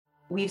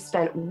We've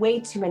spent way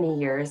too many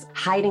years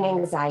hiding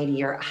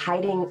anxiety or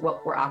hiding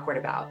what we're awkward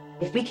about.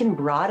 If we can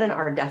broaden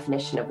our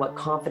definition of what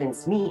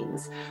confidence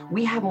means,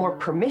 we have more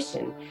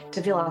permission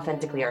to feel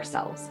authentically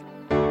ourselves.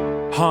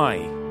 Hi,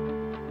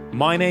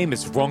 my name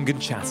is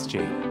Rangan Chatterjee.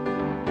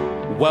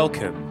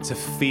 Welcome to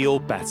Feel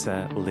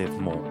Better, Live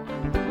More.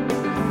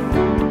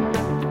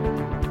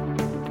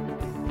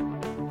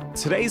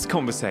 Today's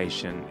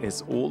conversation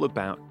is all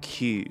about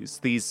cues,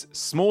 these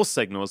small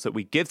signals that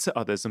we give to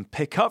others and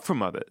pick up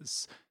from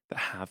others that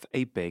have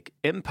a big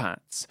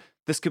impact.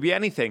 This could be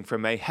anything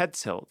from a head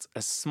tilt,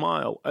 a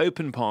smile,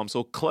 open palms,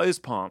 or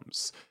closed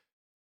palms.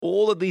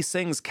 All of these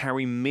things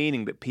carry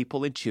meaning that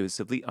people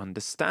intuitively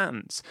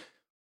understand.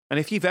 And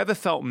if you've ever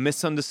felt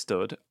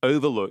misunderstood,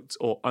 overlooked,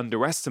 or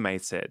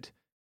underestimated,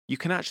 you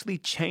can actually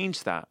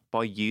change that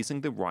by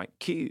using the right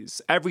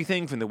cues.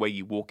 Everything from the way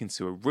you walk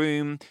into a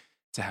room,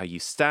 to how you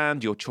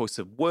stand, your choice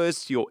of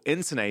words, to your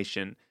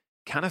intonation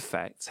can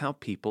affect how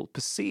people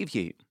perceive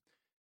you.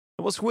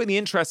 And what's really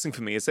interesting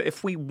for me is that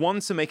if we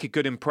want to make a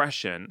good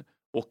impression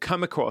or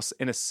come across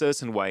in a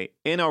certain way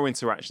in our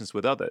interactions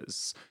with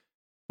others,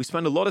 we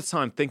spend a lot of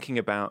time thinking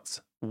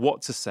about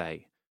what to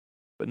say,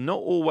 but not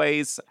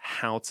always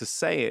how to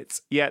say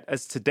it. Yet,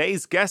 as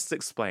today's guest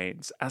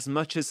explains, as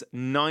much as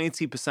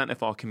 90%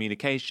 of our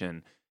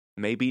communication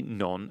may be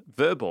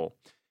non-verbal.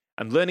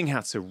 And learning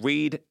how to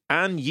read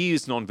and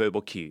use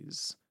nonverbal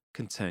cues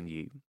can turn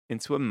you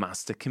into a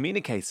master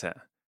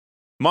communicator.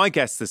 My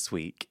guest this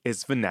week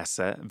is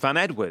Vanessa Van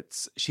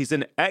Edwards. She's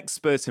an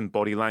expert in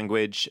body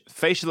language,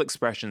 facial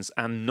expressions,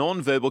 and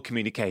nonverbal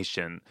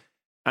communication.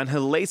 And her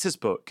latest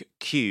book,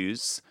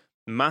 Cues,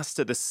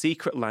 Master the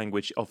Secret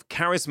Language of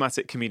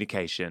Charismatic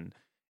Communication,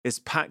 is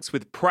packed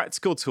with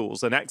practical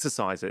tools and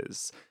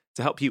exercises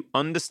to help you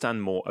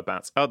understand more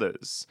about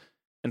others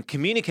and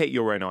communicate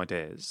your own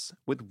ideas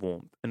with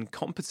warmth and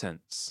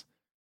competence.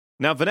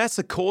 Now,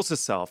 Vanessa calls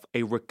herself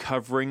a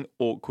recovering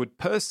awkward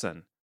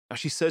person. Now,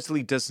 she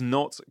certainly does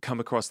not come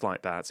across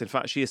like that. In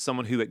fact, she is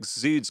someone who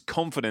exudes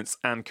confidence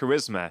and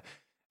charisma.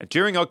 And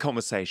during our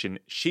conversation,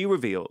 she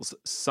reveals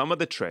some of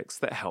the tricks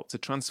that help to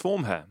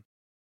transform her.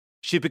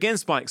 She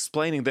begins by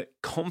explaining that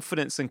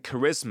confidence and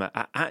charisma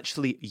are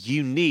actually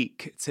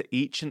unique to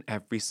each and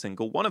every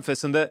single one of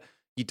us, and that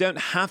you don't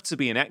have to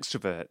be an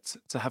extrovert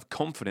to have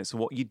confidence in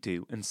what you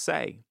do and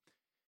say.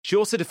 She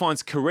also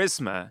defines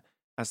charisma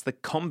as the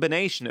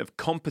combination of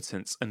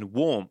competence and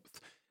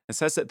warmth and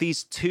says that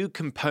these two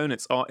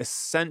components are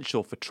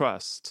essential for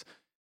trust.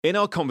 In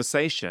our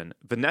conversation,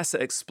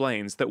 Vanessa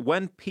explains that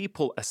when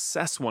people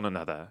assess one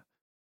another,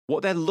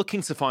 what they're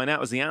looking to find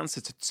out is the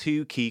answer to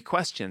two key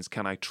questions.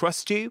 Can I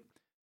trust you?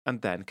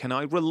 And then, can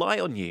I rely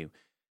on you?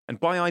 And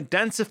by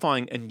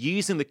identifying and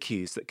using the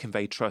cues that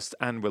convey trust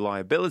and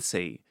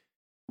reliability,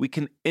 we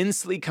can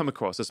instantly come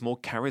across as more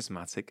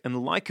charismatic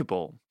and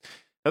likable.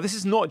 Now, this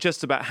is not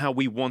just about how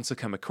we want to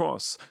come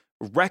across.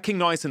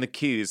 Recognizing the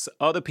cues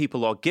other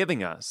people are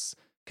giving us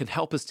can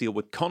help us deal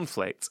with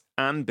conflict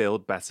and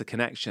build better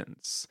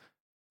connections.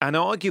 And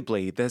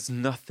arguably, there's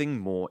nothing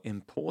more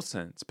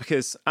important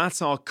because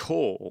at our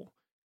core,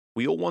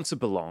 we all want to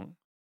belong,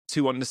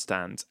 to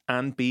understand,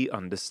 and be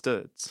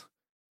understood.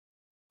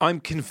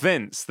 I'm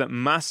convinced that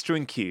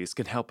mastering cues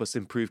can help us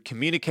improve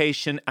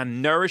communication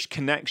and nourish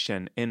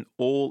connection in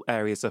all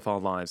areas of our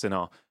lives, in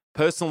our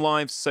personal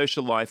lives,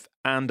 social life,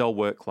 and our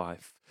work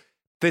life.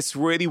 This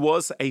really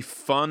was a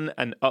fun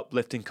and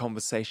uplifting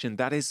conversation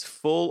that is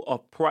full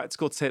of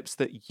practical tips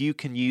that you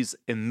can use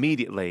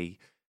immediately.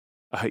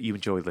 I hope you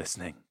enjoy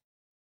listening.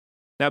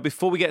 Now,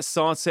 before we get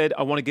started,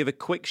 I want to give a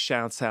quick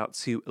shout out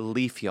to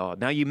Leafyard.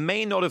 Now, you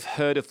may not have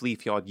heard of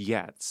Leafyard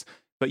yet,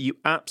 but you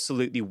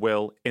absolutely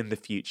will in the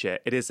future.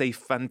 It is a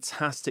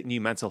fantastic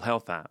new mental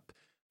health app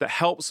that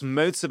helps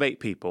motivate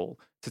people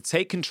to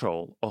take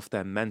control of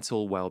their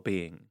mental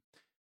well-being.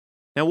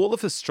 Now, all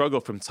of us struggle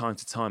from time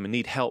to time and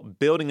need help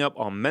building up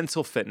our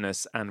mental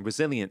fitness and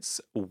resilience,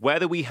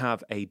 whether we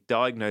have a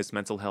diagnosed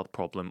mental health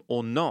problem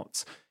or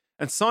not.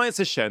 And science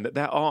has shown that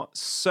there are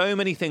so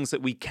many things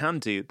that we can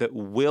do that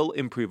will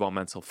improve our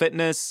mental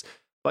fitness,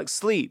 like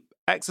sleep,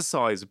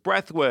 exercise,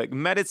 breath work,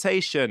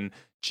 meditation,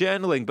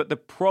 journaling. But the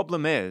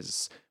problem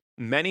is,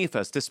 many of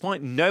us,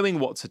 despite knowing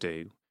what to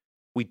do,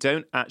 we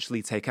don't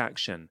actually take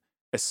action,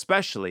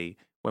 especially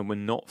when we're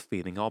not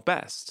feeling our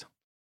best.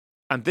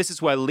 And this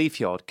is where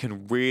Leafyard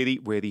can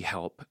really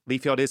help.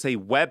 Leafyard is a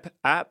web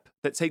app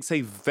that takes a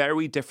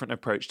very different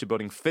approach to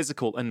building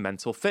physical and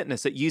mental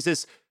fitness. It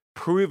uses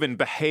proven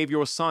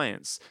behavioral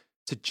science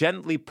to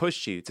gently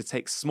push you to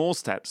take small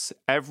steps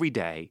every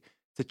day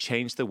to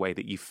change the way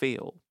that you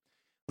feel.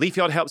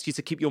 Leafyard helps you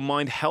to keep your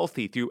mind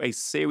healthy through a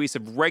series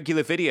of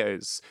regular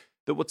videos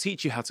that will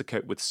teach you how to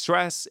cope with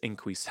stress,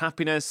 increase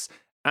happiness,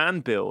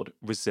 and build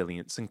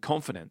resilience and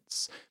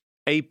confidence.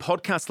 A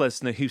podcast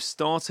listener who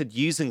started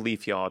using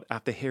Leafyard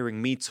after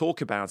hearing me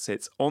talk about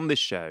it on this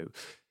show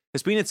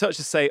has been in touch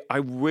to say, I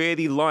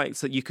really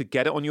liked that you could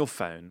get it on your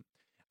phone.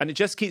 And it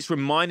just keeps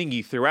reminding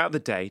you throughout the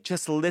day,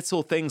 just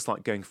little things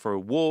like going for a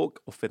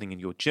walk or filling in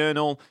your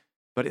journal,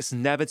 but it's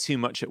never too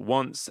much at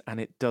once and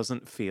it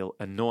doesn't feel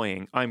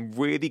annoying. I'm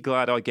really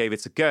glad I gave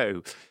it a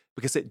go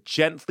because it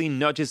gently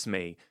nudges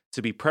me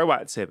to be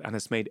proactive and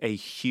has made a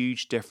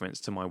huge difference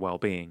to my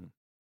well-being.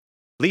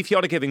 Leaf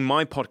Yard are giving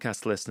my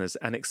podcast listeners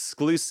an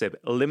exclusive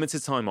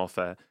limited time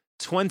offer,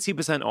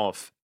 20%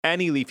 off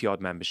any Leaf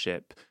Yard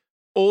membership.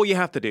 All you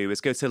have to do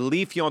is go to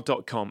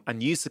leafyard.com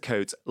and use the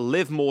code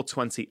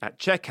LIVEMORE20 at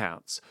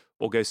checkout,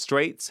 or go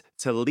straight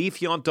to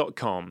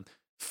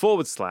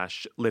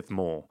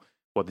leafyard.com/livemore,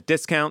 where the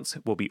discount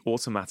will be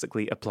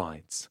automatically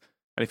applied.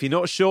 And if you're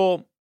not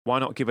sure, why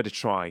not give it a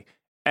try?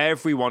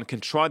 Everyone can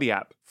try the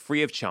app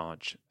free of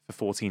charge for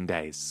 14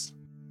 days.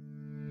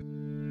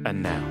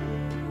 And now,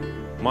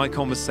 my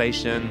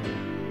conversation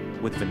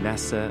with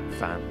Vanessa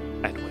Van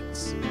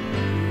Edwards.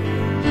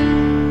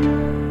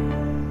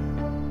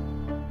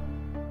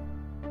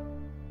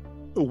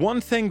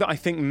 One thing that I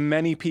think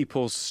many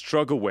people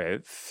struggle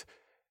with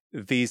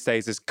these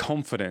days is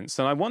confidence.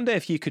 And I wonder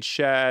if you could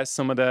share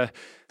some of the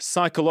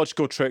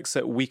psychological tricks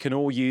that we can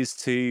all use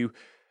to,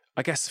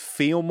 I guess,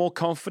 feel more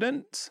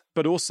confident,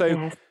 but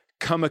also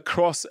come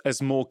across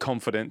as more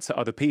confident to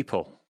other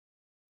people.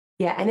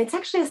 Yeah, and it's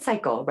actually a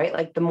cycle, right?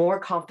 Like the more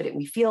confident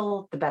we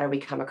feel, the better we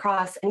come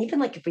across. And even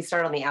like if we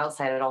start on the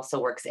outside, it also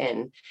works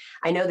in.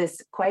 I know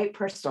this quite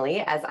personally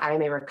as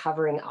I'm a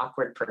recovering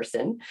awkward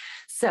person.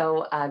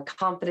 So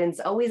confidence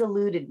always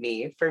eluded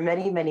me for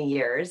many, many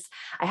years.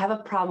 I have a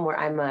problem where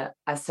I'm a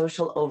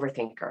social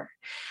overthinker.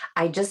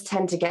 I just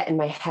tend to get in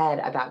my head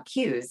about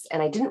cues.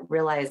 And I didn't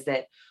realize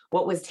that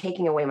what was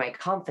taking away my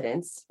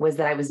confidence was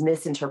that I was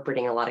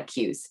misinterpreting a lot of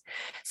cues.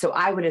 So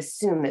I would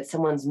assume that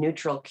someone's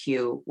neutral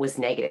cue was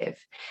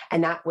negative.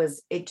 And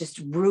it just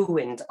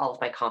ruined all of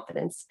my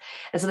confidence.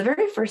 And so the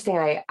very first thing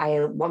I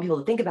want people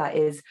to think about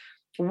is,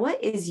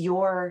 what is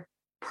your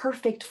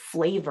perfect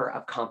flavor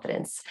of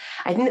confidence?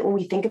 I think that when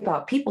we think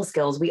about people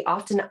skills, we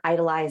often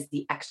idolize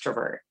the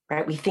extrovert,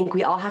 right? We think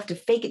we all have to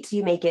fake it till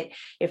you make it.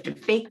 You have to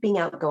fake being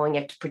outgoing.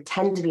 You have to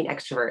pretend to be an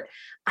extrovert.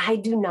 I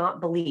do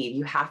not believe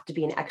you have to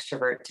be an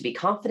extrovert to be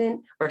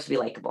confident or to be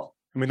likable.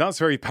 I mean, that's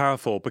very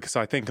powerful because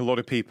I think a lot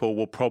of people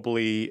will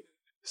probably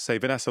say,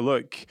 Vanessa,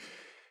 look,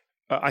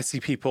 I see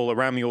people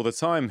around me all the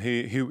time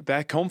who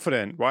they're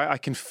confident, right? I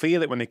can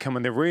feel it when they come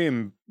in the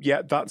room,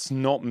 yet that's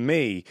not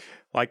me.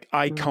 Like,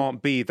 I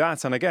can't be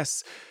that. And I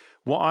guess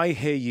what I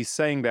hear you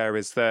saying there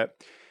is that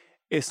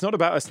it's not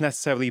about us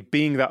necessarily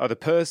being that other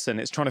person.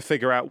 It's trying to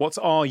figure out what's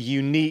our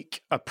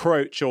unique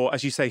approach or,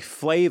 as you say,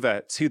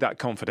 flavor to that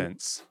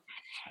confidence.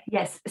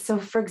 Yes. So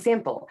for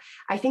example,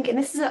 I think, and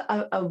this is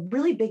a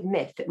really big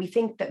myth, that we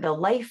think that the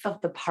life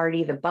of the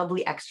party, the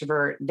bubbly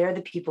extrovert, they're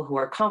the people who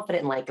are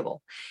confident and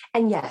likable.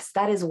 And yes,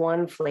 that is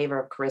one flavor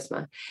of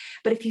charisma.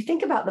 But if you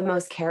think about the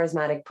most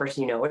charismatic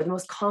person you know, or the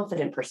most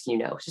confident person you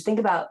know, just think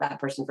about that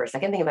person for a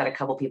second. Think about a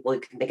couple people you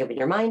can think of in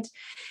your mind.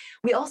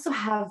 We also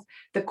have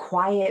the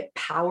quiet,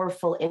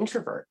 powerful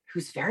introvert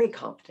who's very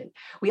confident.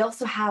 We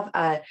also have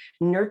a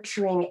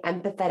nurturing,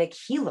 empathetic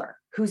healer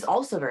who's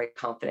also very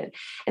confident.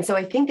 And so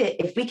I think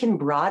that if we can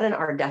broaden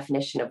our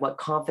definition of what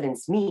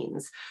confidence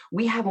means,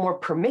 we have more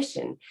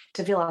permission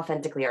to feel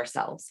authentically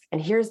ourselves.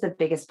 And here's the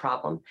biggest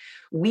problem.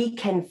 We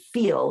can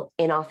feel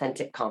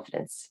inauthentic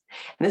confidence.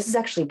 And this is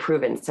actually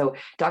proven. So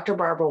Dr.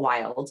 Barbara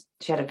Wild,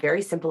 she had a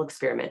very simple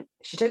experiment.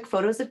 She took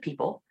photos of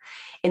people.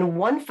 In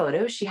one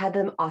photo, she had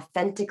them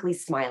authentically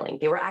smiling.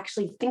 They were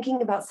actually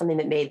thinking about something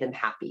that made them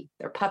happy.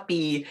 Their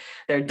puppy,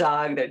 their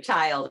dog, their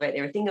child, right?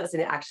 They were thinking about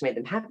something that actually made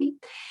them happy.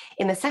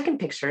 In the second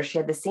picture, she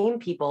had the same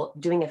people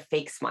doing a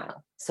fake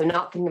smile. So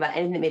not thinking about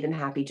anything that made them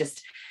happy,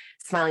 just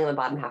smiling on the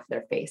bottom half of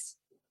their face.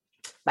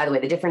 By the way,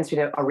 the difference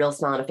between a real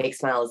smile and a fake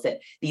smile is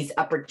that these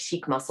upper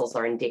cheek muscles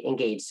are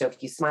engaged. So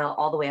if you smile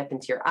all the way up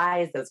into your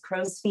eyes, those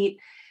crow's feet,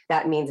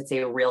 that means it's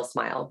a real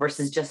smile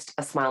versus just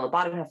a smile on the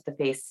bottom half of the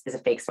face is a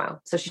fake smile.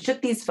 So she took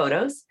these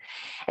photos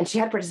and she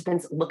had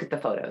participants look at the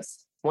photos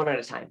one at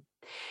a time.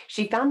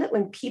 She found that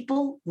when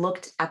people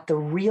looked at the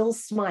real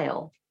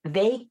smile,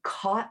 they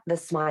caught the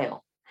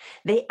smile.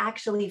 They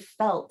actually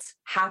felt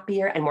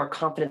happier and more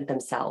confident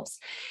themselves.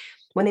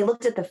 When they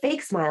looked at the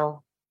fake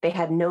smile, they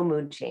had no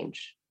mood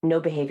change, no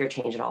behavior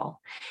change at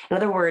all. In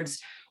other words,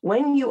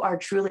 when you are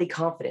truly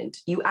confident,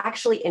 you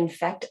actually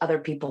infect other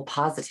people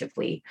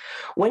positively.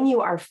 When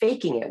you are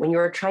faking it, when you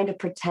are trying to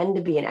pretend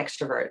to be an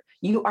extrovert,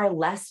 you are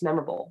less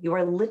memorable. You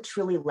are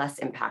literally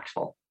less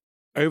impactful.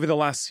 Over the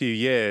last few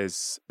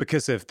years,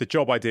 because of the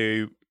job I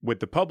do with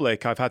the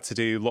public, I've had to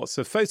do lots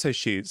of photo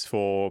shoots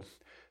for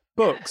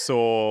books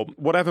or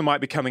whatever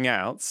might be coming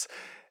out.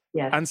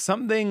 Yes. And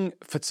something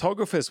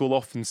photographers will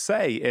often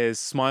say is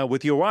smile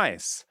with your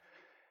eyes,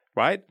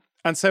 right?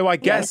 And so I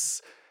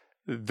guess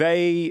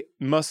they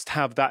must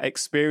have that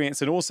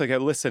experience and also go,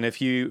 listen,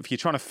 if you're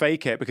trying to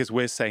fake it because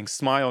we're saying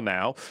smile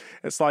now,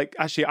 it's like,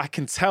 actually, I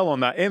can tell on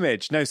that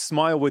image, no,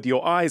 smile with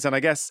your eyes. And I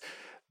guess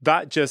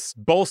that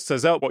just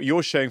bolsters up what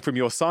you're showing from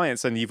your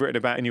science and you've written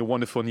about in your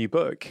wonderful new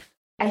book.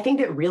 I think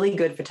that really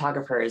good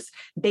photographers,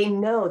 they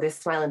know this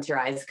smile into your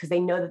eyes because they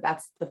know that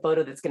that's the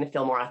photo that's going to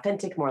feel more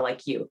authentic, more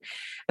like you.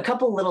 A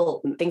couple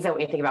little things I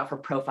want you to think about for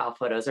profile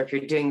photos or if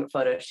you're doing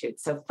photo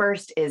shoots. So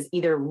first is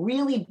either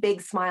really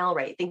big smile,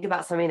 right? Think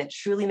about something that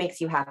truly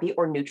makes you happy,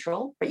 or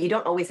neutral, but you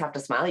don't always have to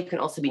smile. You can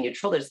also be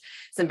neutral. There's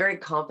some very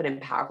confident,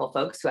 powerful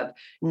folks who have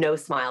no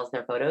smiles in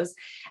their photos.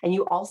 And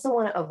you also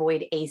want to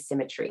avoid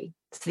asymmetry.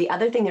 So the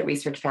other thing that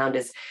research found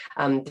is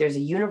there's a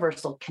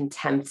universal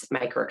contempt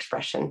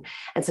microexpression.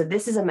 And so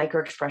this is a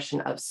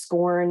microexpression of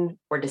scorn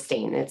or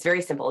disdain. And it's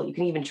very simple. You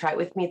can even try it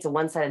with me. It's a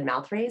one-sided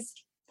mouth raise.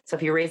 So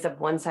if you raise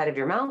up one side of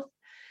your mouth,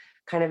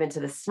 kind of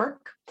into the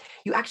smirk,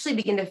 you actually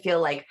begin to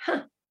feel like,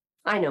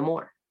 I know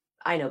more.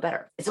 I know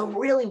better. It's a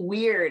really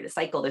weird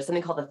cycle. There's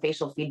something called the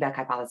facial feedback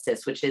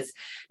hypothesis, which is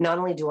not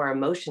only do our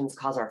emotions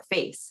cause our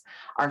face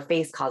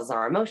causes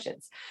our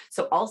emotions.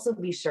 So also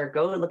be sure,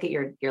 go look at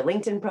your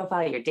LinkedIn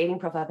profile, your dating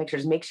profile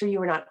pictures, make sure you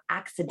are not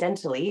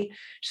accidentally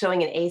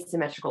showing an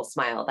asymmetrical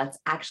smile. That's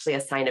actually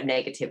a sign of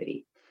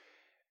negativity.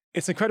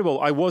 It's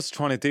incredible. I was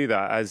trying to do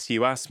that as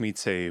you asked me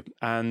to.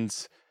 And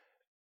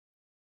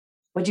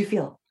what'd you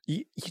feel?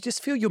 You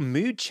just feel your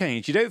mood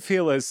change. You don't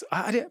feel as,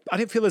 I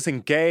didn't feel as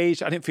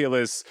engaged. I didn't feel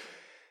as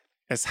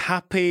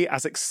happy,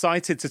 as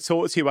excited to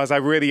talk to you as I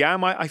really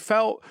am. I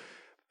felt,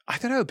 I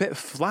don't know, a bit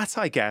flat,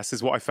 I guess,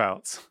 is what I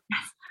felt.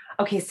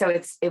 Okay, so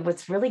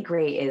what's really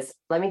great is,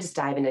 let me just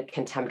dive into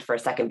contempt for a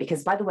second,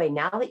 because by the way,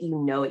 now that you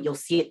know it, you'll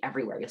see it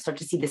everywhere. You'll start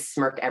to see this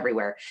smirk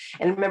everywhere.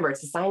 And remember,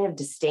 it's a sign of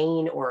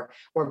disdain or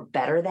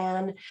better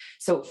than.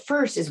 So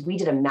first is we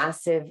did a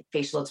massive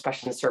facial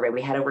expression survey.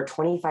 We had over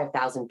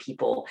 25,000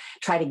 people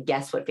try to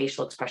guess what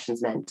facial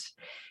expressions meant.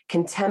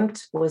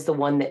 Contempt was the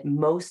one that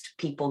most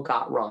people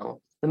got wrong.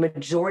 The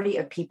majority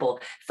of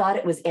people thought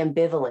it was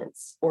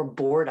ambivalence or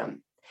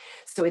boredom.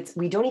 So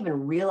we don't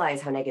even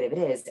realize how negative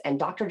it is. And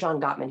Dr.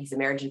 John Gottman, he's a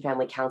marriage and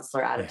family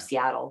counselor out of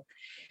Seattle.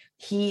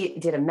 He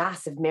did a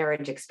massive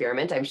marriage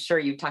experiment. I'm sure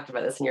you've talked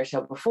about this in your show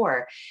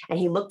before. And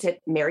he looked at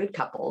married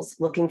couples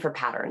looking for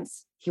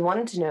patterns. He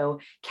wanted to know,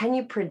 can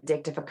you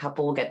predict if a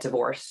couple will get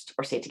divorced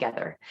or stay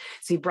together?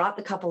 So he brought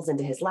the couples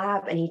into his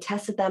lab and he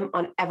tested them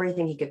on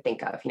everything he could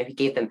think of. He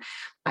gave them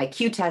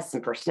IQ tests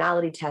and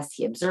personality tests.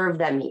 He observed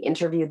them. He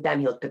interviewed them.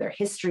 He looked at their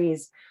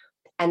histories.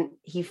 And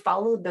he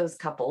followed those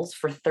couples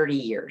for 30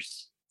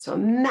 years. So a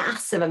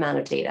massive amount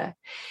of data.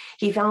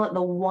 He found that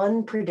the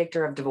one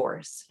predictor of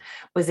divorce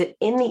was that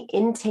in the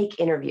intake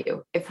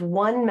interview, if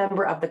one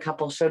member of the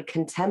couple showed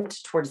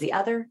contempt towards the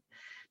other,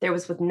 there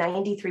was with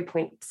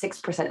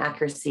 93.6%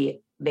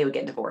 accuracy, they would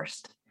get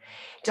divorced.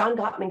 John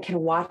Gottman can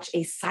watch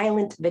a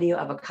silent video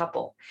of a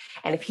couple.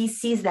 And if he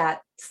sees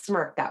that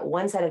smirk, that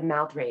one-sided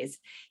mouth raise,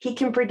 he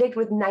can predict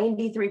with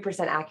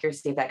 93%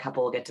 accuracy if that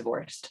couple will get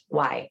divorced.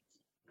 Why?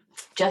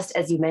 Just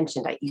as you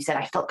mentioned, you said,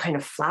 I felt kind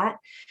of flat.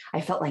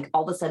 I felt like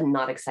all of a sudden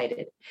not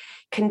excited.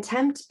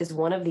 Contempt is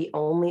one of the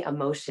only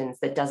emotions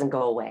that doesn't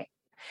go away.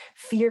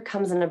 Fear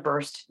comes in a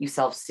burst, you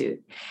self-soothe.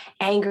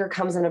 Anger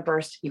comes in a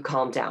burst, you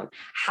calm down.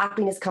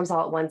 Happiness comes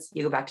all at once,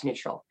 you go back to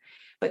neutral.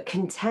 But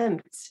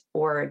contempt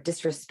or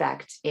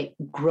disrespect, it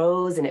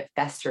grows and it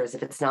festers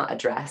if it's not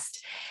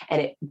addressed. And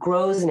it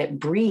grows and it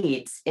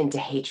breeds into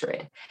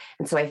hatred.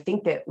 And so I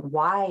think that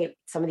why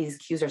some of these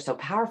cues are so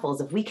powerful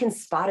is if we can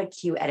spot a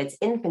cue at its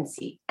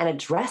infancy and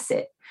address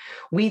it,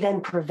 we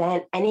then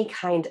prevent any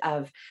kind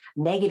of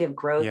negative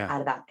growth out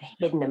of that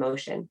hidden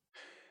emotion.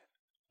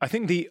 I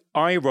think the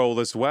eye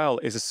roll as well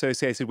is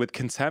associated with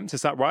contempt.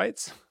 Is that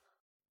right?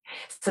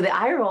 So the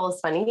eye roll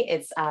is funny.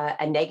 It's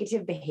a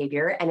negative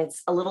behavior and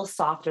it's a little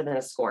softer than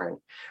a scorn,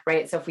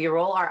 right? So if we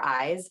roll our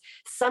eyes,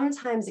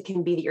 sometimes it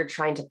can be that you're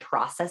trying to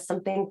process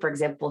something. For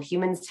example,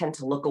 humans tend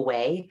to look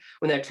away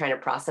when they're trying to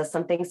process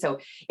something. So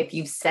if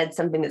you've said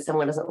something that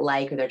someone doesn't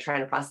like or they're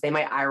trying to process, they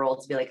might eye roll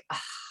to be like,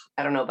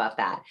 I don't know about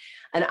that.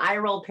 An eye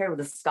roll paired with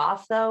a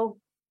scoff, though,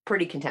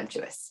 pretty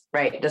contemptuous,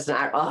 right? It doesn't,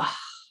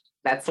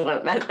 that's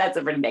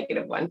a pretty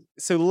negative one.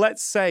 So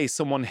let's say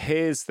someone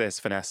hears this,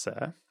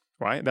 Vanessa,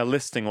 right? They're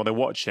listening or they're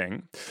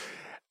watching.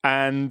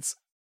 And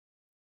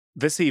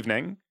this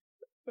evening,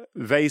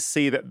 they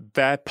see that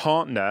their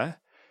partner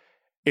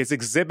is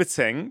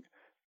exhibiting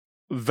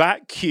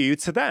that cue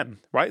to them,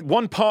 right?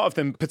 One part of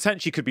them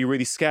potentially could be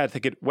really scared,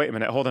 thinking, wait a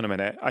minute, hold on a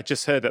minute. I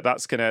just heard that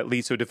that's going to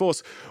lead to a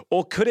divorce.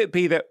 Or could it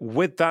be that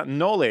with that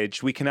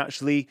knowledge, we can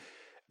actually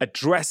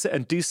address it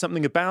and do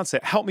something about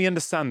it? Help me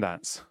understand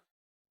that.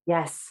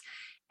 Yes.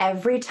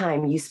 Every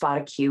time you spot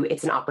a cue,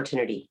 it's an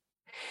opportunity.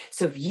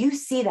 So if you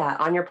see that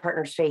on your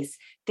partner's face,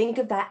 think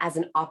of that as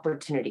an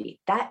opportunity.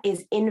 That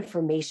is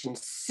information,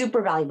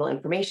 super valuable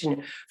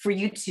information for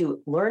you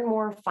to learn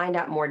more, find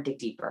out more, dig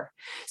deeper.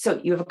 So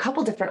you have a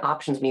couple different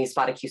options when you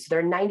spot a cue. So there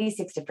are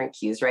 96 different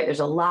cues, right? There's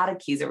a lot of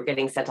cues that we're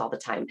getting sent all the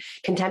time.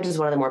 Contempt is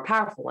one of the more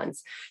powerful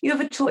ones. You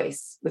have a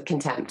choice with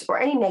contempt or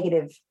any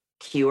negative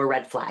cue or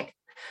red flag.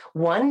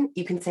 One,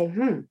 you can say,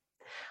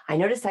 I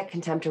noticed that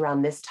contempt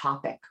around this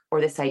topic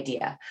or this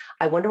idea.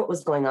 I wonder what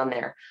was going on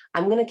there.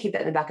 I'm going to keep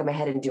that in the back of my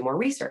head and do more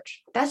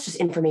research. That's just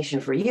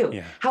information for you.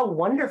 Yeah. How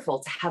wonderful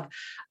to have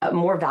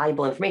more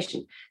valuable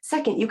information.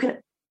 Second, you can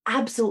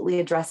absolutely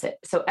address it.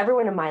 So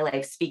everyone in my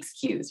life speaks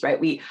cues,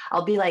 right?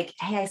 I'll be like,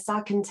 hey, I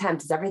saw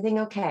contempt. Is everything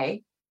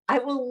okay? I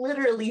will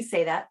literally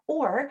say that.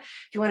 Or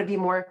if you want to be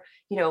more,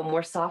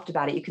 more soft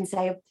about it, you can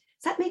say, does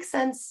that make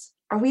sense?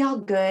 Are we all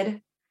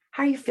good?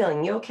 How are you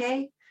feeling? You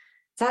okay?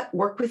 Does that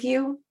work with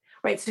you?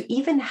 Right. So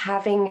even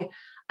having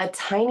a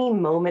tiny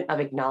moment of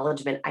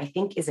acknowledgement, I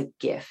think, is a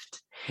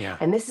gift. Yeah.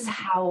 And this is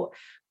how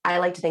I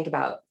like to think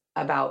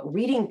about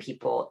reading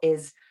people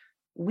is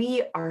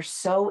we are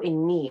so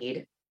in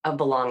need of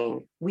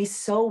belonging. We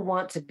so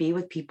want to be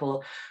with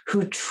people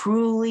who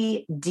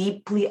truly,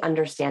 deeply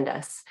understand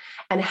us.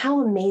 And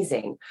how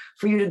amazing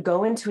for you to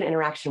go into an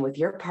interaction with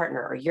your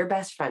partner or your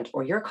best friend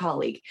or your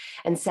colleague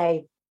and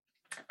say,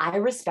 I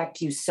respect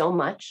you so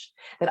much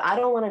that I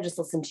don't want to just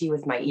listen to you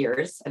with my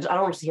ears. I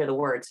don't want to hear the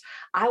words.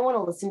 I want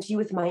to listen to you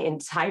with my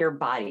entire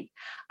body.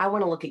 I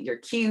want to look at your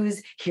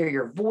cues, hear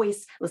your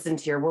voice, listen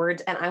to your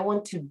words, and I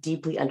want to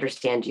deeply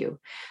understand you.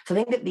 So I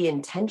think that the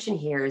intention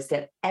here is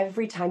that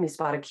every time you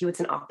spot a cue, it's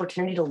an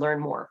opportunity to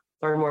learn more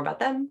about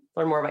them,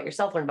 learn more about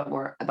yourself, learn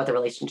more about the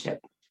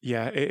relationship.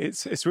 Yeah,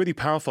 it's really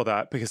powerful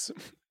that, because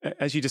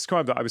as you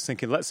described that, I was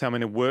thinking, let's say I'm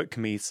in a work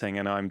meeting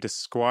and I'm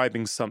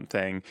describing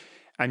something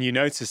and you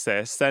notice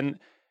this, then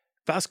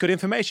that's good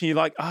information. You're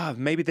like,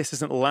 maybe this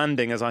isn't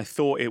landing as I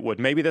thought it would.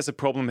 Maybe there's a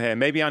problem here.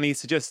 Maybe I need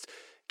to just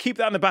keep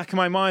that in the back of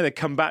my mind and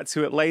come back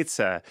to it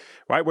later,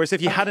 right? Whereas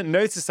if you hadn't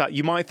noticed that,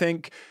 you might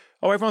think,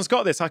 oh, everyone's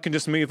got this. I can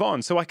just move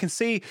on. So I can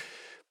see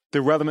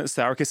the relevance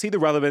there. I can see the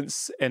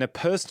relevance in a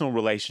personal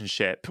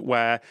relationship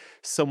where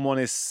someone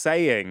is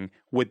saying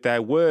with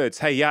their words,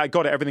 hey, yeah, I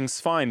got it, everything's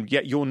fine,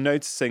 yet you're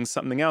noticing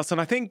something else. And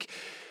I think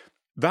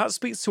that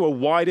speaks to a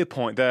wider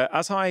point that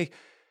as I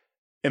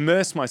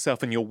immerse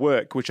myself in your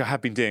work, which I have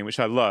been doing, which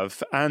I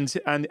love, and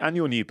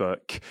your new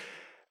book,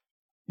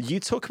 you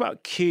talk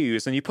about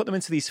cues and you put them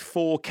into these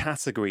 4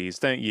 categories,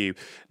 don't you?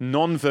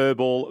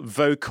 Non-verbal,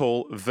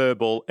 vocal,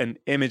 verbal, and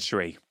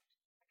imagery.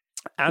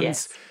 And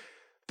yes.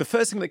 The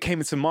first thing that came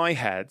into my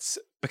head,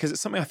 because it's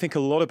something I think a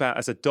lot about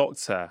as a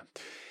doctor,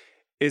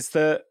 is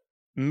that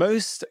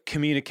most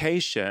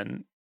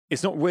communication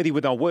is not really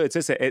with our words,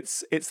 is it?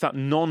 It's that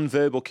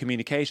non-verbal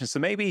communication. So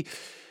maybe,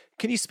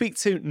 can you speak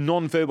to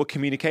non-verbal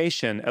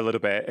communication a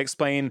little bit?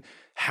 Explain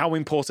how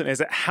important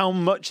is it? How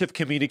much of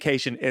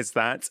communication is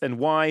that? And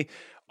why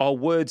our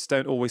words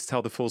don't always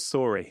tell the full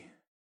story?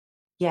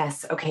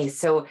 Yes. Okay.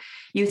 So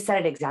you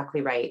said it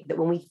exactly right, that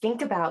when we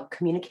think about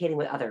communicating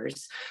with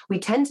others, we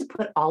tend to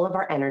put all of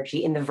our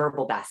energy in the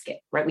verbal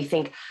basket, right? We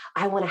think,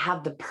 I want to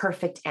have the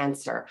perfect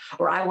answer,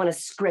 or I want to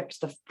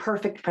script the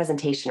perfect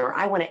presentation, or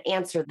I want to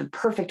answer the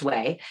perfect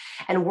way.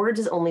 And words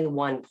is only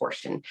one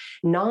portion.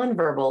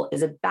 Nonverbal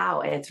is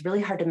about, and it's really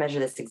hard to measure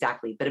this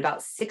exactly, but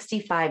about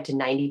 65 to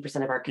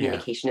 90% of our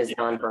communication is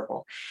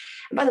nonverbal.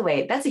 And by the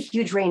way, that's a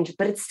huge range,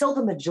 but it's still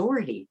the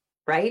majority.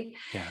 Right?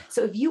 Yeah.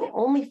 So if you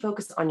only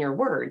focus on your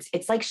words,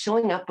 it's like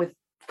showing up with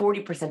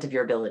 40% of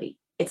your ability.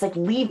 It's like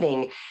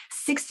leaving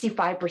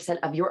 65%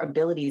 of your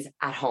abilities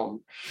at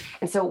home.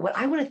 And so what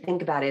I want to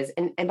think about is,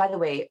 and by the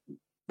way,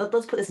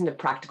 let's put this into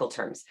practical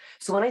terms.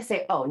 So when I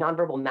say, oh,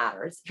 nonverbal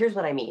matters, here's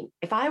what I mean.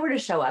 If I were to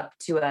show up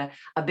to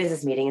a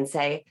business meeting and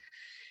say,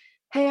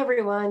 hey,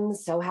 everyone,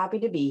 so happy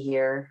to be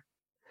here,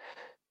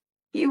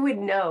 you would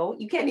know.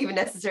 You can't even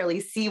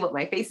necessarily see what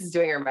my face is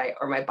doing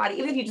or my body.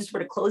 Even if you just were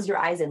to close your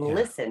eyes and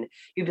listen,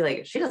 you'd be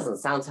like, she doesn't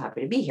sound so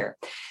happy to be here.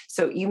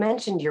 So you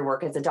mentioned your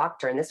work as a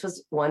doctor, and this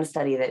was one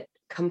study that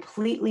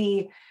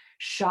completely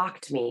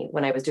shocked me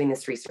when I was doing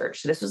this research.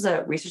 So this was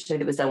a research study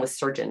that was done with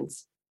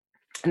surgeons.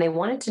 And they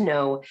wanted to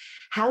know,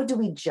 how do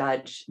we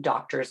judge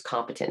doctors'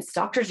 competence?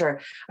 Doctors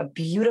are a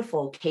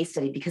beautiful case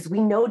study because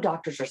we know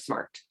doctors are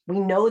smart. We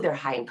know they're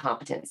high in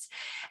competence.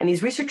 And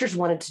these researchers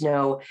wanted to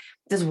know,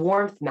 does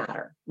warmth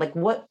matter? Like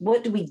what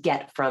do we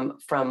get from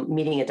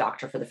meeting a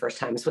doctor for the first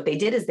time? So what they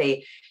did is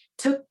they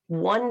took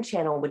one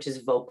channel, which is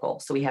vocal.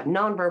 So we have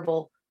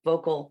nonverbal,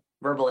 vocal,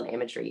 verbal, and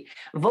imagery.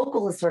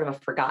 Vocal is sort of a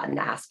forgotten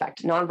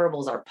aspect.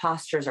 Nonverbal is our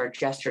postures, our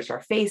gestures, our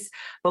face.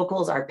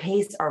 Vocal is our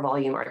pace, our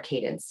volume, our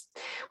cadence.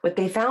 What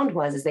they found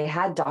is they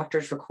had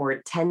doctors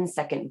record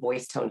 10-second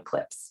voice tone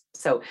clips.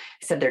 So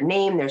they said their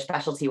name, their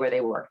specialty, where they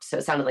worked. So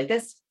it sounded like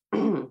this.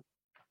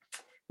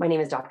 My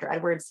name is Dr.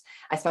 Edwards.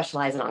 I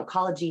specialize in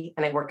oncology,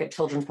 and I work at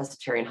Children's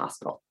Presbyterian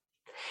Hospital.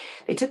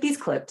 They took these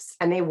clips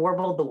and they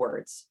warbled the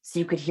words. So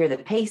you could hear the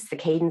pace, the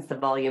cadence, the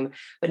volume,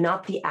 but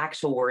not the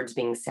actual words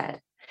being said.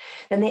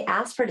 Then they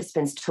asked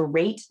participants to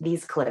rate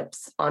these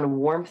clips on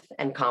warmth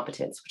and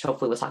competence, which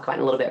hopefully we'll talk about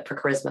in a little bit for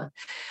charisma.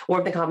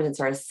 Warmth and competence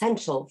are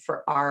essential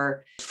for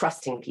our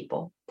trusting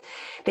people.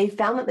 They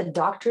found that the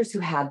doctors who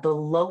had the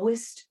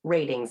lowest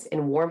ratings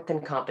in warmth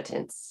and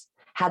competence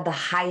had the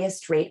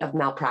highest rate of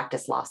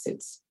malpractice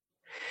lawsuits,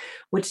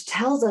 which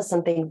tells us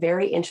something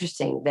very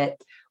interesting, that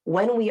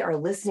when we are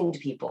listening to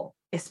people,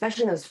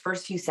 especially in those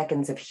first few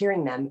seconds of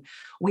hearing them,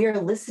 we are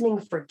listening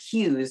for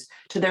cues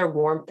to their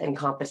warmth and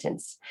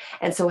competence.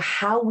 And so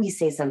how we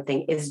say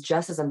something is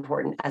just as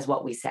important as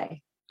what we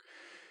say.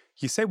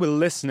 You say we're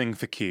listening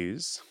for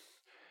cues,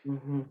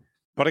 Mm-hmm.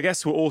 but I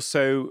guess we're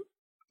also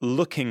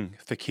looking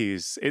for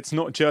cues. It's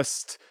not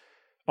just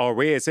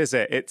our ears, is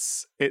it?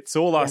 It's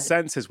all our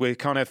senses. We're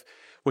trying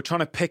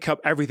to pick up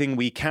everything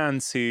we can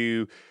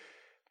to,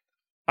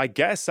 I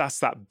guess, ask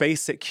that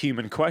basic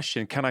human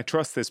question: can I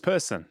trust this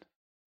person?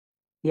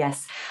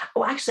 Yes.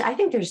 Well, actually, I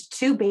think there's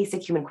two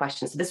basic human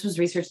questions. So this was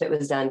research that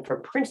was done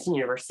from Princeton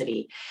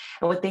University.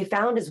 And what they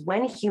found is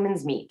when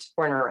humans meet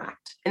or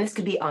interact, and this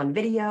could be on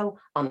video,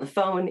 on the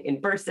phone,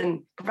 in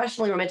person,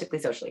 professionally, romantically,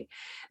 socially,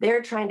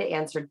 they're trying to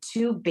answer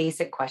two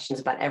basic questions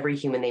about every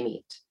human they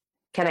meet.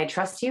 Can I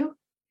trust you?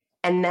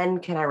 And then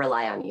can I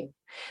rely on you?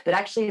 But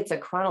actually, it's a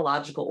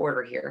chronological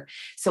order here.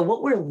 So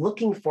what we're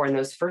looking for in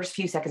those first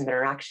few seconds of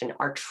interaction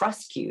are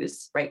trust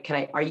cues, right?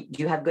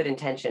 Do you have good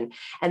intention?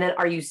 And then,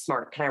 are you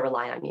smart? Can I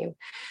rely on you?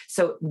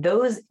 So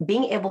those,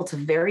 being able to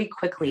very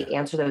quickly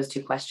answer those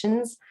two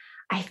questions,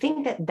 I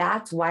think that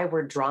that's why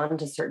we're drawn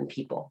to certain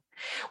people.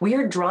 We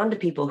are drawn to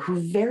people who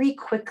very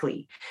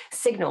quickly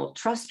signal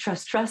trust,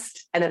 trust,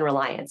 trust, and then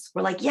reliance.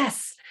 We're like,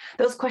 yes,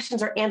 those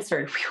questions are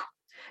answered. Whew.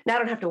 Now I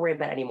don't have to worry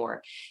about it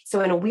anymore. So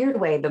in a weird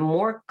way, the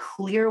more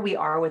clear we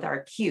are with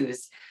our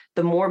cues,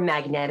 the more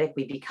magnetic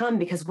we become,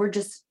 because we're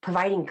just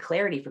providing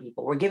clarity for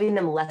people. We're giving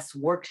them less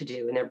work to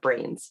do in their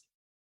brains.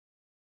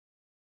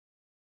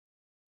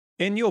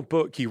 In your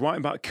book, you write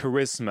about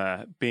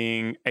charisma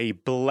being a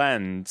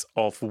blend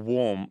of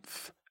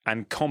warmth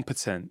and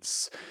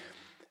competence.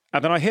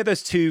 And then I hear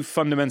those two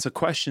fundamental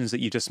questions that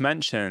you just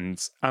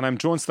mentioned, and I'm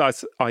drawn to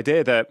that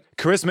idea that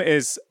charisma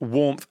is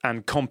warmth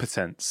and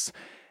competence.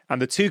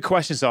 And the two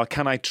questions are,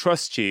 can I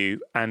trust you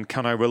and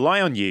can I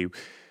rely on you?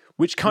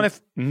 Which kind of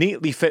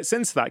neatly fits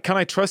into that. Can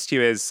I trust you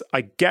is,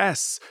 I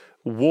guess,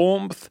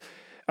 warmth.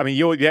 I mean,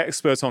 you're the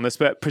expert on this,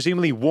 but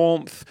presumably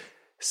warmth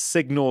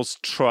signals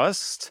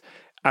trust.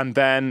 And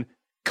then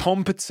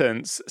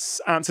competence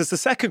answers the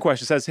second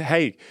question, says,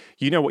 hey,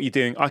 you know what you're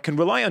doing. I can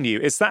rely on you.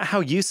 Is that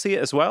how you see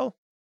it as well?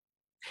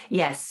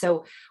 Yes.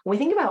 So when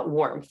we think about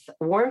warmth,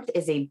 warmth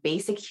is a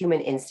basic human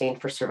instinct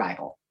for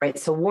survival, right?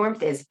 So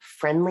warmth is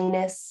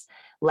friendliness,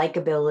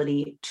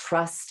 likability,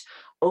 trust,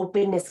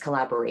 openness,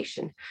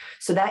 collaboration.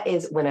 So that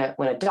is when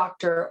a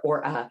doctor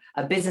or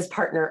a business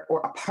partner or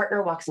a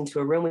partner walks into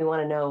a room, we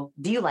want to know,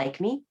 do you like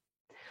me?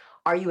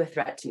 Are you a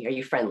threat to me? Are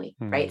you friendly?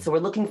 Right? So we're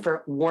looking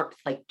for warmth,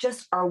 like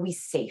just, are we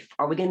safe?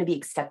 Are we going to be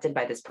accepted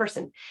by this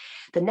person?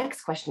 The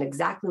next question,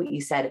 exactly what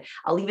you said,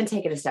 I'll even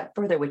take it a step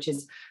further, which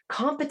is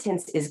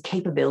competence is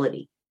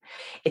capability.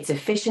 It's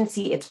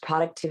efficiency, it's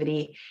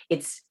productivity,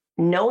 it's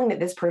knowing that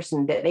this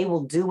person, that they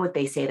will do what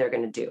they say they're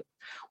going to do.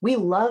 We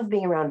love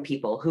being around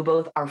people who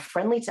both are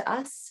friendly to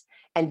us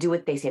and do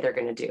what they say they're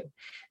going to do.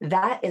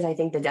 That is, I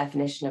think, the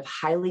definition of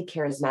highly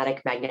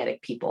charismatic,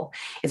 magnetic people,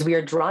 is we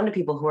are drawn to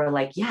people who are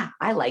like, yeah,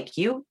 I like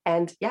you.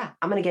 And yeah,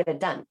 I'm going to get it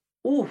done.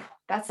 Ooh,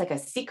 that's like a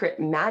secret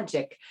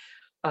magic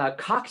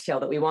cocktail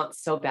that we want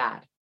so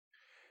bad.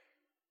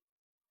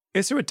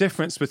 Is there a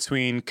difference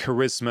between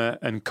charisma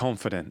and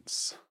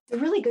confidence? It's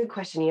a really good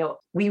question.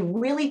 We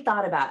really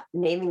thought about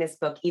naming this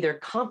book either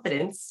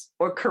confidence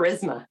or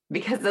charisma,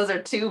 because those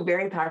are two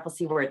very powerful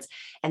C words,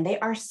 and they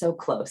are so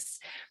close.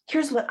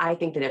 Here's what I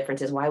think the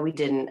difference is, why we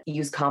didn't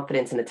use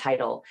confidence in the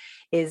title,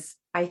 is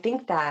I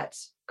think that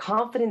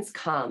confidence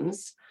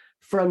comes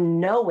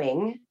from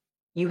knowing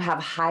you have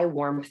high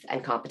warmth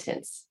and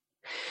competence.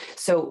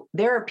 So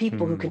there are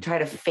people who can try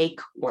to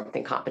fake warmth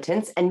and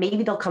competence, and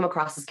maybe they'll come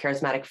across as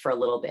charismatic for a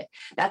little bit.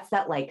 That's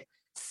that like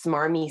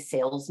smarmy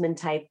salesman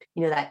type,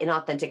 that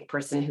inauthentic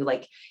person who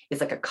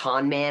is like a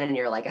con man, and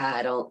you're like,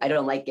 I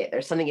don't like it.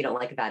 There's something you don't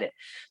like about it.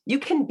 You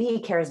can be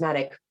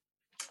charismatic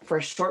for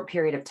a short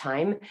period of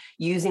time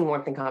using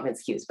warmth and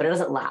confidence cues, but it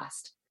doesn't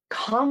last.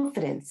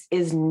 Confidence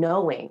is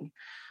knowing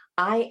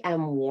I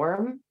am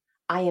warm,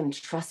 I am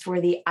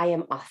trustworthy, I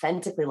am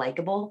authentically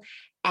likable,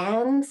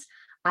 and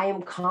I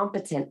am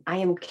competent, I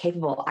am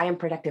capable, I am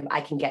productive,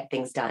 I can get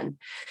things done.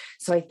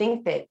 So I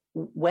think that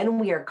when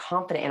we are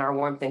confident in our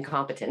warmth and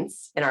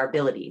competence and our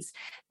abilities,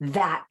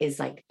 that is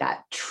like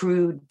that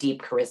true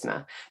deep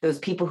charisma. Those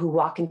people who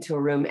walk into a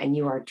room and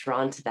you are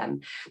drawn to them.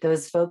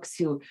 Those folks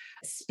who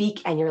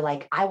speak and you're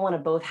like, I want to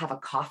both have a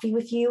coffee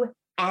with you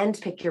and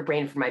pick your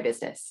brain for my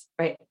business,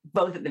 right?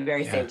 Both at the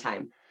very same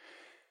time.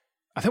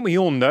 I think we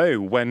all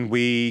know when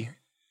we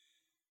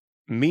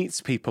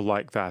meet people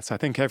like that. I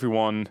think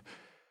everyone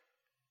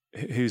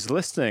who's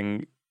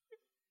listening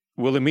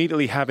will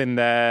immediately have in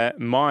their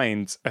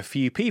mind a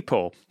few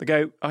people. They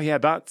go, oh yeah,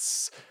 that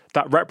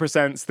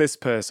represents this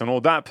person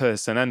or that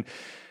person. And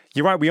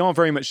you're right, we are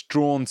very much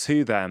drawn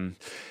to them.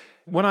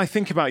 When I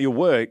think about your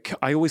work,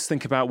 I always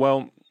think about,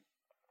 well,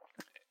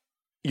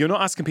 you're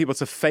not asking people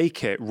to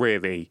fake it,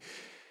 really.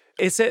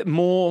 Is it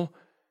more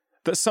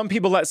that some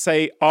people, let's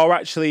say, are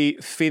actually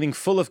feeling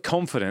full of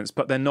confidence,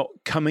 but they're not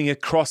coming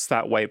across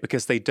that way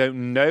because they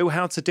don't know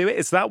how to do it?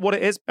 Is that what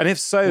it is? And if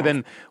so,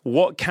 then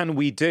what can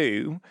we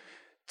do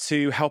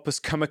to help us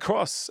come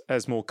across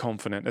as more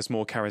confident, as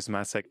more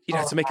charismatic?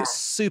 To make it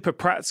super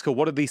practical,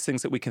 what are these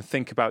things that we can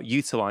think about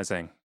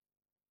utilizing?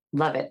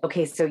 Love it.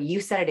 Okay, so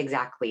you said it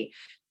exactly.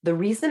 The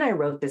reason I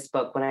wrote this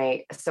book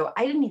so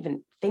I didn't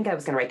even think I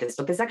was going to write this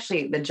book. It's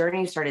actually, the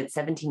journey started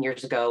 17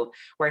 years ago,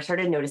 where I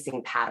started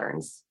noticing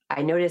patterns.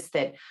 I noticed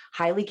that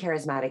highly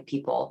charismatic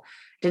people,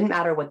 didn't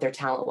matter what their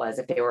talent was,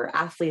 if they were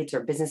athletes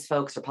or business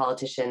folks or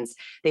politicians,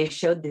 they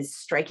showed this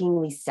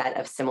strikingly set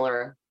of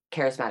similar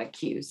charismatic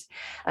cues.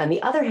 On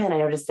the other hand, I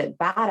noticed that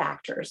bad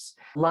actors,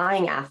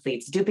 lying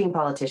athletes, duping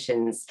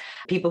politicians,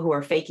 people who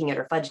are faking it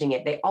or fudging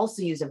it, they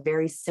also use a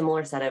very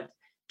similar set of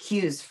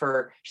cues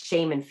for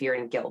shame and fear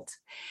and guilt.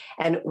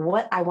 And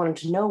what I wanted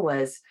to know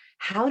was,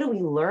 how do we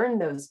learn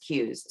those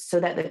cues so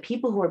that the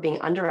people who are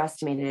being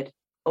underestimated,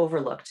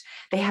 overlooked,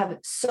 they have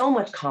so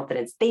much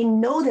confidence, they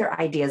know their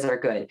ideas are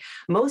good.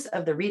 Most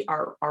of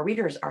our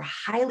readers are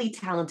highly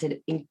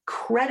talented,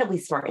 incredibly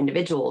smart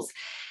individuals.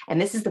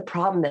 And this is the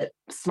problem that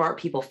smart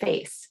people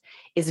face,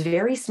 is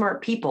very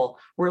smart people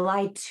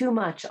rely too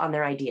much on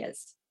their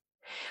ideas.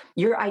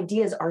 Your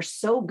ideas are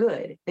so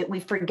good that we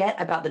forget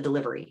about the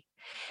delivery.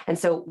 And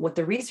so what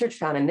the research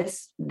found, and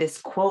this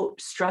quote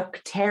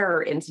struck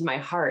terror into my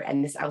heart,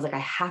 and I was like, I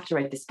have to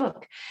write this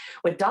book.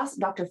 What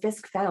Dr.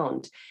 Fisk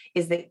found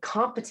is that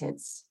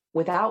competence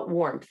without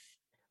warmth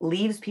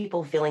leaves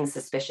people feeling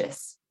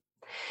suspicious.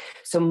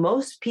 So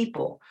most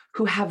people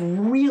who have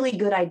really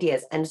good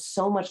ideas and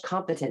so much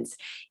competence,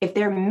 if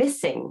they're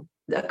missing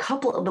a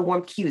couple of the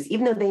warm cues,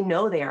 even though they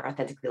know they are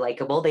authentically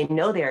likable, they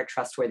know they are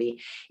trustworthy,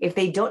 if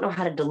they don't know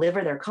how to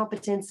deliver their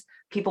competence,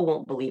 people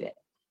won't believe it.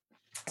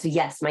 So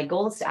yes, my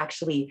goal is to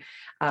actually,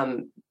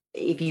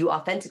 if you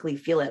authentically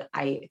feel it,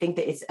 I think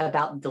that it's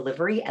about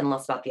delivery and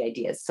less about the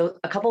ideas. So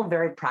a couple of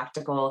very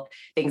practical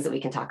things that we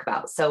can talk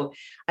about. So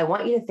I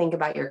want you to think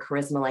about your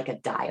charisma like a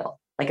dial,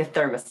 like a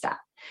thermostat.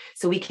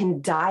 So we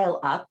can dial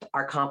up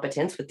our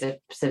competence with the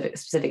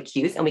specific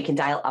cues, and we can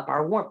dial up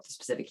our warmth to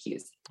specific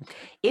cues.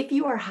 If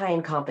you are high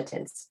in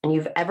competence and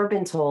you've ever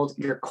been told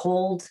you're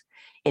cold,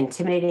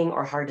 intimidating,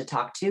 or hard to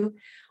talk to,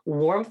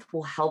 warmth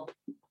will help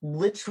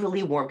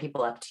literally warm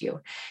people up to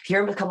you.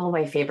 Here are a couple of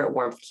my favorite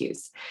warmth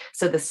cues.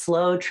 So the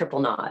slow triple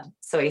nod.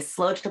 So a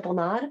slow triple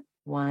nod,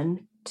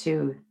 1,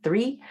 2,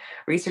 3.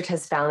 Research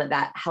has found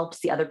that helps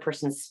the other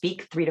person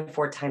speak 3 to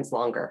 4 times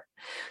longer.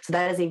 So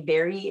that is a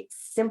very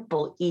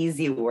simple,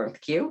 easy warmth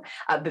cue,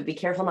 but be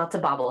careful not to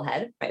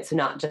bobblehead, right? So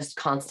not just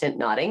constant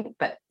nodding,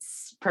 but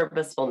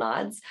purposeful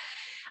nods.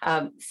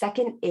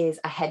 Second is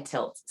a head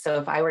tilt. So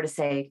if I were to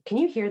say, can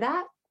you hear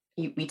that?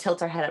 We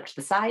tilt our head up to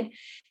the side.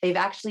 They've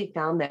actually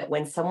found that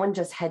when someone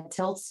just head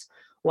tilts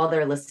while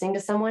they're listening to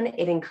someone,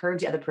 it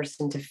encourages the other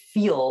person to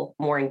feel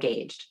more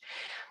engaged.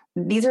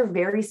 These are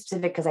very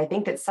specific because I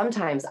think that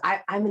sometimes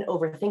I'm an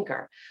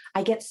overthinker.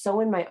 I get so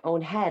in my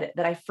own head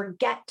that I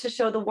forget to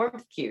show the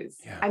warmth cues.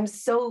 Yeah. I'm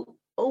so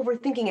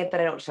overthinking it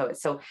that I don't show it.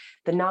 So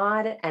the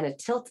nod and a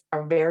tilt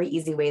are very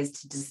easy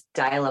ways to just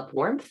dial up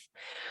warmth.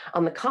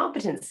 On the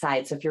competence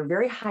side, so if you're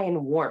very high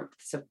in warmth,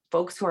 so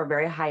folks who are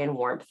very high in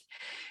warmth,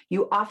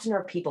 you often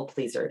are people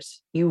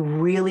pleasers. You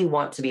really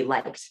want to be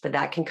liked, but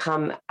that can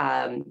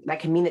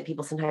mean that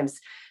people sometimes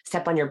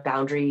step on your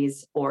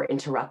boundaries or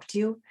interrupt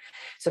you.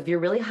 So if you're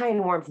really high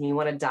in warmth and you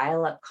want to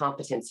dial up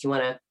competence, you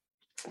want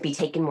to be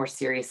taken more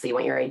seriously, you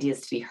want your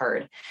ideas to be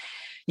heard,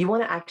 you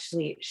want to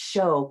actually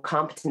show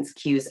competence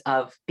cues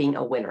of being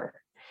a winner.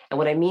 And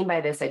what I mean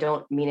by this, I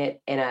don't mean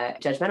it in a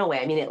judgmental way.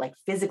 I mean it like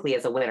physically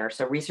as a winner.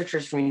 So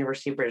researchers from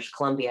University of British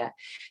Columbia,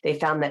 they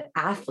found that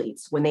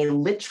athletes, when they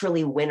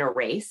literally win a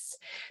race,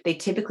 they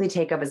typically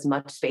take up as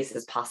much space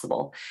as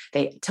possible.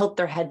 They tilt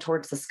their head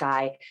towards the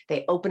sky.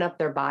 They open up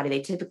their body.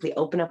 They typically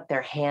open up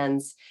their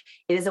hands.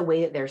 It is a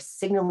way that they're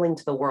signaling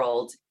to the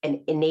world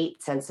an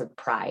innate sense of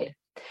pride.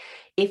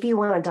 If you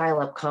want to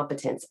dial up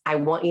competence, I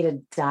want you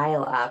to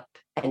dial up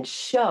and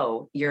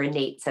show your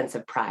innate sense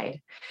of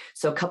pride.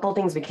 So a couple of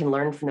things we can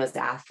learn from those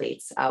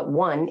athletes.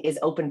 One is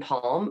open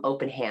palm,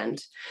 open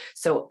hand.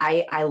 So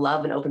I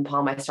love an open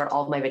palm. I start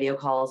all of my video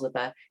calls with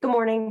a, good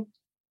morning.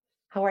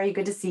 How are you?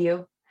 Good to see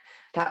you.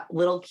 That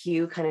little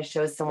cue kind of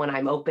shows someone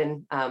I'm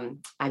open. I'm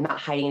not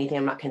hiding anything.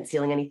 I'm not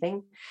concealing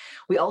anything.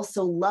 We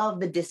also love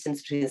the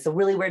distance between, it's a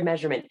really weird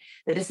measurement,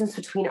 the distance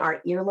between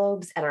our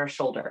earlobes and our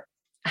shoulder.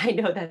 I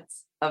know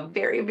that's a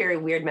very, very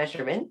weird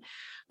measurement,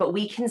 but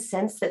we can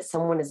sense that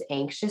someone is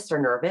anxious or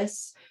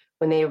nervous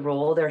when they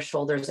roll their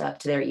shoulders up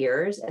to their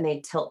ears and they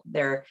tilt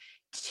their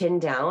chin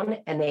down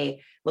and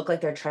they look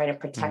like they're trying to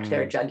protect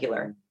their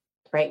jugular,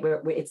 right?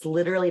 It's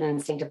literally an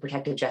instinctive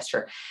protective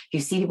gesture. If you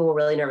see people who are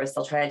really nervous,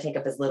 they'll try to take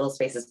up as little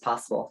space as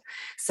possible.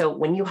 So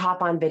when you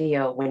hop on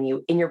video,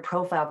 in your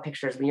profile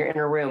pictures, when you're in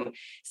a room,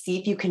 see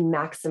if you can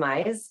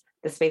maximize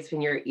the space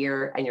between your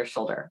ear and your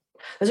shoulder.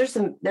 Those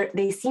are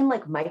they seem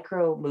like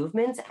micro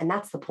movements, and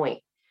that's the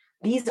point.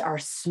 These are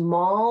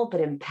small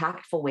but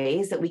impactful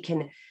ways that we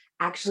can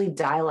actually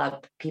dial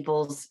up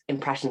people's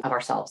impression of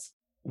ourselves.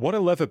 What I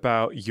love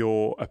about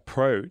your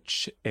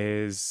approach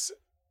is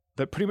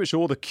that pretty much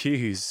all the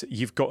cues,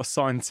 you've got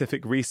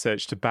scientific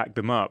research to back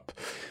them up.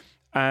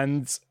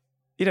 And,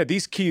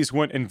 these cues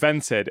weren't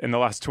invented in the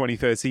last 20,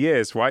 30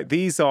 years, right?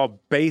 These are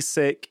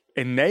basic,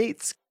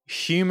 innate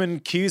human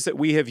cues that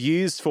we have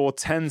used for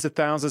tens of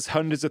thousands,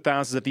 hundreds of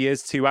thousands of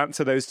years to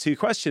answer those two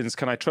questions.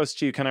 Can I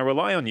trust you? Can I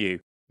rely on you?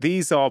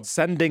 These are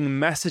sending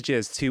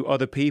messages to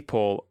other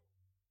people,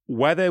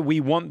 whether we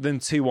want them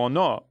to or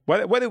not.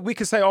 Whether we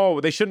could say, oh,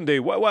 they shouldn't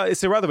do. Well,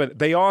 it's irrelevant.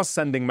 They are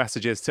sending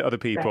messages to other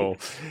people,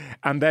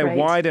 and they're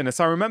widening us.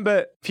 I remember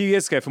a few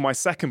years ago for my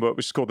second book,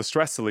 which is called The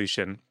Stress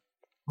Solution,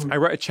 I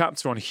wrote a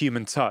chapter on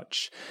human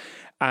touch.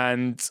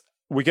 And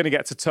we're going to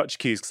get to touch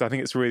cues because I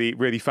think it's really,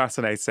 really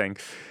fascinating.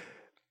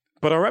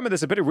 But I remember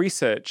there's a bit of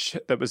research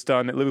that was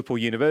done at Liverpool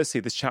University,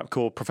 this chap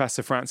called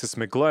Professor Francis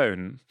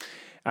McGlone.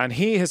 And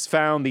he has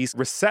found these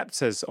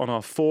receptors on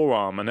our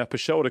forearm and upper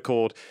shoulder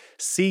called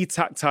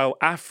C-tactile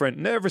afferent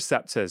nerve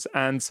receptors.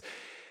 And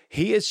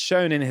he has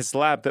shown in his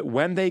lab that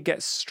when they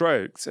get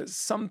stroked, it's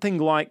something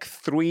like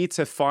 3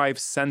 to 5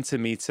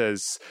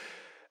 centimeters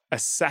a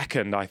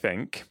second, I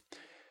think.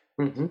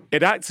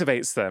 It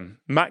activates them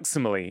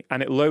maximally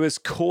and it lowers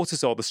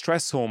cortisol, the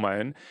stress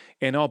hormone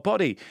in our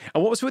body.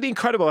 And what was really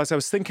incredible as I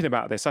was thinking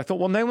about this, I thought,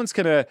 well, no one's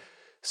going to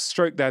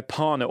stroke their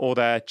partner or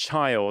their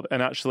child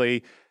and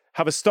actually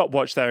have a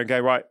stopwatch there and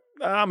go, right,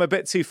 I'm a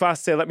bit too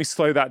fast here, let me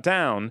slow that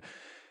down.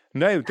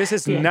 No, this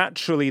is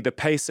naturally the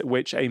pace at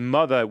which a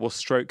mother will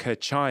stroke her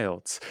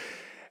child.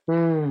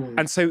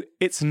 And so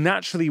it's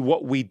naturally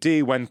what we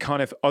do when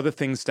kind of other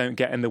things don't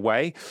get in the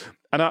way.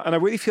 And I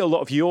really feel a lot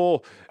of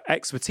your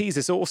expertise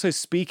is also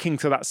speaking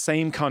to that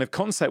same kind of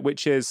concept,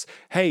 which is,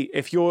 hey,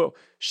 if your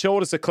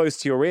shoulders are close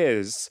to your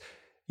ears,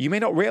 you may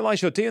not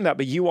realize you're doing that,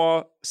 but you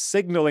are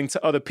signaling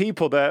to other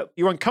people that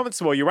you're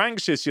uncomfortable, you're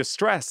anxious, you're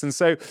stressed. And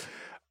so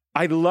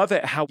I love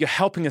it how you're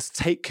helping us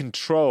take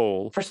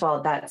control. First of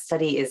all, that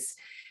study is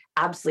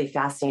absolutely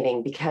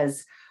fascinating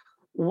because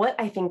what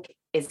I think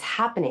is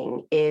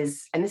happening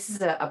is, and this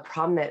is a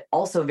problem that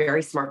also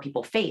very smart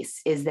people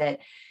face, is that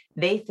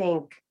they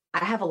think,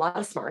 I have a lot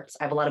of smarts.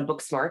 I have a lot of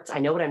book smarts. I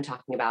know what I'm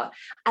talking about.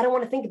 I don't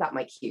want to think about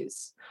my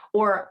cues,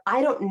 or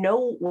I don't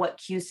know what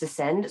cues to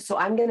send. So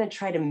I'm going to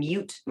try to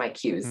mute my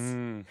cues.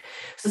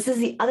 So this is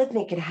the other thing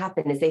that can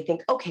happen is they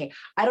think, okay,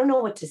 I don't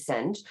know what to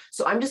send.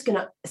 So I'm just going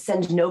to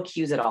send no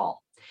cues at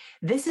all.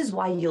 This is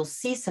why you'll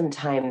see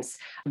sometimes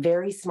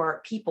very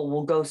smart people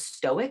will go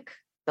stoic.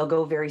 They'll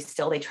go very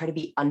still. They try to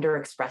be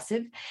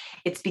underexpressive.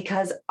 It's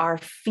because our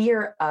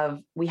fear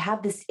of, we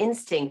have this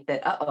instinct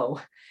that,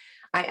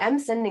 I am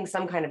sending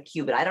some kind of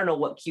cue, but I don't know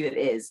what cue it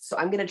is. So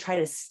I'm going to try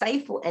to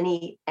stifle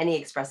any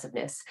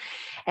expressiveness.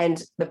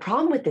 And the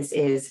problem with this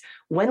is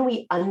when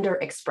we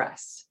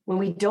underexpress, when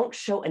we don't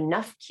show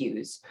enough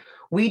cues,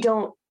 we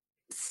don't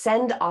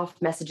send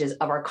off messages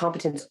of our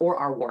competence or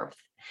our warmth.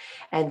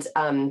 And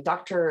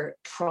Dr.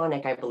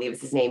 Tronick, I believe is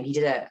his name, he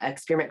did an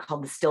experiment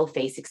called the still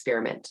face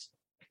experiment,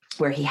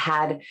 where he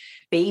had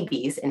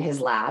babies in his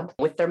lab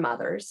with their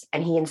mothers,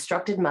 and he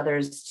instructed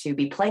mothers to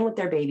be playing with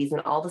their babies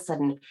and all of a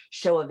sudden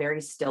show a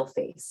very still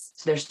face.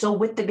 So they're still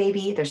with the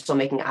baby, they're still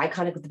making eye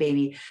contact with the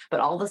baby, but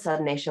all of a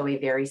sudden they show a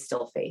very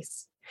still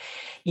face.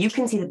 You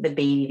can see that the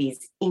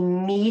babies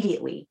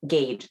immediately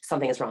gauge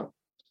something is wrong.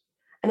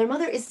 And their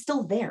mother is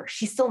still there.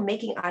 She's still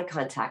making eye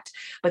contact.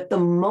 But the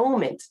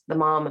moment the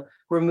mom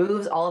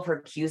removes all of her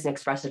cues and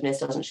expressiveness,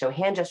 doesn't show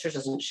hand gestures,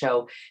 doesn't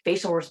show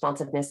facial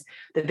responsiveness,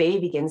 the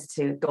baby begins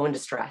to go into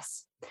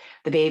stress.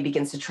 The baby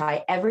begins to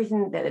try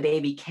everything that the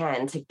baby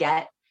can to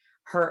get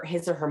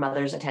his or her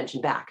mother's attention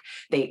back.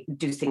 They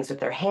do things with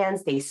their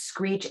hands, they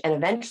screech, and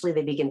eventually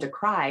they begin to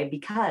cry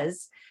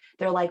because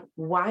they're like,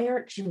 why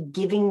aren't you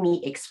giving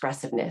me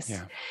expressiveness?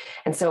 Yeah.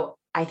 And so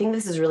I think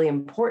this is really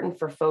important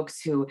for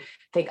folks who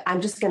think, I'm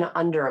just going to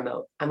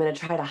under-emote. I'm going to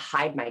try to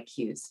hide my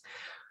cues.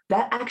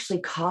 That actually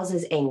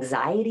causes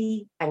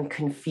anxiety and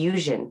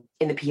confusion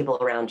in the people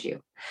around you.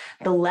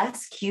 The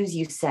less cues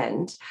you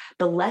send,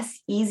 the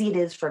less easy it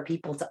is for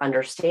people to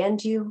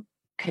understand you,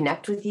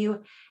 connect with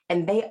you,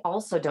 and they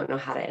also don't know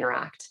how to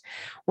interact.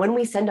 When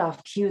we send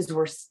off cues,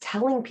 we're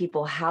telling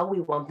people how we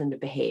want them to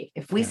behave.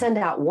 If we send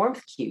out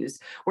warmth cues,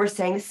 we're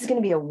saying this is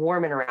going to be a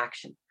warm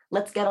interaction.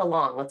 Let's get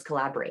along, let's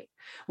collaborate.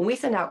 When we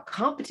send out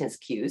competence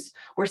cues,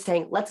 we're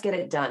saying, let's get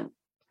it done.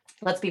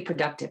 Let's be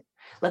productive.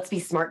 Let's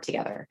be smart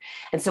together.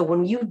 And so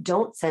when you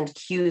don't send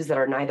cues that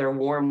are neither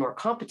warm nor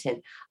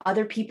competent,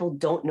 other people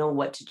don't know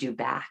what to do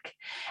back.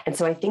 And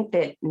so I think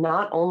that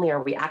not only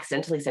are we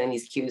accidentally sending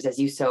these cues, as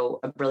you so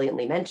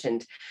brilliantly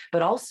mentioned,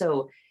 but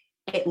also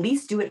at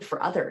least do it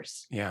for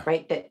others,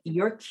 right? That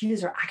your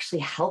cues are actually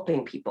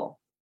helping people.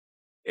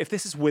 If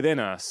this is within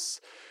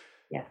us,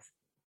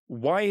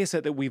 why is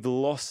it that we've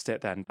lost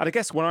it then? And I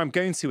guess what I'm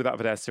going to with that,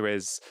 Vanessa,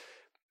 is,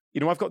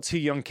 I've got 2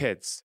 young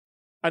kids.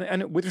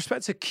 And with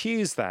respect to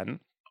cues then,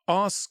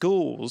 are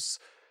schools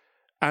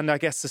and I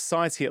guess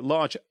society at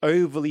large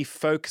overly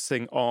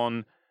focusing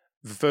on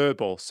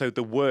verbal? So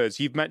the words,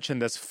 you've mentioned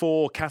there's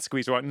 4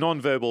 categories, right?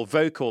 Non-verbal,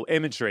 vocal,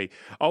 imagery.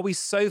 Are we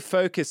so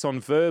focused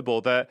on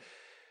verbal that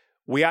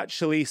we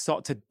actually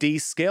start to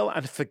de-skill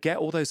and forget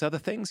all those other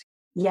things?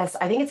 Yes,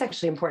 I think it's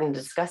actually important to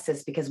discuss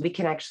this because we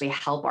can actually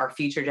help our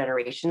future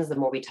generations the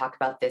more we talk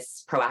about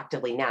this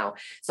proactively now.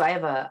 So I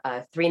have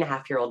a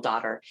 3.5-year-old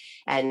daughter,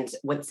 and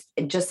what's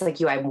just like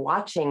you, I'm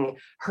watching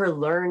her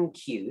learn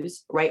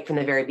cues right from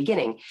the very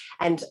beginning.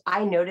 And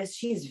I notice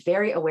she's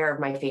very aware of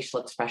my facial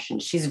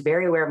expressions. She's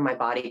very aware of my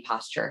body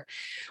posture.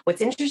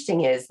 What's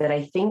interesting is that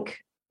I think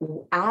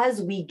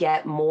as we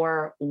get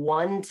more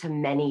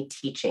one-to-many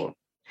teaching,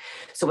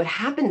 so what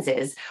happens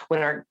is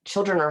when our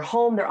children are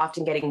home, they're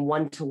often getting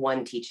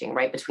one-to-one teaching,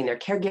 right? Between their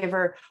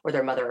caregiver or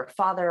their mother or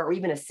father, or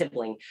even a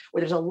sibling,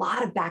 where there's a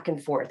lot of back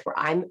and forth where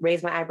I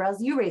raise my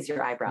eyebrows, you raise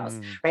your eyebrows,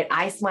 right?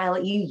 I smile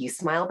at you, you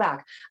smile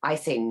back. I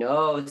say,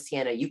 no,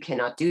 Sienna, you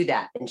cannot do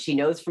that. And she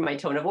knows from my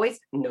tone of voice,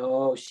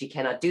 no, she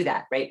cannot do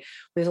that, right?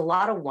 There's a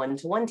lot of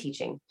one-to-one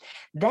teaching.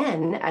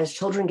 Then as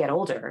children get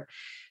older,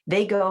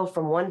 they go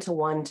from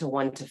one-to-one to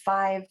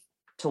 1-to-5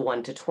 to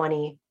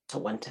 1-to-20 to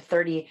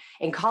 1-to-30.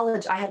 In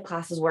college, I had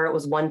classes where it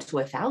was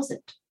 1-to-1,000,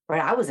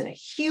 right? I was in a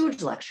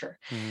huge lecture.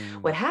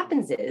 What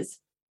happens is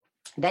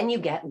then you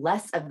get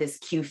less of this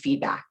cue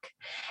feedback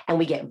and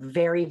we get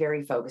very,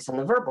 very focused on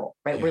the verbal,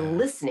 right? Yeah. We're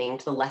listening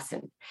to the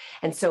lesson.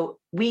 And so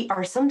we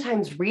are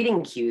sometimes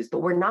reading cues,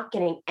 but we're not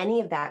getting any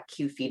of that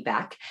cue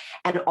feedback.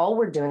 And all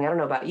we're doing, I don't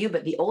know about you,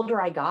 but the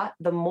older I got,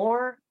 the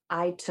more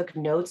I took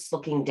notes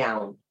looking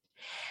down.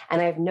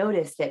 And I've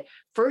noticed that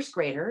first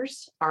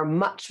graders are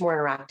much more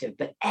interactive,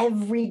 but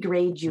every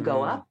grade you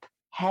go up,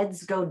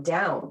 heads go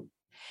down.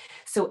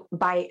 So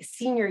by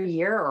senior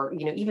year or,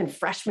 even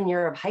freshman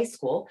year of high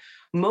school,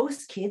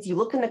 most kids, you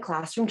look in the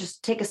classroom,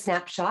 just take a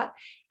snapshot,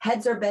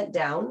 heads are bent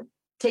down,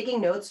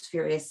 taking notes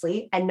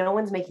furiously, and no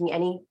one's making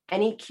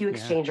any cue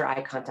exchange or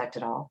eye contact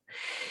at all.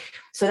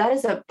 So that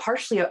is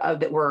partially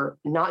that we're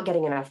not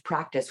getting enough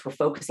practice. We're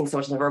focusing so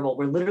much on the verbal.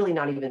 We're literally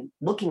not even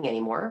looking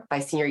anymore. By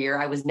senior year,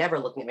 I was never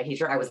looking at my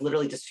teacher. I was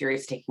literally just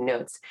furious taking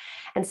notes.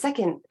 And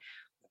second,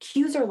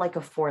 cues are like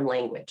a foreign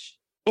language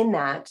in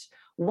that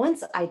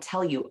once I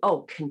tell you,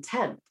 oh,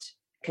 contempt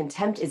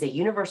is a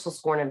universal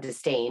scorn of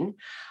disdain,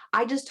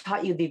 I just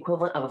taught you the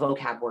equivalent of a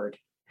vocab word.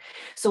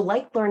 So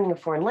like learning a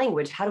foreign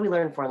language, how do we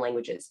learn foreign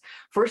languages?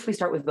 First, we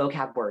start with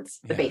vocab words,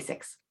 the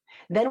basics.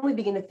 Then we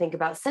begin to think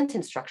about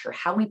sentence structure,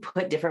 how we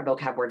put different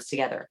vocab words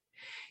together.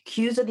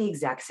 Cues are the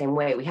exact same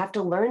way. We have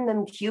to learn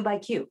them cue by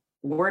cue,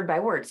 word by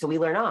word. So we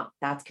learn,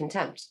 that's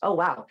contempt. Oh,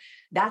 wow,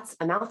 that's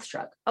a mouth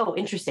shrug. Oh,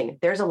 interesting.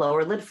 There's a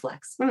lower lid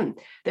flex.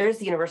 There's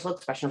the universal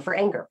expression for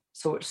anger.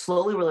 So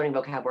slowly we're learning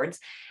vocab words.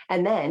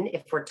 And then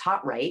if we're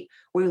taught right,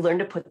 we learn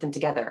to put them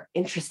together.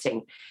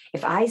 Interesting.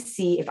 If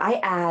I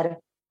add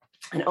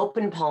an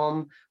open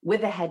palm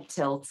with a head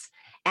tilt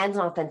and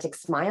an authentic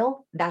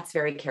smile, that's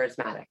very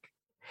charismatic.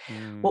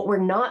 What we're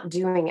not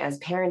doing as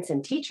parents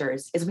and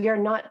teachers is we are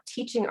not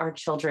teaching our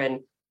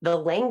children the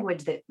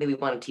language that we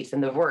want to teach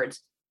them, the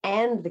words,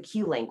 and the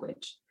cue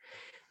language.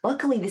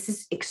 Luckily, this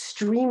is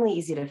extremely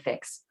easy to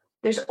fix.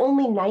 There's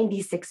only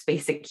 96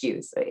 basic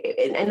cues.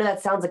 I know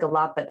that sounds like a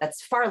lot, but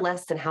that's far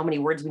less than how many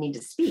words we need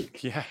to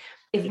speak. Yeah.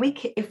 If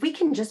we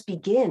can just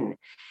begin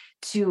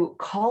to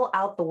call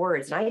out the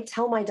words, and I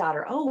tell my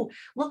daughter, oh,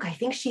 look, I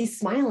think she's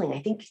smiling. I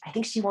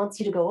think she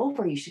wants you to go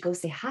over. You should go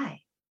say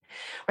hi.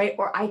 Right?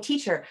 Or I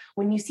teach her,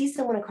 when you see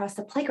someone across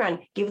the playground,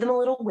 give them a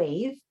little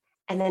wave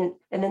and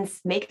then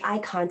make eye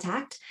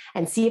contact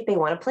and see if they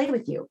want to play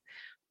with you.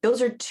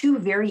 Those are two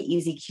very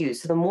easy cues.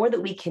 So the more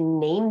that we can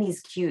name these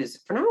cues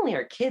for not only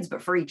our kids,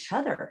 but for each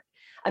other.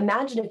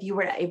 Imagine if you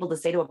were able to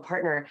say to a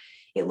partner,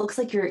 it looks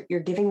like you're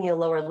giving me a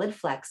lower lid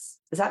flex.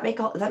 Does that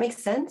make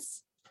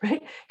sense?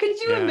 Right? Could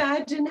you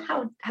imagine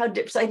how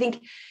so I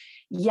think,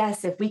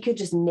 yes, if we could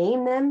just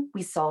name them,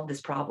 we solve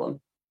this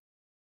problem.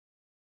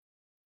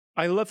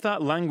 I love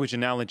that language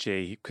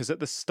analogy because at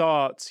the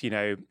start,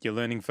 you're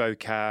learning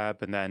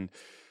vocab and then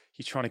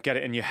you're trying to get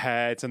it in your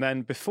head. And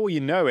then before you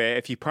know it,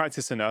 if you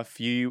practice enough,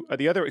 at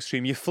the other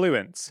extreme, you're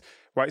fluent,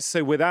 right?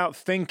 So without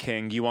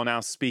thinking, you are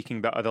now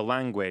speaking that other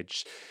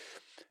language.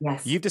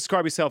 Yes. You've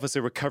described yourself as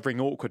a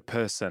recovering awkward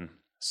person.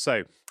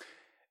 So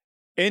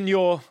in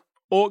your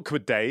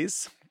awkward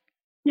days,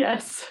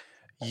 yes,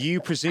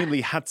 you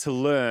presumably had to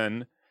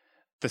learn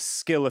the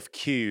skill of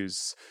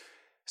cues.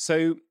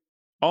 So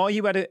are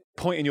you at a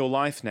point in your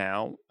life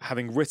now,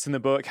 having written the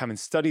book, having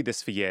studied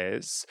this for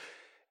years,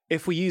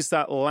 if we use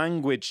that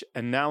language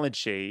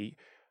analogy,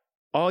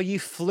 are you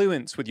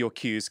fluent with your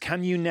cues?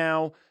 Can you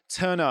now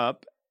turn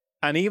up,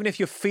 and even if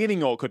you're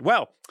feeling awkward,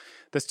 well,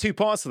 there's two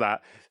parts of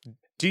that.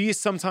 Do you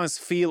sometimes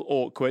feel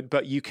awkward,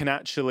 but you can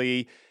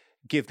actually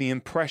give the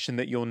impression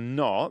that you're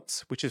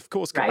not, which of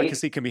course I can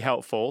see can be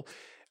helpful?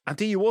 And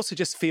do you also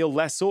just feel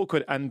less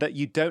awkward and that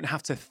you don't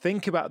have to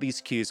think about these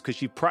cues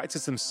because you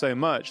practice them so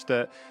much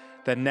that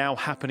they're now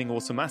happening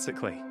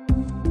automatically?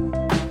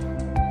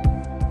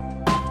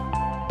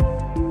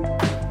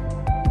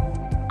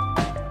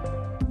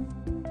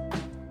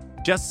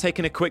 Just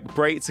taking a quick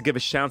break to give a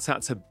shout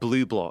out to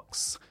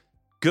BlueBlox.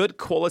 Good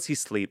quality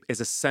sleep is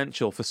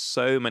essential for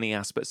so many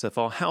aspects of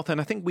our health,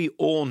 and I think we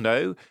all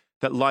know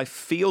that life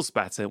feels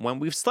better when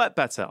we've slept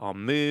better. Our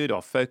mood,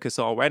 our focus,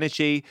 our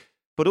energy.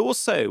 but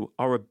also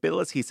our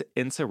ability to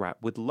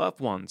interact with loved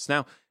ones.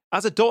 Now,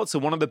 as a doctor,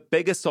 one of the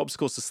biggest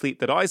obstacles to sleep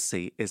that I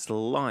see is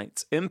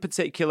light, in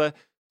particular,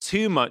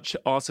 too much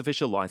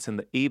artificial light in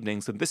the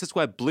evenings. And this is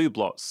where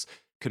BlueBlots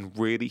can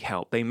really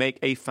help. They make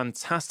a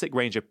fantastic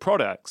range of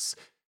products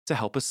to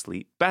help us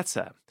sleep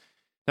better.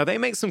 Now, they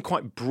make some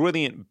quite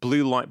brilliant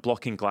blue light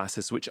blocking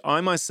glasses, which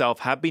I myself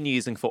have been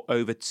using for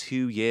over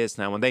 2 years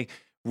now, and they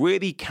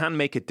really can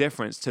make a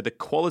difference to the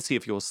quality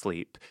of your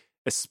sleep,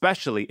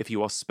 especially if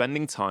you are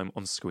spending time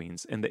on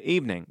screens in the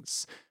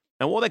evenings.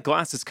 Now, all their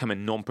glasses come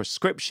in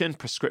non-prescription,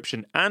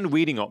 prescription, and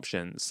reading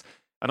options,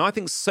 and I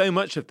think so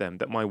much of them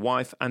that my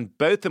wife and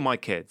both of my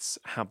kids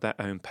have their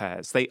own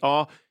pairs. They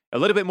are a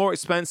little bit more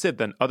expensive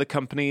than other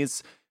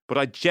companies, but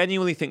I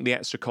genuinely think the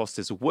extra cost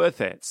is worth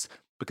it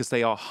because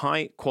they are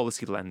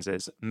high-quality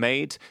lenses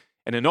made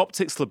in an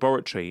optics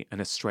laboratory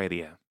in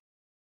Australia.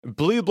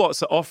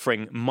 BlueBlots are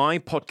offering my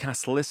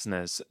podcast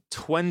listeners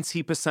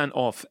 20%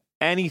 off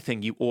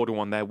anything you order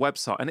on their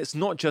website. And it's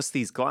not just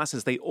these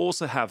glasses, they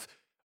also have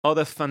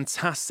other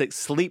fantastic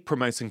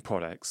sleep-promoting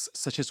products,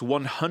 such as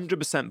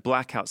 100%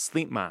 blackout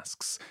sleep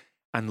masks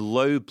and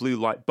low blue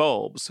light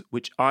bulbs,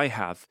 which I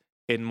have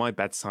in my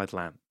bedside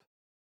lamp.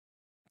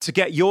 To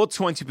get your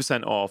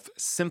 20% off,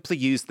 simply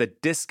use the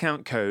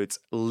discount code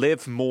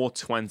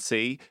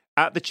LIVEMORE20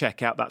 at the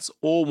checkout. That's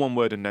all one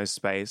word and no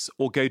space.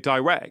 Or go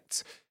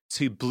direct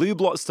to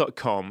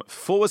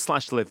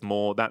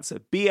blueblots.com/livemore. That's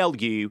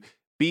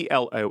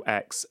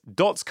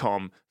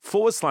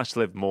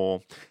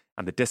BLUBLOX.com/livemore.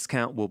 And the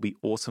discount will be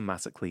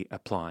automatically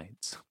applied.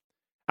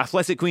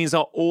 Athletic Greens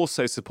are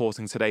also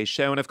supporting today's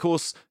show. And of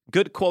course,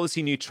 good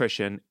quality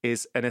nutrition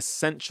is an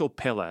essential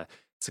pillar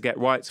to get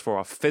right for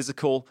our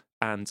physical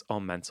and our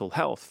mental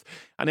health.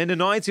 And in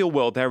an ideal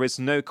world, there is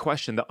no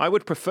question that I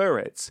would prefer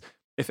it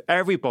if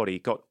everybody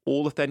got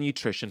all of their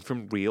nutrition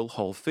from real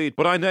whole food.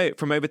 But I know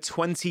from over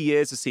 20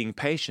 years of seeing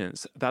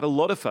patients that a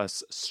lot of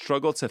us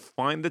struggle to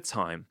find the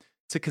time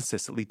to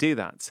consistently do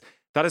that.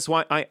 That is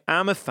why I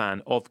am a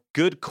fan of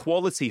good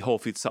quality whole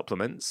food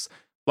supplements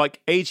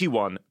like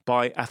AG1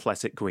 by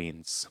Athletic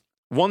Greens.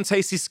 One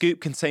tasty scoop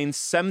contains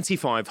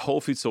 75 whole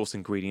food source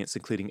ingredients,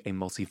 including a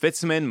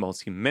multivitamin,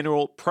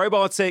 multi-mineral,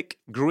 probiotic,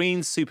 green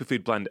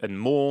superfood blend, and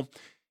more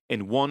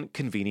in one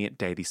convenient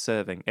daily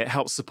serving. It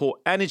helps support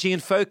energy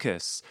and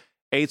focus,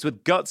 aids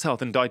with gut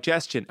health and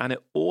digestion, and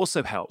it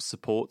also helps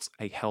support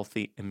a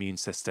healthy immune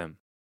system.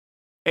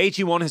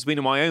 AG1 has been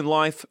in my own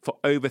life for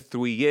over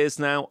 3 years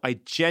now. I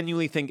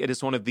genuinely think it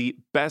is one of the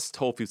best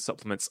whole food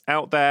supplements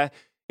out there.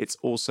 It's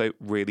also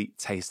really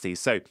tasty.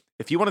 So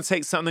if you want to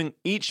take something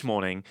each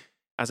morning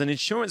as an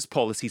insurance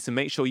policy to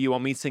make sure you are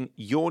meeting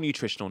your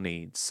nutritional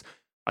needs,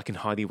 I can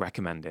highly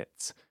recommend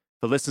it.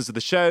 For listeners of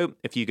the show,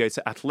 if you go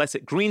to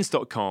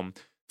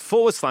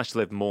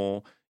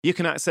athleticgreens.com/livemore, you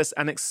can access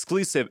an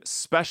exclusive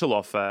special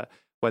offer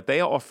where they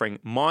are offering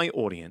my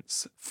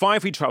audience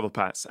 5 free travel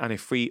packs and a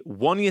free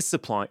 1-year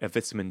supply of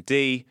vitamin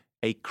D,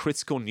 a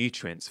critical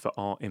nutrient for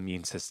our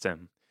immune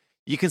system.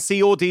 You can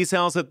see all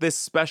details of this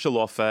special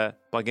offer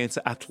by going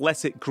to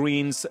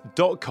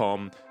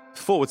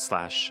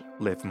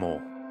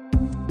athleticgreens.com/livemore.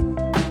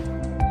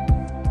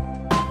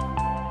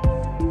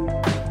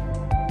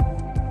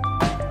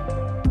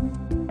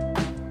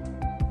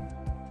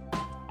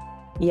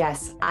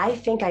 Yes, I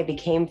think I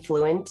became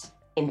fluent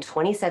in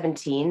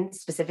 2017,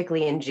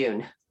 specifically in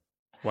June.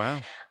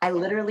 Wow.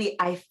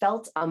 I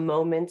felt a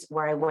moment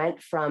where I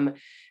went from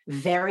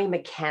very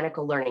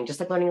mechanical learning, just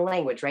like learning a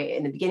language, right?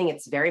 In the beginning,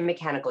 it's very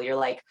mechanical. You're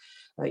like,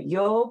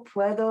 yo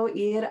puedo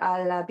ir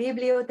a la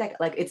biblioteca.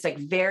 Like, it's like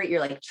you're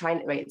like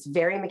trying, right? It's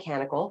very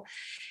mechanical.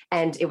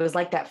 And it was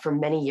like that for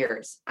many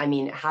years. I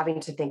mean, having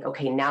to think,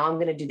 okay, now I'm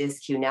going to do this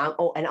cue now.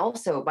 Oh, and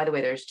also, by the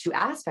way, there's 2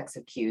 aspects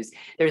of cues.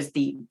 There's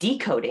the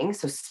decoding,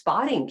 so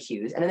spotting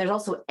cues, and then there's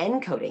also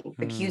encoding,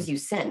 the cues you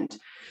send.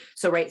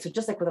 So, right, so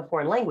just like with a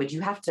foreign language,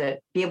 you have to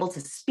be able to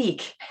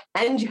speak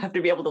and you have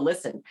to be able to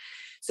listen.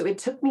 So it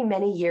took me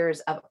many years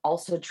of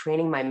also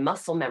training my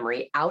muscle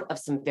memory out of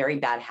some very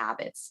bad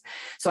habits.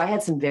 So I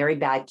had some very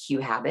bad cue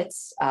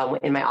habits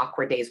in my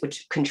awkward days,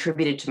 which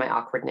contributed to my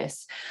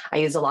awkwardness. I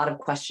used a lot of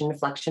question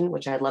deflection,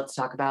 which I'd love to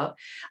talk about.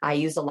 I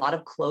used a lot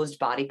of closed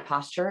body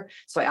posture.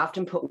 So I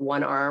often put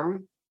one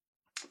arm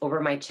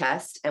over my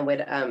chest and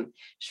would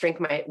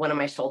shrink one of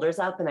my shoulders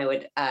up, and I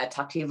would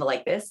talk to you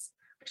like this,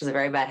 which is a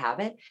very bad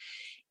habit.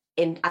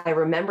 And I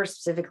remember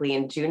specifically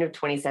in June of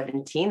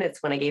 2017,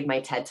 that's when I gave my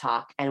TED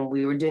Talk, and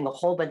we were doing a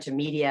whole bunch of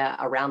media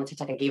around the TED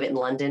Talk. I gave it in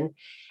London.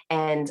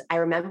 And I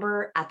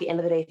remember at the end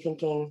of the day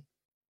thinking,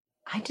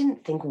 I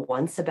didn't think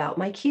once about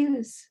my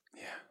cues.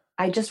 Yeah.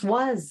 I just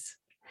was.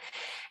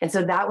 And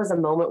so that was a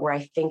moment where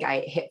I think I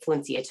hit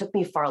fluency. It took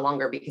me far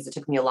longer because it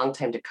took me a long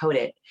time to code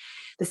it.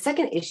 The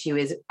second issue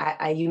is,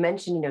 you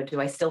mentioned,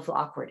 do I still feel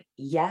awkward?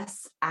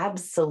 Yes,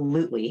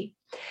 absolutely.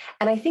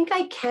 And I think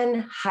I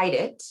can hide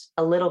it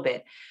a little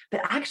bit.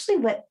 But actually,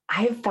 what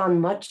I have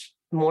found much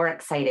more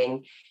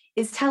exciting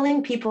is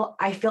telling people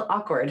I feel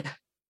awkward.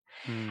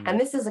 And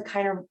this is a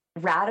kind of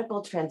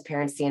radical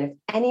transparency. And if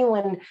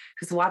anyone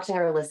who's watching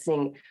or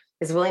listening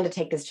is willing to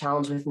take this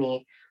challenge with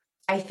me,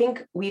 I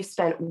think we've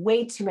spent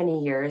way too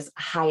many years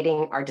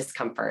hiding our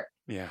discomfort,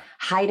 Yeah.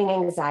 hiding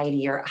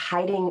anxiety, or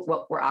hiding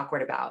what we're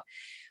awkward about.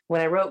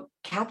 When I wrote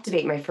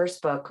Captivate, my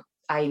first book,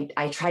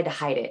 I tried to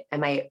hide it.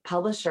 And my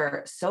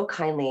publisher, so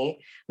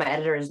kindly, my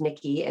editor is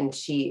Nikki, and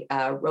she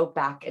wrote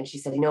back and she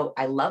said,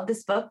 I love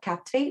this book,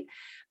 Captivate,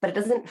 but it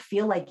doesn't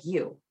feel like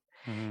you.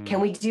 Can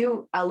we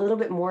do a little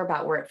bit more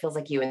about where it feels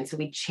like you? And so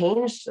we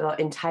changed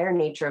the entire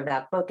nature of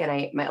that book.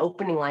 And my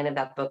opening line of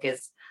that book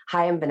is,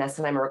 "Hi, I'm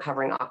Vanessa, and I'm a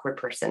recovering awkward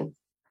person."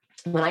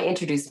 When I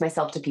introduce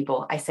myself to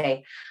people, I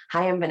say,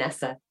 "Hi, I'm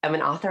Vanessa. I'm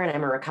an author and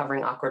I'm a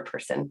recovering awkward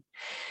person,"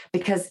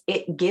 because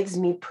it gives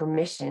me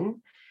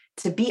permission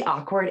to be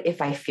awkward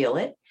if I feel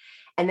it.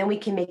 And then we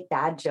can make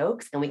bad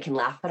jokes and we can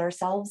laugh at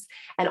ourselves.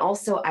 And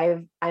also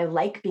I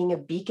like being a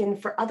beacon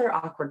for other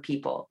awkward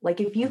people.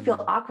 Like if you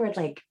feel awkward,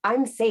 like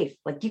I'm safe,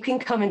 like you can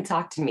come and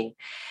talk to me.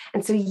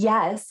 And so,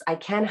 yes, I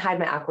can hide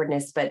my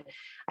awkwardness, but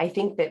I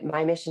think that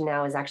my mission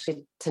now is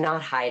actually to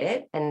not hide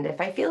it. And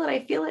if I feel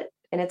it,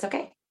 and it's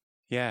okay.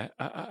 Yeah,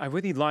 I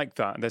really like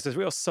that. There's a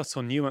real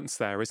subtle nuance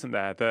there, isn't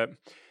there? That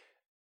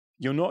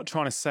you're not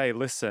trying to say,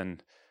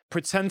 listen,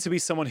 pretend to be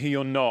someone who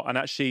you're not, and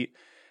actually,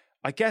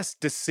 I guess,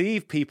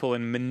 deceive people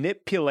and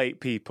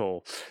manipulate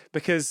people.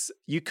 Because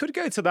you could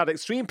go to that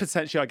extreme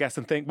potentially, I guess,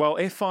 and think, well,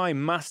 if I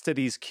master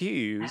these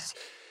cues,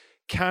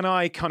 can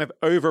I kind of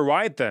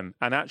override them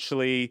and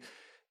actually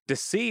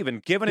deceive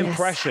and give an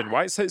impression,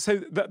 right? So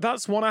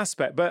that's one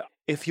aspect. But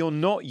if you're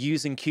not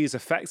using cues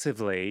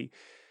effectively,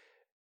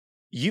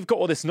 you've got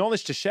all this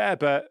knowledge to share,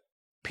 but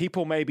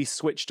people may be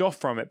switched off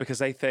from it because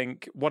they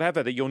think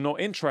whatever, that you're not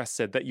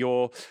interested, that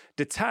you're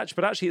detached,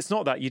 but actually it's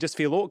not that. You just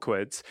feel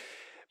awkward.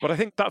 But I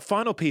think that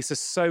final piece is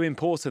so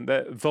important,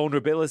 that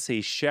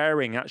vulnerability,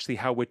 sharing actually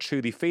how we're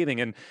truly feeling.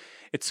 And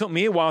it took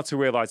me a while to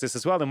realize this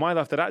as well in my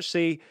life, that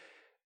actually,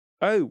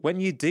 when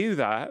you do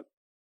that,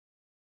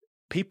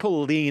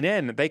 people lean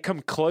in, they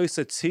come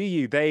closer to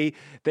you, they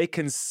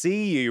can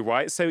see you,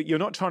 right? So you're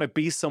not trying to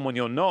be someone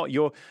you're not.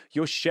 You're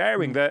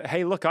sharing that,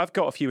 hey, look, I've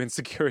got a few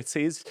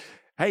insecurities.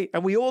 Hey,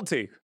 and we all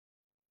do.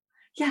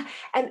 Yeah.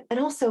 And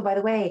also, by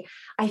the way,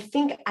 I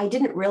think I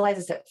didn't realize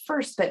this at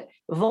first, but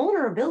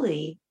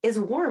vulnerability is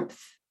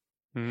warmth.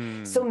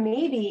 So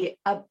maybe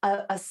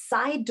a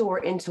side door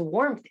into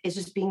warmth is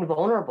just being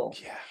vulnerable.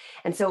 Yeah.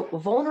 And so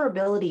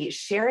vulnerability,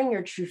 sharing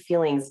your true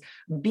feelings,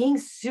 being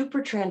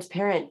super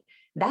transparent,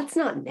 that's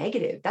not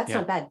negative. That's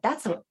not bad.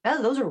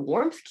 Those are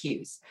warmth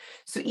cues.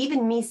 So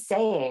even me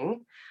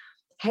saying,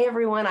 "Hey,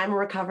 everyone, I'm a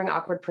recovering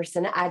awkward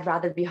person. I'd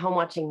rather be home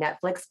watching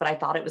Netflix, but I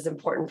thought it was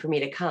important for me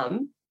to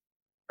come,"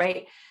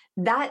 right?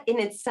 That in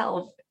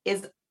itself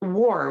is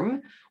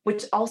warm,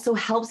 which also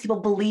helps people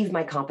believe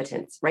my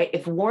competence, right?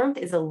 If warmth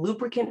is a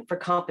lubricant for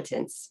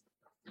competence,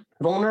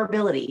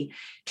 vulnerability,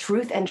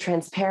 truth, and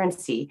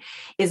transparency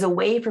is a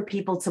way for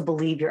people to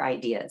believe your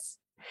ideas.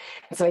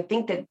 So I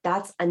think that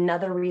that's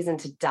another reason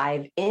to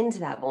dive into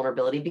that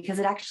vulnerability, because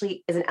it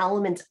actually is an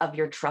element of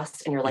your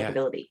trust and your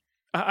likability.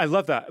 I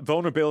love that.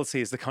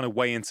 Vulnerability is the kind of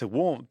way into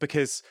warmth,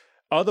 because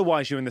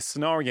otherwise you're in the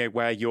scenario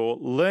where you're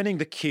learning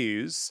the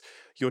cues,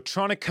 you're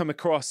trying to come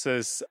across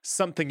as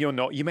something you're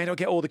not. You may not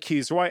get all the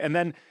cues right. And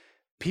then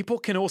people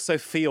can also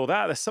feel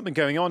that there's something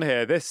going on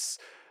here.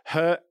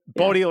 Her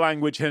body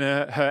language and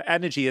her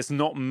energy is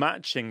not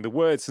matching the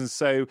words. And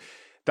so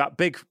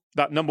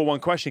that number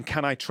one question,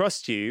 can I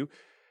trust you?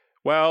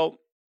 Well,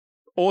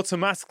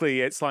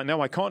 automatically it's like,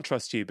 no, I can't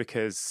trust you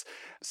because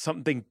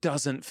something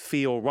doesn't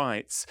feel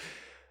right.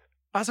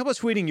 As I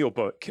was reading your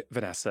book,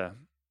 Vanessa,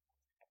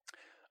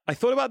 I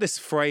thought about this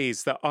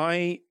phrase that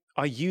I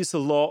use a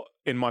lot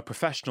in my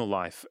professional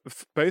life,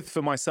 both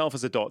for myself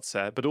as a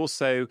doctor, but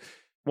also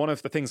one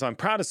of the things I'm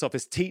proudest of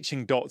is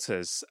teaching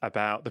doctors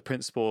about the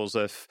principles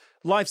of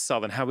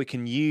lifestyle and how we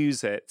can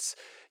use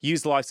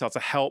lifestyle to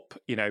help,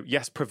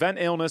 prevent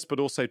illness, but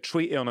also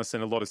treat illness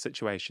in a lot of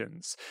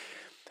situations.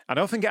 And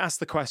I often get asked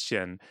the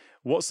question,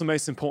 what's the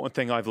most important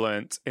thing I've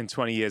learned in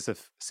 20 years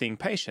of seeing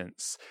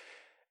patients?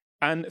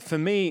 And for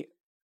me,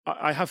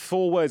 I have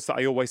 4 words that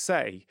I always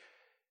say: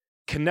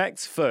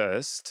 connect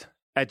first,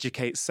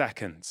 educate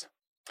second.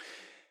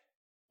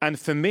 And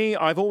for me,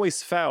 I've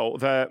always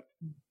felt that,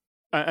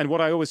 and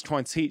what I always try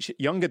and teach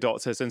younger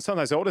doctors and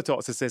sometimes older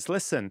doctors is,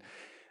 listen,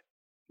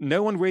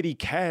 no one really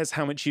cares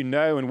how much you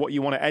know and what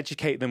you want to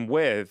educate them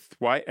with,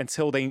 right?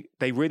 Until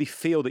they really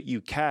feel that you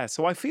care.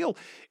 So I feel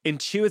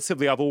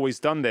intuitively I've always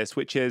done this,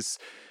 which is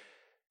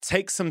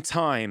take some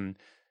time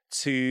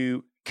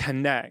to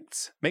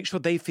connect, make sure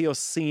they feel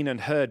seen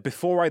and heard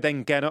before I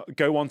then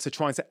go on to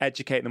trying to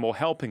educate them or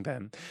helping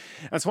them.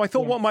 And so I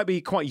thought what might be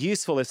quite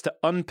useful is to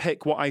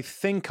unpick what I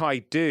think I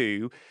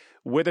do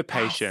with a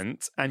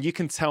patient, and you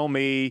can tell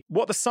me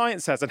what the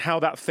science says and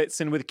how that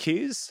fits in with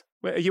cues.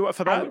 Are you up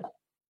for that?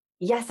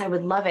 Yes, I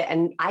would love it.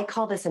 And I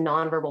call this a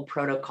nonverbal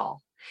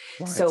protocol.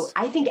 Right. So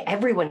I think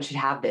everyone should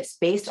have this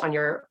based on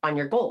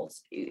your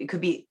goals. It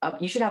could be,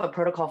 you should have a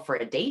protocol for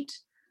a date,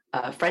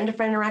 a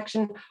friend-to-friend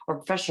interaction, or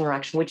professional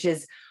interaction, which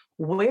is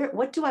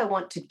what do I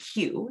want to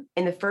cue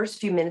in the first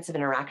few minutes of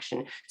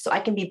interaction so I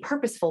can be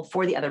purposeful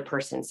for the other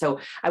person? So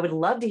I would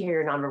love to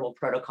hear your nonverbal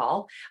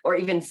protocol or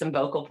even some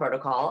vocal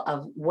protocol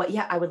of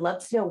I would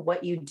love to know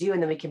what you do,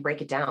 and then we can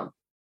break it down.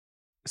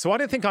 So I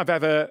don't think I've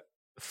ever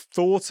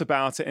thought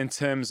about it in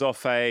terms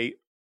of a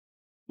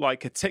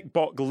tick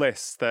box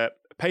list that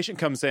a patient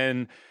comes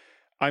in,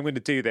 I'm going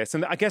to do this.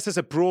 And I guess there's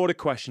a broader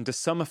question. Do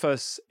some of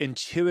us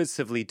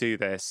intuitively do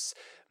this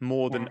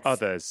more than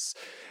others?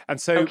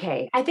 And so...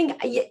 Okay, I think,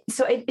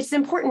 so it's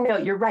important to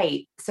note, you're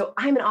right. So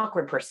I'm an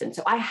awkward person,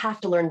 so I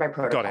have to learn by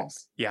protocols. Got it.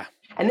 Yeah.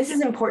 And this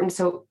is important.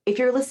 So if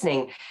you're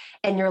listening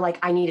and you're like,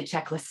 I need a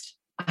checklist,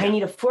 I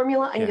need a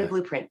formula, I need a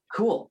blueprint.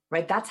 Cool,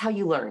 right? That's how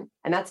you learn.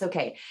 And that's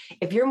okay.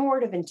 If you're more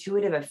of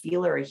intuitive, a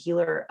feeler, a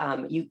healer,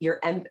 you're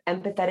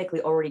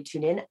empathetically already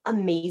tuned in,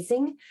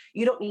 amazing.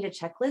 You don't need a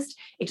checklist.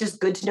 It's just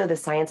good to know the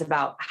science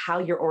about how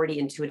you're already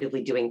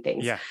intuitively doing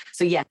things. Yeah.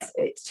 So yes,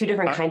 it's two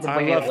different kinds of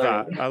ways of learning. I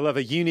love that. I love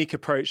a unique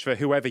approach for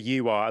whoever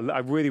you are. I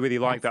really, really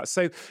like that.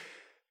 So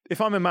if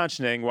I'm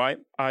imagining, right,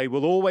 I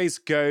will always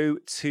go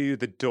to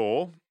the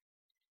door.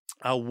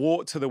 I'll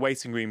walk to the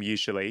waiting room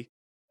usually,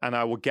 and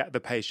I will get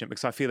the patient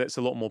because I feel it's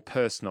a lot more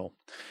personal.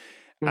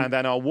 And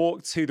then I'll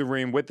walk to the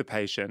room with the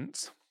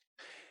patient.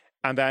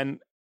 And then,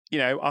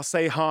 I'll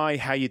say, hi,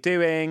 how you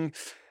doing?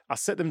 I'll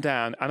sit them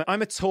down. And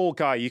I'm a tall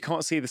guy. You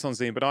can't see this on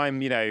Zoom, but I'm,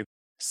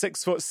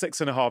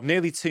 6'6.5",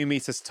 nearly 2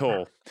 meters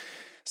tall.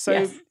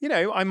 So,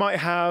 I might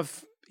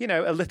have,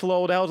 a little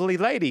old elderly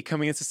lady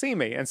coming in to see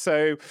me. And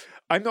so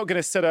I'm not going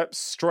to sit up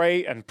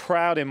straight and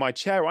proud in my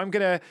chair. I'm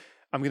going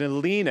to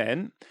lean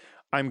in.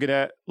 I'm going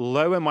to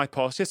lower my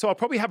posture. So I'll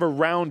probably have a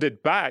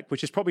rounded back,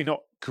 which is probably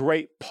not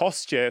great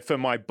posture for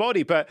my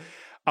body, but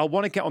I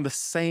want to get on the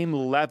same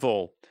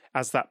level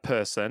as that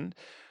person.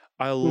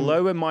 I'll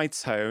lower my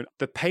tone.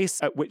 The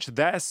pace at which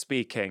they're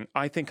speaking,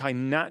 I think I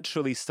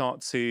naturally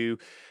start to,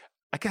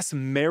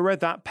 mirror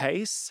that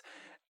pace.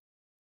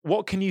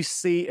 What can you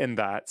see in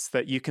that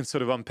you can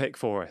sort of unpick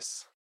for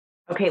us?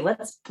 Okay,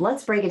 let's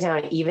break it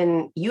down.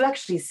 You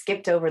actually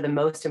skipped over the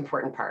most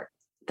important part.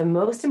 The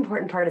most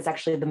important part is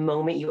actually the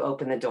moment you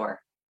open the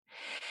door.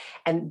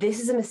 And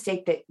this is a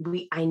mistake that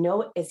I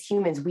know as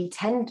humans,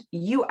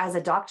 you as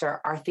a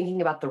doctor are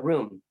thinking about the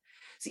room.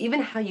 So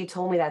even how you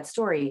told me that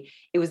story,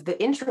 the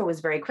intro was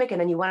very quick and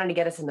then you wanted to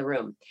get us in the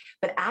room.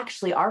 But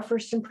actually our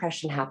first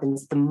impression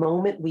happens the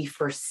moment we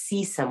first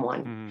see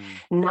someone,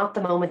 not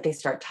the moment they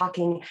start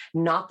talking,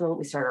 not the moment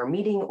we start our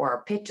meeting or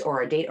our pitch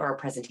or our date or our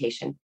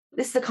presentation.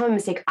 This is a common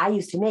mistake I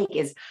used to make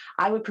is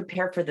I would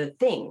prepare for the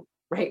thing,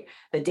 right?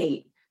 The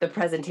date, the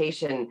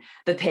presentation,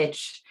 the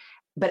pitch.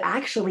 But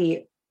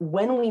actually,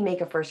 when we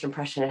make a first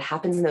impression, it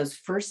happens in those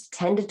first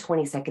 10 to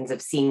 20 seconds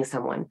of seeing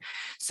someone.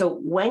 So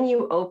when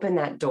you open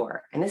that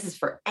door, and this is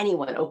for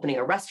anyone, opening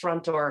a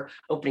restaurant door,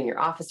 opening your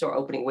office door,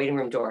 opening waiting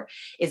room door,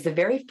 is the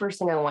very first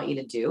thing I want you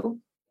to do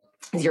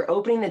is you're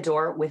opening the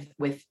door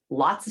with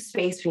lots of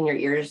space between your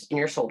ears and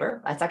your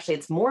shoulder.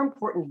 It's more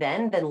important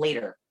then than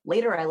later.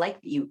 Later, I like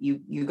that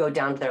you go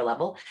down to their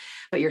level,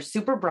 but you're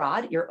super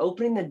broad. You're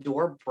opening the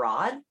door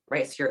broad,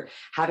 right? So you're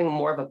having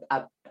more of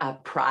an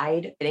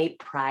innate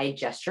pride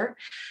gesture.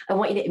 I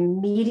want you to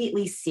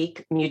immediately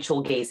seek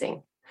mutual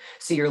gazing.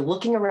 So you're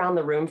looking around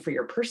the room for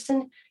your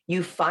person,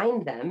 you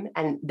find them,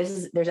 and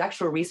there's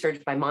actual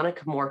research by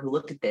Monica Moore who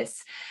looked at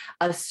this.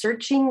 A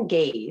searching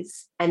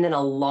gaze and then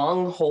a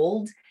long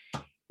hold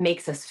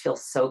makes us feel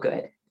so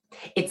good.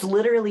 It's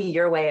literally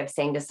your way of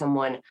saying to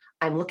someone,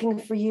 I'm looking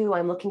for you.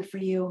 I'm looking for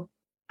you.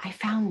 I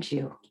found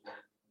you.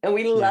 And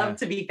we love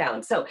to be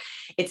found. So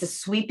it's a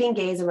sweeping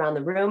gaze around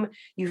the room.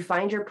 You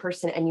find your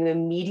person and you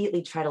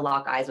immediately try to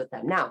lock eyes with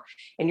them. Now,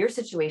 in your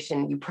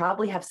situation, you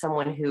probably have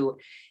someone who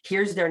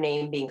hears their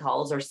name being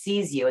called or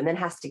sees you and then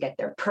has to get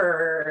their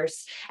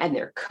purse and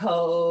their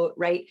coat,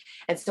 right?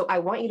 And so I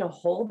want you to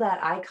hold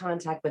that eye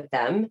contact with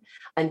them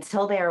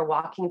until they are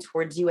walking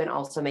towards you and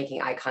also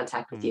making eye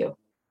contact with you.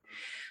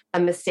 A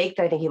mistake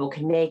that I think people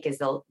can make is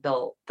they'll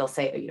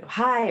say,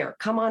 hi, or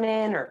come on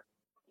in, or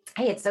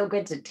hey, it's so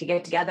good to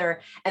get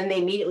together. And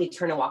they immediately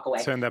turn and walk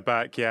away. Turn their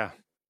back. Yeah.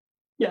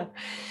 Yeah.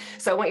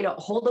 So I want you to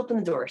hold open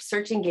the door,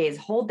 searching gaze,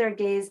 hold their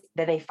gaze.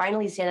 Then they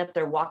finally stand up.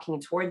 They're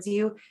walking towards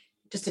you.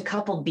 Just a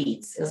couple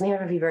beats. It doesn't even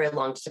have to be very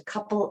long. Just a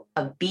couple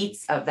of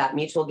beats of that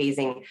mutual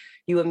gazing.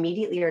 You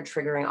immediately are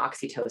triggering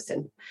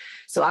oxytocin.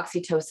 So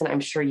oxytocin, I'm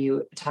sure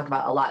you talk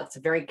about a lot. It's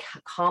a very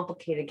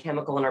complicated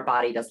chemical in our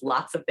body, does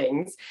lots of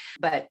things.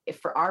 But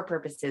for our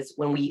purposes,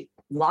 when we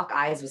lock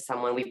eyes with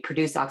someone, we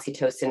produce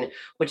oxytocin,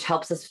 which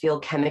helps us feel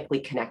chemically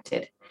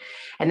connected.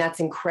 And that's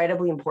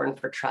incredibly important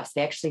for trust.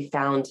 They actually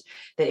found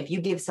that if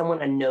you give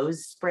someone a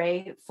nose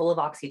spray full of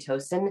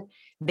oxytocin,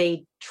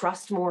 they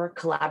trust more,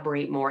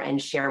 collaborate more,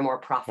 and share more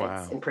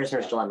profits in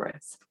Prisoner's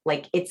Dilemmas.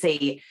 Like it's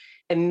a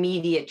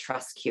immediate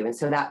trust cue. And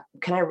so that,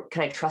 can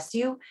I trust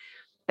you?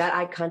 That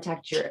eye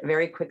contact, you're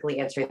very quickly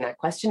answering that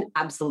question.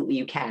 Absolutely,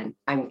 you can.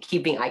 I'm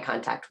keeping eye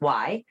contact.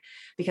 Why?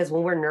 Because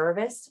when we're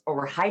nervous or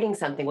we're hiding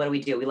something, what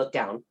do? We look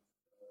down.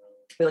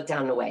 We look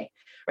down and away,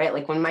 right?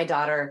 Like when my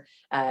daughter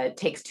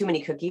takes too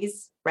many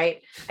cookies,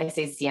 right? I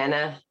say,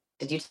 Sienna,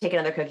 Did you take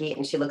another cookie?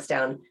 And she looks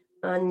down,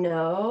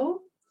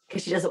 no,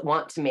 because she doesn't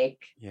want to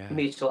make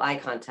mutual eye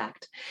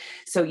contact.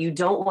 So you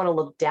don't want to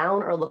look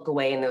down or look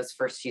away in those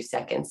first few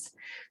seconds.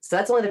 So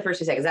that's only the first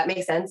few seconds. That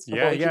makes sense?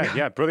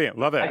 Yeah. Brilliant.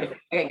 Love it.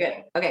 Okay,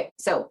 good. Okay.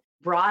 So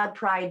broad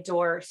pride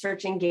door,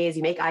 searching gaze,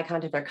 you make eye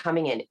contact, they're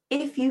coming in.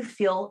 If you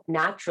feel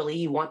naturally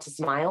you want to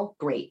smile,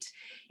 great.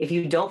 If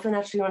you don't feel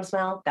naturally you want to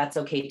smile, that's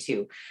okay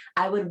too.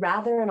 I would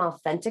rather an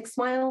authentic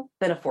smile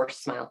than a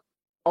forced smile.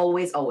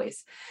 Always,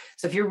 always.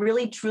 So if you're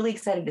really, truly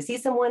excited to see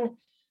someone,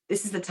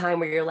 this is the time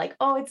where you're like,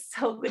 oh, it's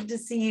so good to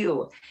see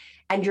you.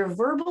 And your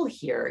verbal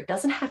here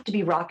doesn't have to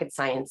be rocket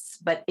science,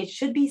 but it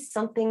should be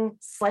something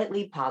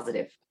slightly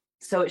positive.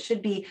 So it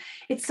should be,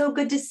 it's so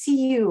good to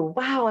see you.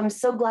 Wow, I'm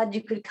so glad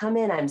you could come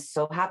in. I'm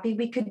so happy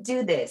we could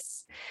do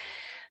this.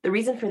 The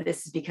reason for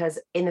this is because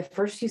in the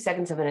first few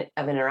seconds of an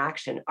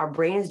interaction, our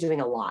brain is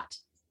doing a lot.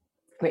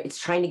 Right? It's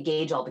trying to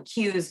gauge all the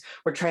cues.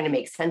 We're trying to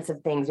make sense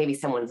of things. Maybe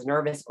someone's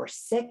nervous or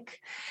sick.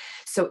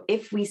 So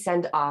if we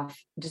send off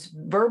just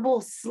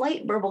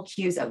slight verbal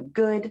cues of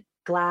good,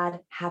 glad,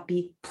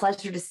 happy,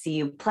 pleasure to see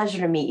you, pleasure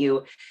to meet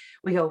you,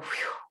 we go,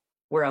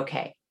 we're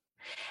okay.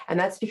 And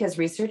that's because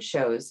research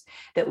shows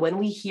that when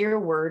we hear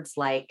words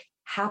like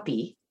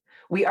happy,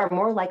 we are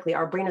more likely,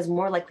 our brain is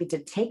more likely to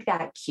take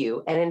that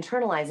cue and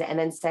internalize it and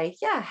then say,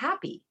 yeah,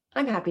 happy.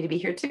 I'm happy to be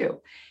here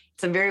too.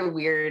 It's a very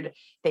weird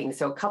thing.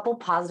 So a couple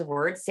positive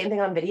words, same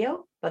thing on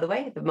video, by the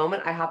way. The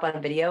moment I hop on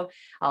video,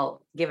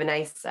 I'll give a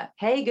nice,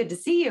 hey, good to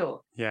see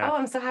you. Yeah. Oh,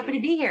 I'm so happy to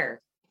be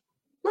here.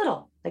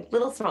 Little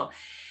small.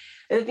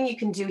 The other thing you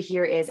can do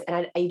here is,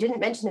 and you didn't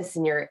mention this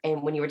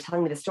when you were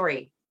telling me the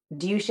story,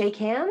 do you shake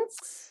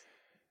hands?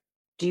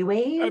 Do you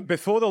wave?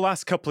 Before the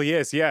last couple of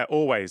years, yeah,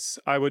 always.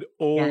 I would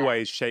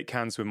always shake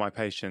hands with my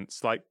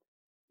patients. Like,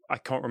 I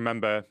can't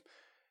remember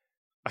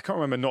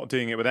not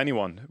doing it with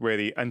anyone,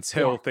 really,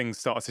 until things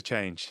started to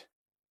change.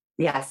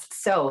 Yes.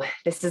 So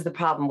this is the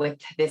problem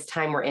with this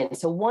time we're in.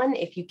 So one,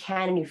 if you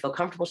can and you feel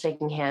comfortable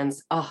shaking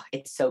hands, oh,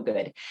 it's so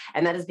good.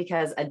 And that is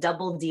because a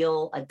double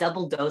dose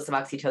of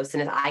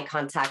oxytocin is eye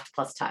contact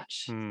plus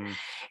touch. And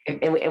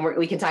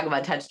we can talk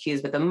about touch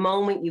cues, but the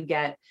moment you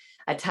get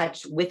a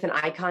touch with an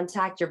eye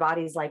contact, your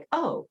body's like,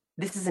 oh,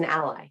 this is an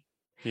ally.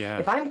 Yeah.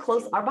 If I'm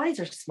close, our bodies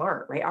are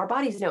smart, right? Our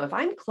bodies know if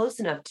I'm close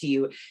enough to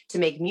you to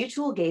make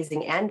mutual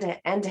gazing and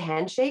a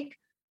handshake,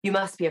 you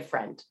must be a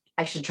friend.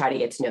 I should try to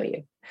get to know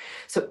you.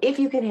 So if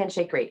you can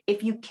handshake, great.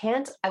 If you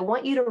can't, I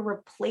want you to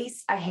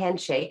replace a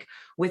handshake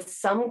with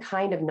some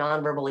kind of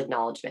nonverbal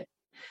acknowledgement.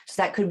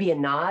 So that could be a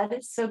nod.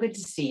 It's so good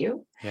to see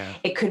you. Yeah.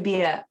 It could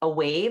be a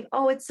wave.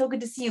 Oh, it's so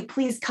good to see you.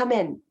 Please come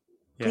in.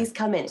 Please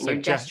come in. And so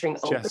you're gesturing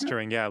open.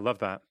 Gesturing. Yeah, I love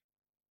that.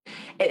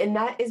 And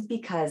that is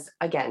because,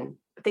 again,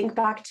 think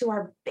back to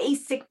our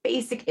basic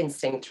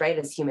instinct, right?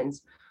 As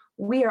humans,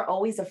 we are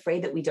always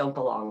afraid that we don't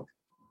belong.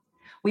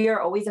 We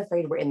are always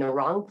afraid we're in the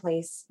wrong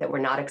place, that we're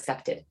not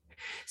accepted.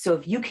 So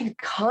if you can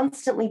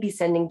constantly be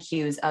sending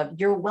cues of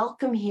you're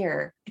welcome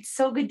here, it's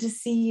so good to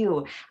see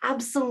you,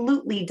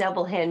 absolutely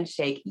double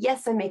handshake,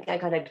 yes, I'm making eye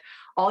contact,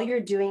 all you're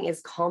doing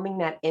is calming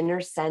that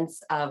inner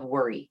sense of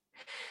worry.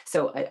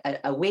 So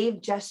a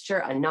wave gesture,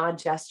 a nod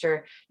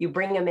gesture, you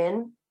bring them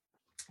in.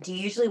 Do you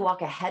usually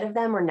walk ahead of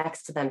them or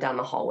next to them down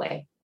the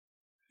hallway?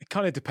 It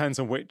kind of depends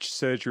on which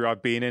surgery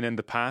I've been in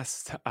the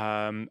past.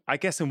 I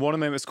guess in one of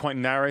them it was quite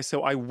narrow,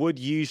 so I would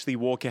usually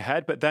walk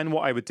ahead. But then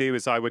what I would do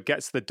is I would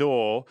get to the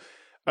door,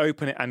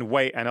 open it and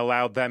wait and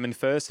allow them in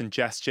first and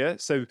gesture.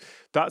 So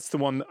that's the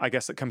one, I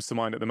guess, that comes to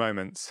mind at the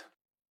moment.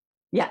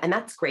 Yeah, and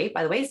that's great,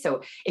 by the way.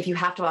 So if you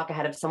have to walk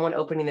ahead of someone,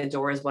 opening the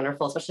door is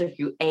wonderful, especially if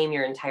you aim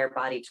your entire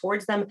body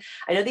towards them.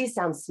 I know these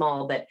sound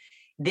small, but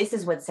this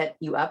is what set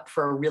you up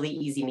for a really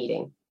easy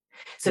meeting.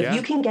 So if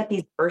you can get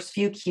these first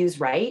few cues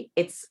right,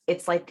 it's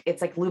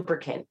like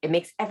lubricant. It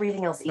makes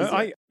everything else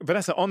easier.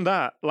 Vanessa, on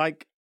that,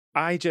 like,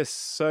 I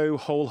just so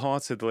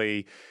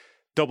wholeheartedly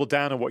double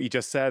down on what you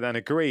just said and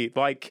agree.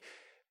 Like,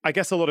 I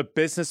guess a lot of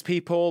business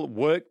people,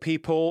 work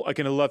people are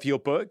going to love your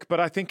book, but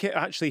I think it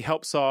actually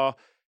helps our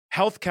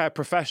healthcare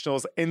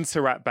professionals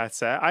interact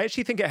better. I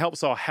actually think it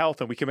helps our health,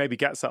 and we can maybe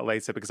get to that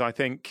later because I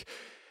think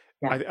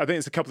I think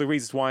there's a couple of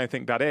reasons why I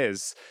think that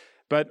is.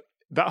 But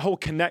that whole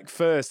connect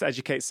first,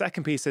 educate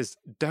second piece is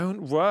don't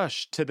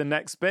rush to the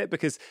next bit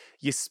because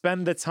you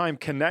spend the time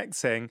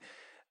connecting.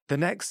 The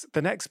next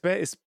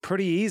bit is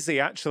pretty easy,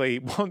 actually,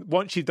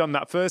 once you've done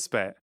that first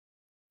bit.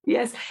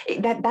 Yes,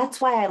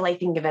 that's why I like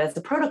thinking of it as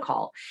the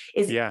protocol.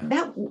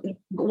 That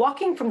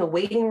walking from the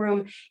waiting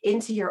room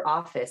into your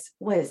office,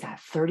 what is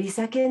that, 30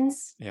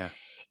 seconds? Yeah.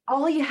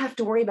 All you have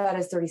to worry about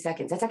is 30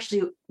 seconds. That's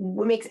actually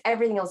what makes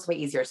everything else way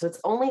easier. So it's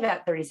only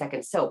that 30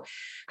 seconds. So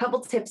a couple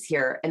tips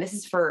here, and this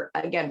is for,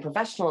 again,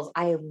 professionals.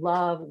 I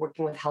love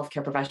working with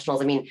healthcare professionals.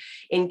 I mean,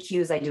 in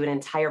Cues, I do an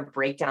entire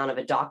breakdown of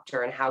a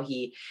doctor and how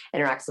he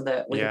interacts with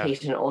a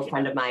patient, an old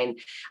friend of mine.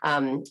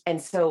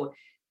 And so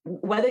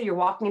whether you're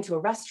walking into a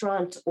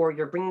restaurant or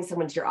you're bringing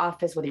someone to your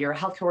office, whether you're a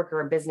healthcare worker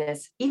or a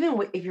business,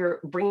 even if you're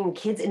bringing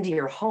kids into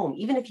your home,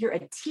 even if you're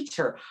a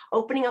teacher,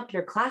 opening up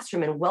your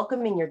classroom and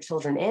welcoming your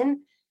children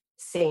in,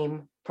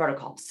 same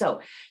protocol.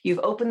 So you've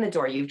opened the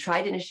door, you've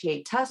tried to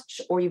initiate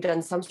touch, or you've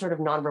done some sort of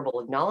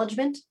nonverbal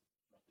acknowledgement.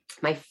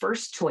 My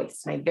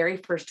very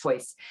first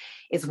choice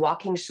is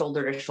walking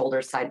shoulder to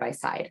shoulder, side by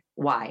side.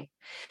 Why?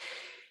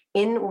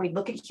 When we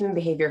look at human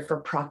behavior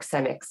for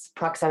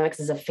proxemics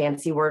is a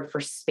fancy word for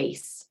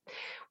space.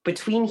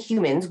 Between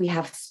humans, we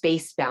have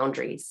space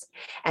boundaries.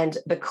 And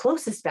the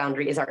closest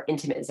boundary is our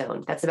intimate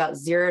zone. That's about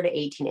 0 to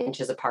 18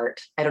 inches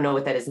apart. I don't know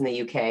what that is in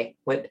the UK.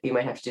 What you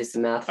might have to do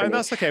some math. Oh,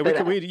 that's okay.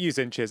 We use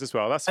inches as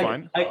well. That's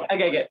fine.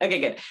 Okay,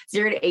 good.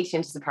 0 to 18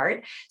 inches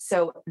apart.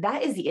 So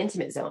that is the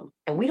intimate zone.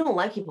 And we don't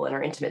like people in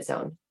our intimate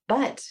zone.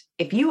 But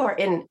if you are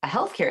in a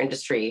healthcare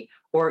industry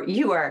or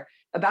you are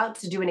about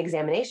to do an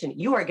examination,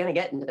 you are going to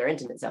get into their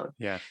intimate zone.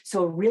 Yeah.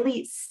 So a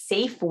really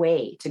safe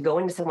way to go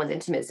into someone's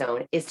intimate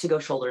zone is to go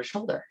shoulder to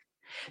shoulder,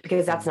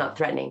 because that's not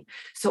threatening.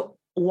 So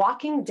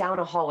walking down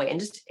a hallway, and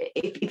just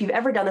if you've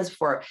ever done this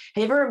before, have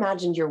you ever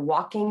imagined you're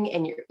walking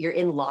and you're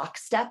in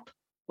lockstep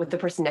with the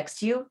person next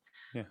to you?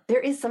 Yeah.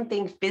 There is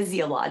something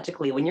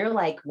physiologically when you're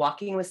like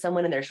walking with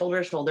someone and they're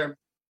shoulder to shoulder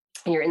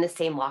and you're in the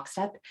same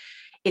lockstep,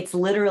 it's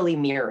literally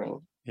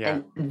mirroring.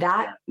 Yeah. And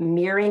that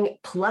mirroring,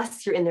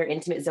 plus you're in their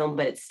intimate zone,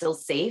 but it's still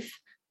safe.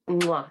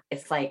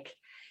 It's like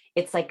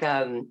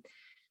an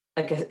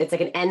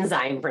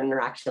enzyme for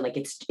interaction. Like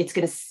it's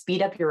going to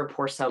speed up your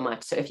rapport so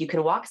much. So if you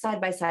can walk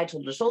side by side,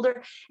 shoulder to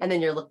shoulder, and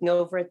then you're looking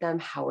over at them,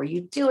 how are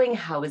you doing?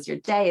 How was your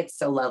day? It's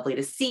so lovely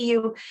to see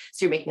you.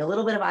 So you're making a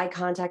little bit of eye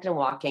contact and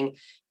walking.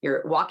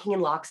 You're walking in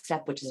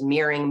lockstep, which is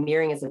mirroring.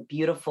 Mirroring is a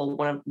beautiful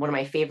one of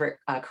my favorite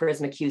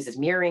charisma cues is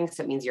mirroring.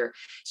 So it means you're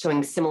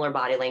showing similar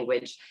body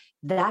language.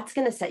 That's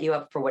going to set you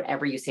up for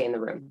whatever you say in the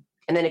room.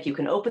 And then if you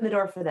can open the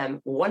door for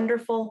them,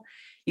 wonderful.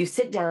 You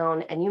sit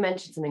down, and you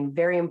mentioned something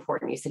very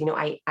important. You said,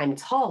 I'm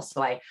tall,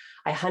 so I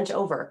hunch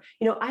over.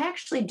 I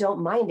actually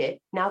don't mind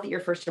it now that your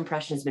first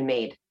impression has been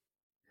made.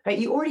 Right?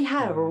 You already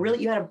had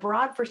you had a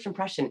broad first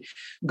impression.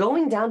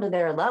 Going down to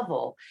their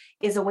level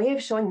is a way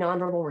of showing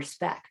nonverbal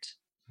respect.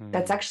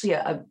 That's actually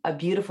a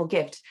beautiful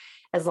gift,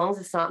 as long as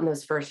it's not in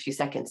those first few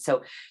seconds.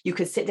 So you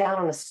could sit down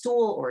on a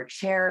stool or a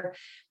chair.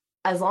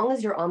 As long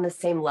as you're on the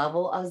same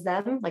level as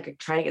them, like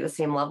trying to get the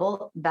same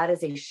level, that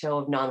is a show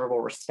of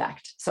nonverbal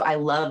respect. So I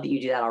love that you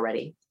do that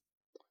already.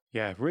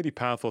 Yeah, really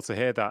powerful to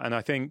hear that. And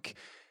I think,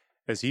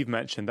 as you've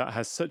mentioned, that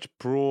has such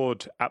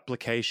broad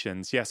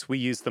applications. Yes, we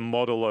use the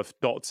model of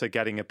doctor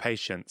getting a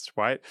patient,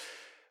 right?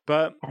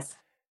 But, yes.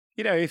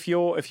 If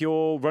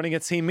you're running a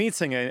team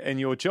meeting in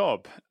your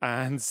job,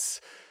 and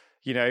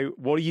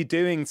what are you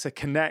doing to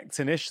connect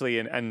initially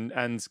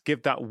and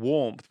give that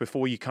warmth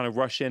before you kind of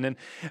rush in? And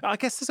I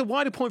guess there's a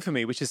wider point for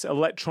me, which is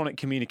electronic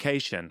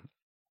communication.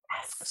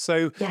 Yes.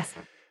 So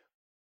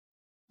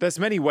there's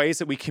many ways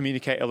that we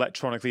communicate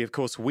electronically. Of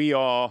course, we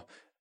are,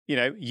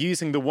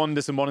 using the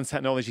wonders of modern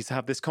technology to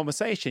have this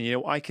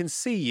conversation. I can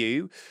see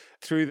you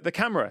through the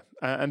camera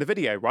and the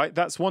video, right?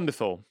 That's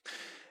wonderful.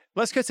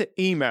 Let's go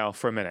to email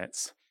for a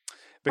minute.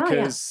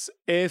 Because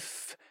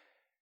I've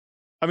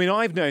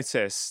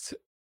noticed,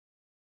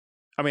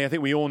 I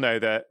think we all know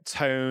that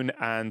tone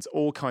and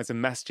all kinds of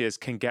messages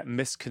can get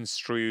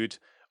misconstrued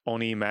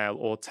on email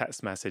or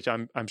text message.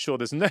 I'm sure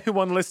there's no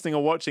one listening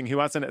or watching who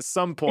hasn't at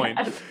some point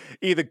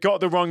either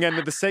got the wrong end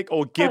of the stick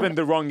or given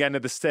the wrong end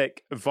of the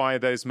stick via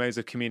those modes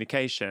of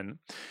communication.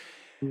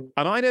 And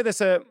I know there's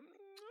a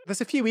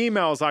few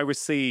emails I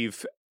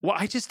receive,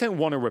 I just don't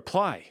want to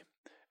reply,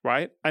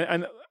 right?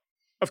 And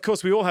of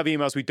course, we all have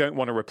emails we don't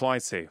want to reply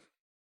to.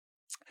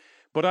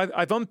 But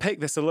I've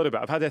unpicked this a little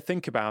bit. I've had to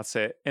think about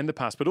it in the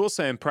past, but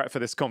also in prep for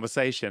this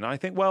conversation. I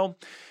think,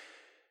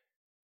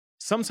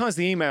 sometimes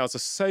the emails are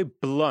so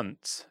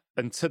blunt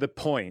and to the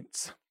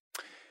point.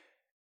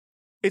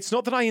 It's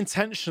not that I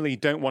intentionally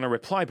don't want to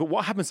reply, but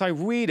what happens, I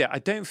read it, I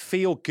don't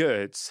feel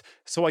good,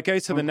 so I go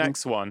to the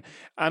next one,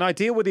 and I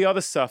deal with the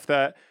other stuff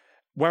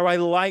where I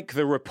like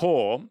the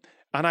rapport,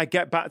 and I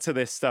get back to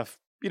this stuff,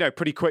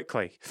 pretty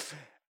quickly.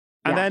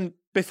 And then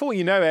before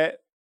you know it,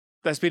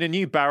 there's been a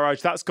new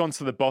barrage that's gone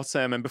to the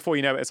bottom, and before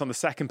you know it, it's on the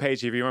second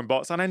page of your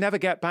inbox, and I never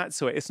get back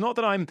to it. It's not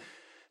that I'm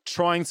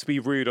trying to be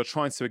rude or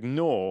trying to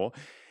ignore.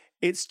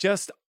 It's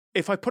just,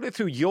 if I put it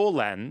through your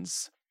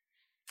lens,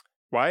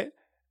 right,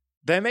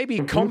 there may be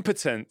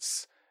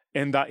competence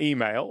in that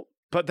email,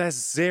 but there's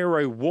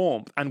zero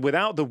warmth. And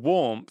without the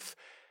warmth,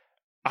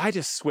 I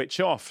just switch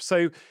off.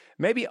 So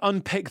maybe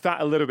unpick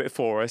that a little bit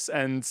for us.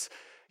 And,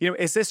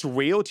 is this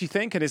real, do you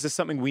think? And is this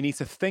something we need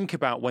to think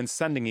about when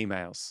sending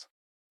emails?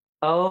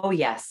 Oh,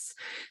 yes.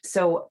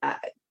 So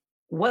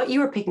what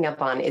you were picking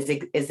up on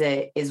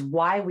is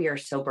why we are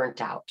so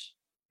burnt out.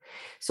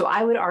 So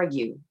I would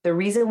argue the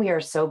reason we are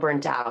so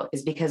burnt out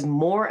is because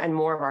more and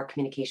more of our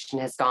communication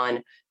has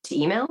gone to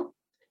email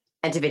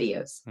and to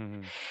videos.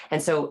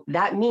 And so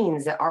that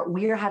means that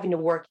we are having to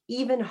work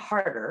even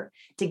harder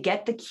to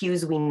get the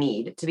cues we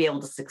need to be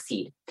able to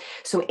succeed.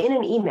 So in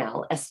an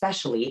email,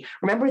 especially,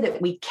 remember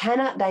that we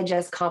cannot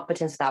digest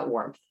competence without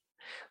warmth.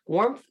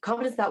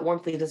 Competence without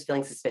warmth leaves us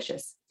feeling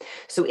suspicious.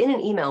 So in an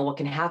email, what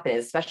can happen,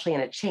 especially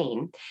in a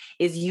chain,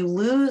 is you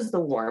lose the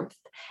warmth,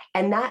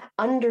 and that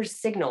under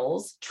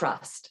signals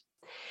trust.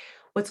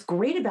 What's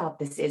great about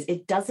this is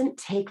it doesn't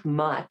take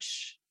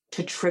much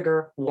to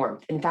trigger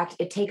warmth. In fact,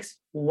 it takes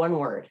one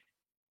word,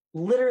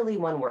 literally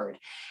one word.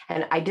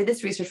 And I did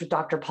this research with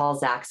Dr. Paul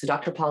Zak. So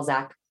Dr. Paul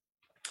Zak,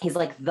 he's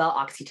like the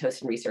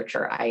oxytocin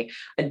researcher. I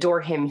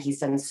adore him. He's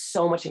done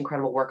so much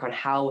incredible work on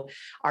how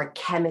our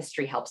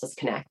chemistry helps us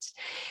connect.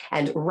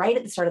 And right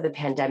at the start of the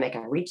pandemic,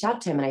 I reached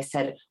out to him and I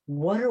said,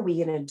 what are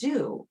we going to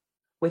do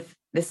with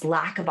this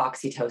lack of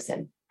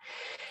oxytocin?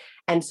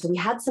 And so we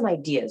had some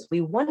ideas.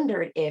 We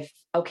wondered if,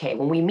 okay,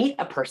 when we meet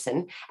a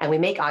person and we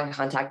make eye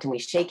contact and we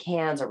shake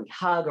hands or we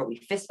hug or we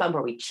fist bump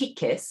or we cheek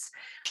kiss,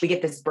 we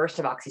get this burst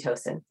of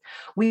oxytocin.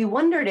 We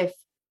wondered if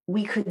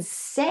we could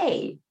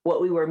say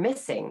what we were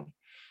missing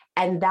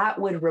and that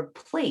would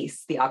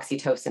replace the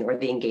oxytocin or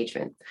the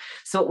engagement.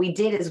 So what we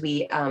did is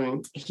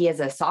he has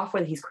a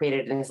software that he's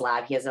created in his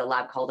lab. He has a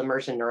lab called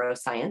Immersion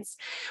Neuroscience,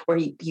 where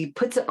he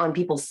puts it on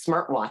people's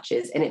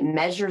smartwatches and it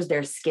measures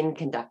their skin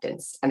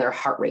conductance and their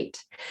heart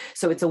rate.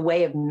 So it's a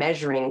way of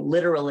measuring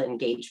literal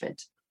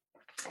engagement.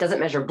 It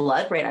doesn't measure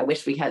blood, right? I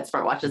wish we had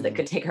smartwatches that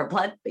could take our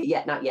blood, but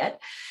yet not yet.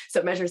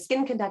 So it measures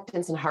skin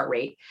conductance and heart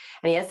rate.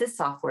 And he has this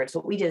software. So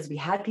what we did is we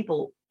had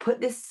people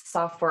put this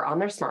software on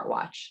their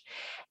smartwatch.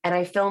 And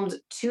I filmed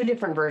 2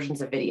 different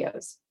versions of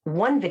videos.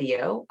 One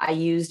video, I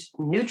used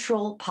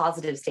neutral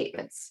positive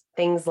statements,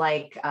 things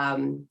like,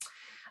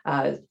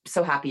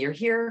 so happy you're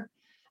here,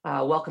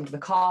 welcome to the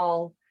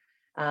call,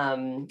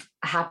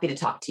 happy to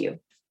talk to you.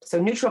 So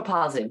neutral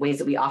positive, ways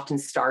that we often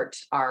start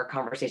our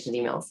conversations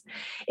emails.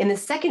 In the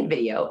second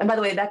video, and by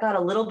the way, that got a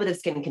little bit of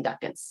skin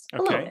conductance.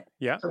 A little bit.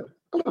 Yeah.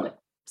 A little bit.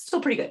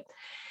 Still pretty good.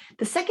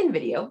 The second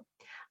video,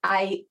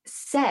 I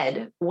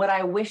said what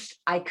I wished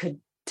I could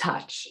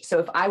touch. So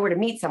if I were to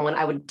meet someone,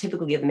 I would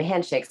typically give them a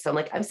handshake. So I'm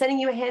like, I'm sending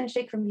you a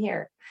handshake from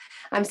here.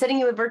 I'm sending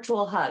you a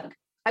virtual hug.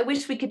 I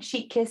wish we could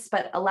cheek kiss,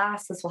 but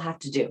alas, this will have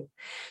to do.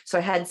 So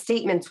I had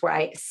statements where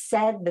I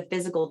said the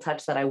physical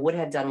touch that I would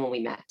have done when we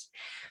met.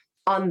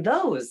 On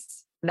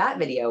that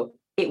video,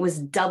 it was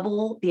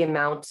double the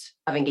amount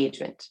of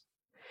engagement.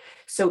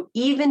 So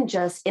even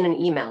just in an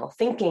email,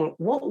 thinking,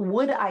 what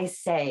would I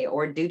say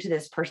or do to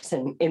this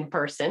person in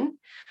person?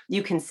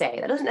 You can say,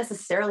 that doesn't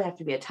necessarily have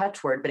to be a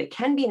touch word, but it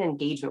can be an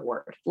engagement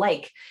word.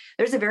 Like,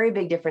 there's a very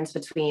big difference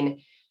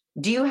between,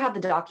 do you have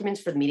the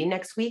documents for the meeting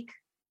next week?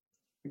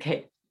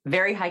 Okay,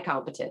 very high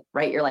competent,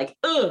 right? You're like,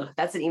 ugh,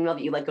 that's an email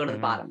that you let go to the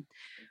bottom.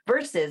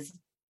 Versus,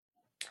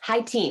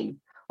 hi team,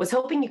 was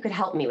hoping you could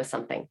help me with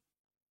something.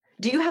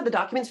 Do you have the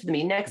documents for the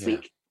meeting next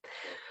week?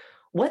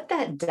 What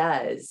that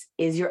does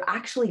is you're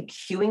actually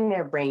cueing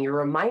their brain. You're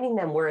reminding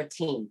them we're a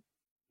team.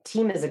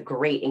 Team is a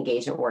great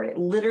engagement word. It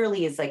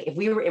literally is like, if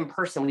we were in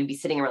person, we'd be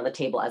sitting around the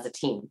table as a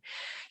team.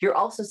 You're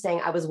also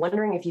saying, I was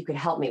wondering if you could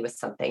help me with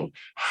something.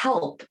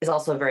 Help is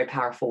also a very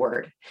powerful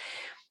word.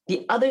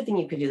 The other thing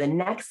you could do, the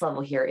next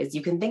level here, is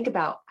you can think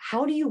about,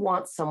 how do you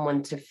want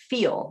someone to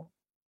feel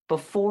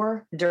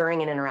before,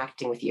 during, and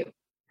interacting with you?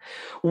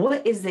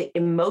 What is the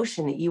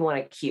emotion that you want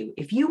to cue?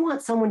 If you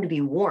want someone to be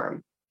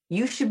warm,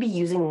 you should be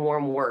using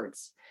warm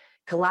words.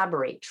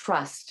 Collaborate,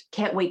 trust,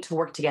 can't wait to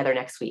work together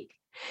next week.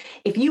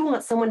 If you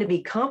want someone to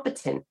be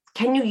competent,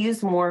 can you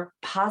use more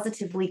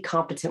positively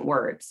competent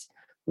words?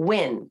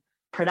 Win,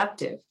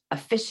 productive,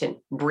 efficient,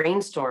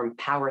 brainstorm,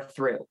 power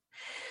through.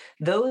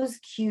 Those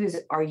cues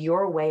are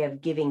your way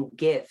of giving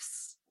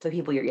gifts to the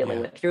people you're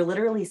dealing with. You're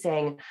literally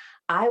saying,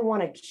 I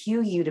want to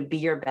cue you to be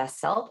your best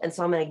self, and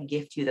so I'm going to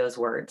gift you those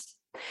words.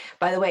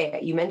 By the way,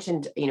 you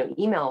mentioned,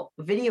 email.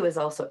 Video is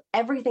also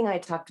everything I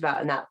talked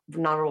about in that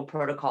nonverbal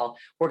protocol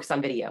works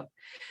on video.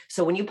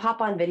 So when you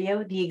pop on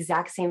video, the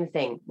exact same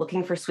thing.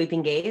 Looking for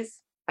sweeping gaze,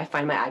 I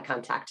find my eye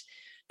contact.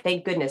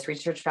 Thank goodness,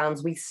 research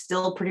found we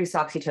still produce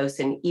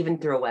oxytocin even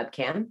through a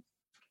webcam.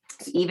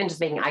 So even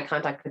just making eye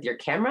contact with your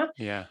camera,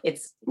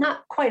 it's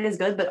not quite as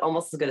good, but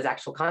almost as good as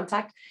actual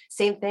contact.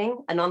 Same thing,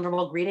 a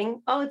nonverbal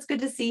greeting. Oh, it's good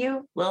to see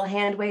you. Little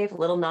hand wave,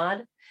 little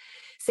nod.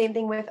 Same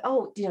thing with,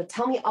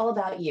 tell me all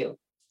about you.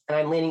 And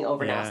I'm leaning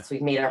over now, so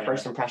we've made our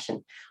first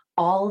impression.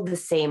 All the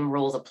same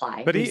rules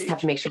apply. But we just have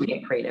to make sure we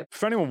get creative.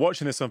 For anyone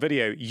watching this on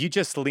video, you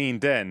just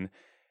leaned in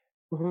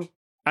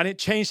and it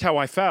changed how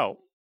I felt.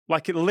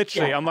 Like it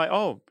literally, I'm like,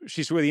 oh,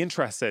 she's really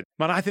interested.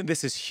 Man, I think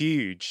this is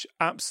huge,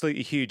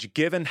 absolutely huge,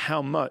 given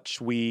how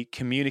much we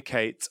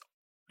communicate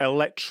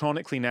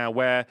electronically now,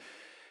 where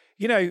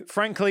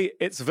frankly,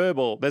 it's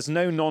verbal. There's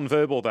no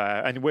non-verbal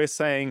there. And we're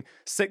saying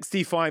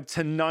 65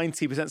 to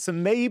 90%. So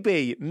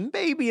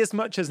maybe as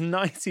much as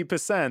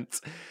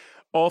 90%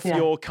 of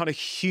your kind of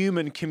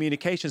human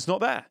communication is not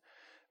there,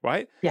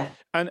 right? Yeah.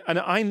 And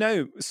I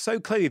know so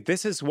clearly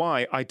this is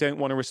why I don't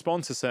want to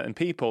respond to certain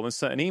people and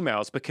certain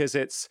emails, because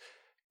it's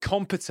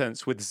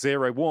competence with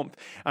zero warmth.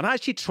 And I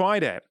actually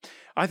tried it.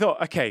 I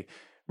thought, okay,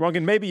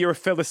 Rangan, maybe you're a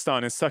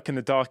Philistine and stuck in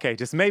the dark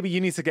ages. Maybe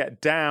you need to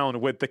get down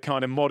with the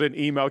kind of modern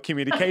email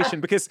communication,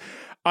 because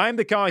I'm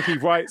the guy who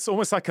writes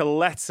almost like a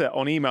letter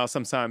on email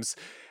sometimes.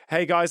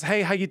 Hey guys,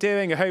 hey, how you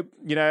doing? I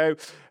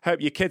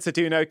hope your kids are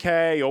doing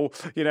okay, or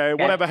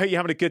whatever. I hope you're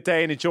having a good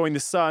day and enjoying the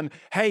sun.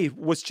 Hey,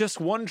 was just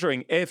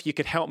wondering if you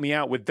could help me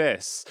out with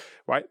this,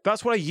 right?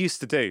 That's what I used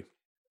to do.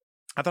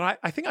 And then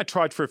I think I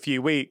tried for a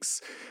few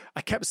weeks.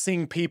 I kept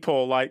seeing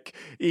people like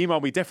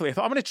email me differently. I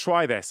thought, I'm going to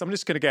try this. I'm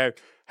just going to go,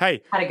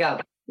 hey, How'd it go?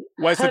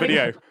 where's the How'd it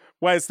video? go?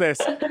 Where's this?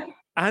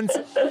 And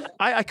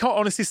I can't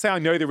honestly say I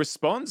know the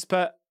response,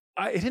 but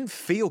it didn't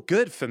feel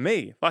good for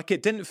me. Like,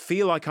 it didn't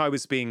feel like I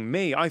was being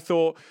me. I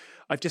thought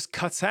I've just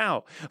cut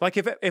out. Like,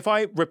 if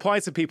I reply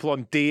to people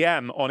on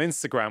DM on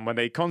Instagram when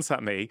they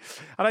contact me,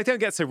 and I don't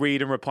get to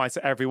read and reply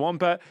to everyone,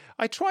 but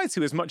I try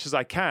to as much as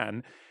I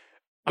can.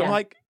 I'm Yeah.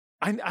 like,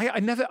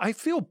 I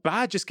feel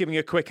bad just giving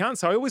a quick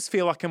answer. I always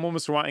feel like I'm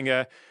almost writing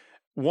a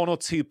 1 or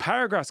 2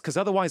 paragraphs because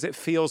otherwise it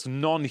feels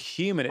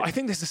non-human. I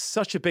think this is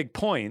such a big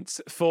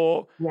point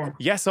for,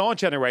 yes, our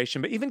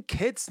generation, but even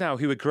kids now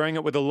who are growing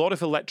up with a lot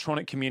of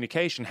electronic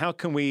communication. How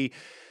can we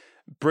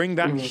bring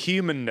that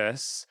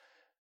humanness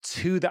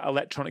to that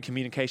electronic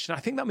communication? I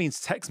think that means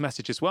text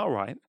message as well,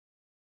 right?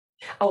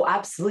 Oh,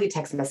 absolutely.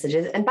 Text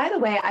messages. And by the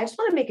way, I just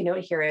want to make a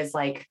note here is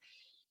like,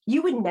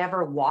 you would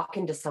never walk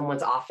into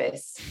someone's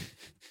office,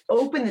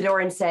 open the door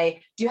and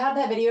say, do you have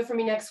that video for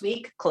me next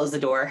week? Close the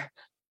door,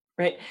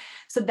 right?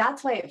 So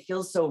that's why it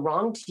feels so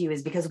wrong to you,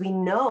 is because we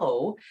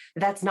know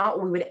that's not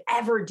what we would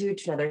ever do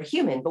to another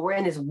human, but we're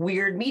in this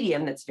weird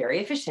medium that's very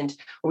efficient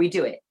where we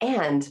do it.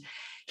 And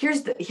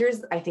here's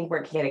I think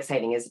where it can get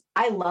exciting is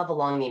I love a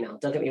long email,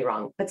 don't get me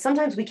wrong, but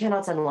sometimes we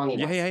cannot send a long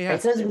email. Yeah.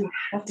 Right? Sometimes we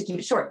have to keep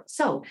it short.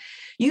 So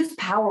use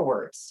power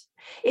words.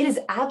 It is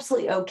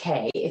absolutely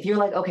okay if you're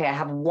like, okay, I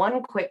have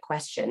one quick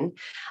question.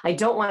 I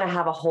don't want to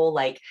have a whole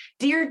like,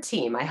 dear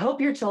team, I hope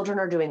your children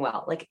are doing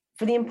well. Like,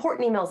 for the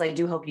important emails, I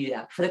do hope you do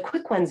that. For the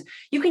quick ones,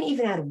 you can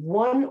even add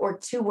 1 or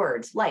 2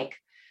 words like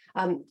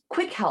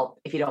quick help,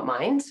 if you don't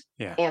mind,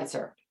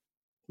 answer.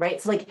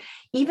 Right. So like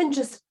even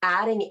just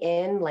adding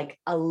in like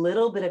a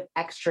little bit of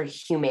extra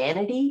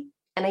humanity,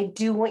 and I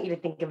do want you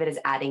to think of it as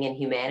adding in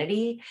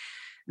humanity,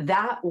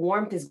 that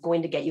warmth is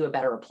going to get you a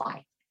better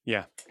reply.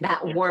 Yeah.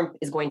 That warmth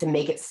is going to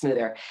make it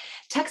smoother.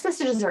 Text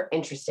messages are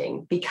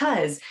interesting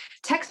because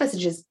text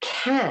messages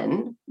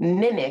can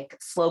mimic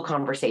slow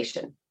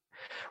conversation,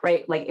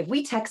 right? Like if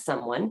we text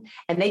someone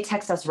and they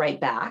text us right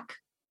back,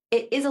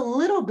 it is a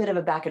little bit of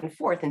a back and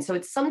forth. And so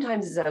it's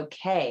sometimes is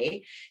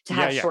okay to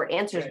have short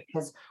answers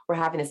because we're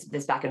having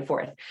this back and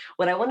forth.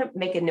 What I want to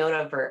make a note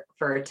of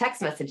for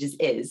text messages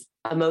is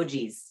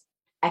emojis,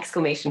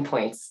 exclamation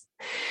points.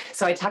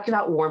 So I talked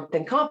about warmth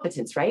and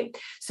competence, right?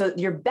 So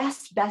your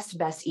best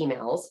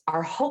emails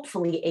are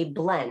hopefully a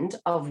blend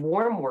of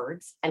warm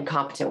words and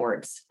competent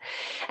words.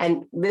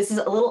 And this is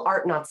a little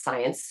art, not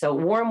science. So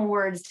warm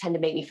words tend to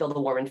make me feel the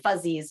warm and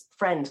fuzzies.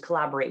 Friend,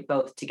 collaborate,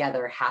 both,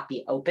 together,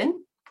 happy,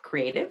 open,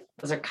 creative.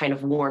 Those are kind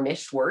of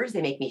warmish words.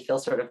 They make me feel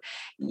sort of,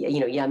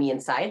 yummy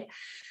inside.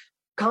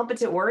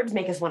 Competent words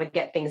make us want to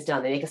get things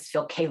done. They make us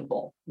feel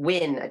capable,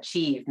 win,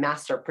 achieve,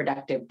 master,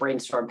 productive,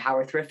 brainstorm,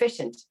 power through,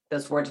 efficient.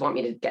 Those words want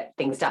me to get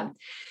things done.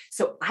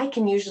 So I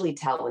can usually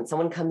tell when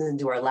someone comes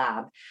into our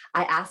lab,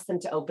 I ask them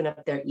to open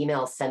up their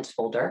email sent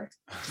folder,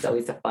 which is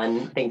always a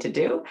fun thing to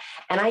do.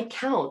 And I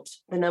count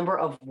the number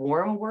of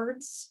warm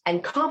words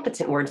and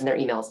competent words in their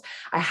emails.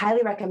 I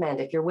highly recommend,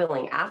 if you're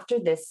willing, after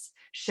this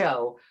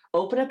show,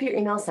 open up your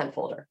email sent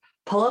folder,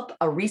 pull up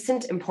a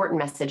recent important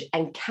message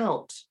and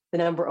count the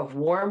number of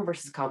warm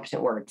versus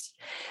competent words.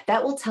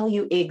 That will tell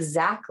you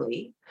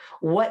exactly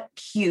what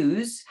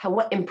cues,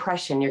 what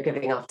impression you're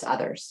giving off to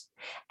others.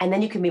 And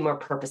then you can be more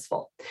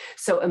purposeful.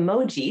 So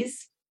emojis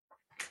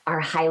are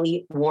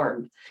highly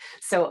warm.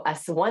 So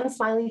one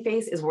smiley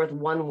face is worth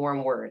 1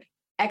 warm word.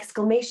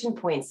 Exclamation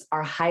points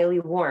are highly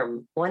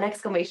warm. 1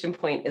 exclamation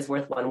point is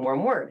worth 1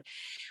 warm word.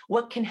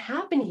 What can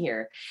happen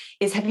here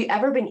is, have you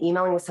ever been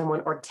emailing with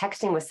someone or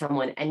texting with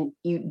someone and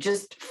you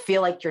just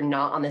feel like you're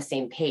not on the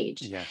same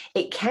page? Yeah.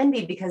 It can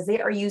be because they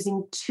are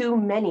using too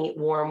many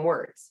warm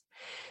words.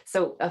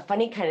 So a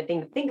funny kind of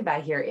thing to think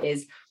about here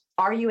is,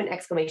 are you an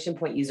exclamation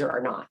point user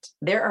or not?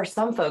 There are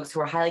some folks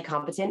who are highly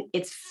competent.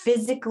 It's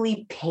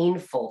physically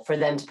painful for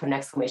them to put an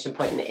exclamation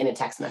point in a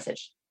text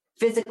message.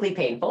 Physically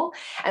painful.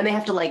 And they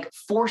have to like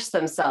force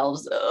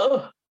themselves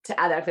to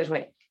add that exclamation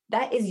point.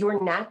 That is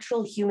your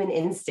natural human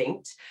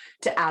instinct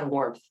to add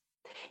warmth.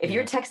 If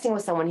you're texting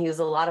with someone who uses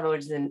a lot of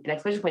emojis and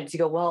exclamation points, you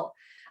go, well,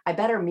 I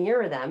better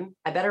mirror them.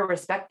 I better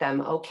respect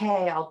them.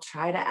 Okay, I'll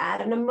try to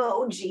add an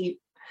emoji.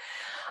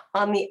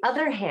 On the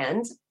other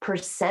hand,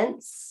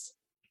 percents,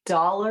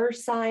 dollar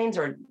signs,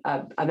 or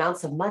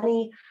amounts of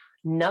money,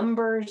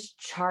 numbers,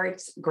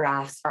 charts,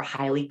 graphs are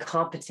highly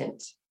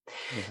competent.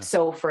 Yeah.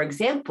 So for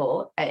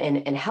example,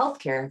 in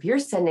healthcare, if you're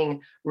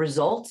sending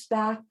results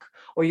back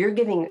or you're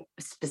giving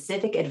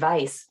specific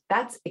advice,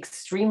 that's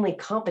extremely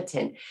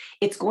competent.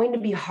 It's going to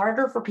be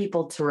harder for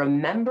people to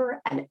remember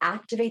and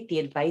activate the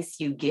advice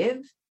you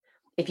give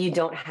if you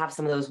don't have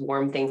some of those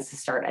warm things to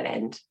start and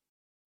end.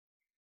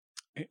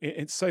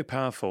 It's so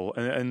powerful.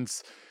 And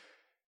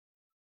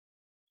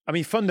I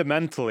mean,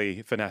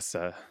 fundamentally,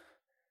 Vanessa,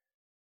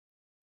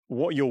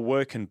 what your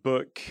work and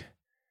book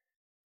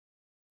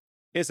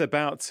is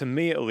about, to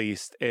me at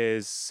least,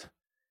 is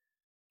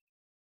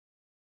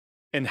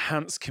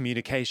enhanced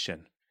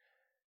communication,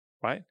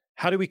 right?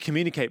 How do we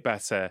communicate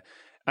better?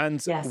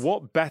 And Yes.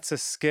 what better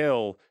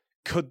skill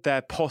could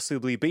there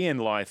possibly be in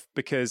life?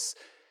 Because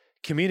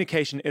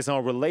communication is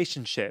our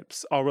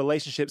relationships. Our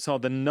relationships are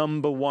the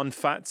number one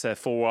factor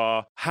for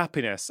our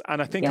happiness.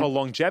 And I think Yeah. our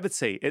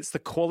longevity, it's the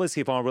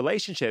quality of our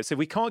relationships. If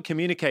we can't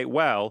communicate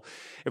well,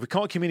 if we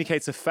can't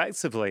communicate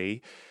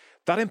effectively,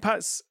 that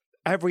impacts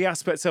every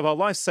aspect of our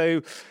life.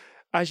 So,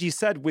 as you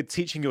said, with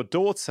teaching your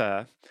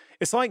daughter,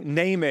 it's like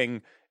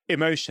naming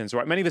emotions,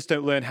 right? Many of us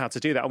don't learn how to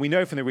do that. And we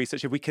know from the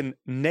research, if we can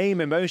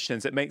name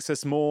emotions, it makes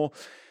us more,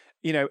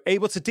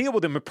 able to deal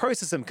with them and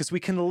process them because we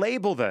can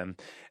label them.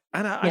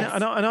 And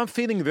I'm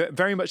feeling that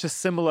very much a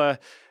similar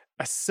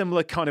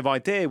kind of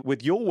idea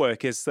with your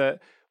work is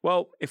that,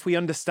 well, if we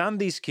understand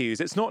these cues,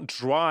 it's not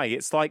dry.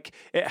 It's like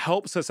it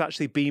helps us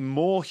actually be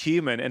more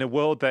human in a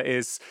world that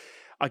is,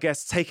 I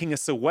guess, taking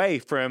us away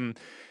from,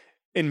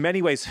 in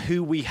many ways,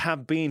 who we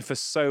have been for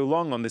so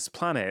long on this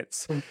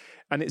planet.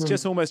 And it's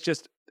just almost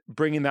just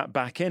bringing that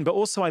back in. But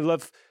also I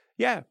love,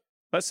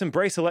 let's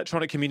embrace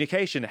electronic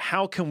communication.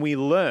 How can we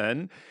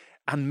learn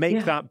and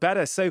make that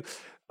better? So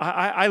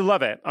I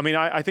love it. I mean,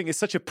 I think it's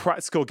such a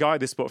practical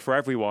guide, this book, for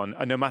everyone,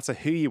 and no matter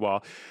who you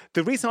are.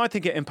 The reason I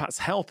think it impacts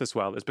health as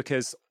well is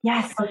because...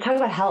 Yes, let's talk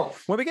about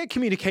health. When we get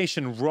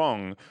communication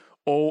wrong,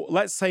 or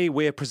let's say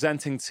we're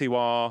presenting to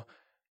our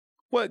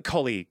work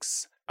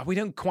colleagues, and we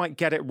don't quite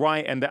get it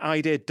right, and the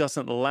idea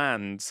doesn't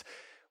land,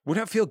 we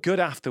don't feel good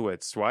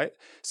afterwards, right?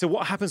 So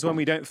what happens when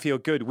we don't feel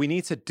good? We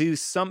need to do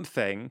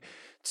something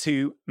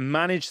to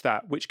manage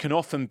that, which can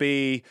often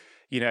be,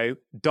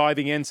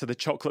 diving into the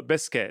chocolate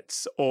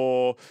biscuits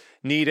or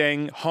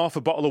needing half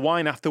a bottle of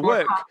wine after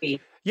work.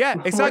 Coffee.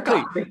 Yeah,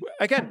 exactly.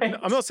 Again, Right.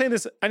 I'm not saying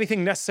there's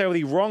anything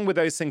necessarily wrong with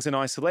those things in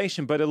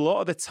isolation, but a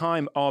lot of the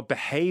time our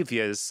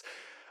behaviors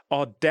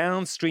are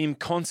downstream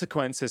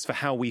consequences for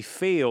how we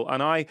feel.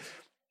 And I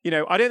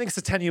don't think it's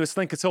a tenuous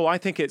link at all. I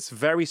think it's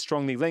very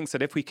strongly linked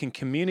that if we can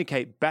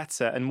communicate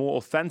better and more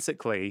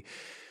authentically,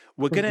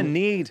 we're going to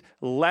need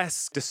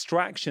less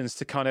distractions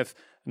to kind of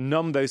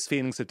numb those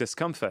feelings of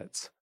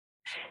discomfort.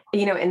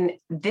 And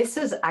this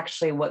is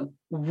actually what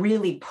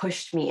really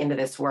pushed me into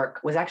this work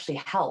was actually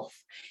health.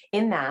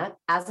 In that,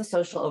 as a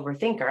social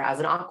overthinker, as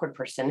an awkward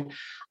person,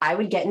 I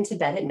would get into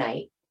bed at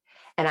night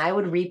and I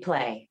would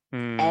replay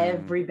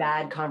every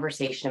bad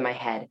conversation in my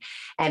head.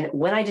 And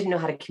when I didn't know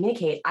how to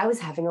communicate, I was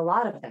having a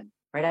lot of them,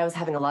 right? I was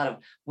having a lot of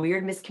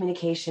weird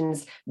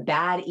miscommunications,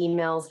 bad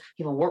emails.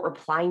 People weren't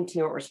replying to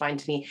me, weren't responding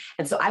to me.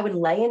 And so I would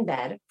lay in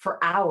bed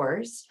for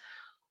hours,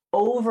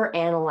 over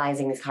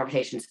analyzing these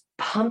conversations,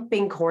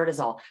 pumping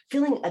cortisol,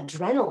 feeling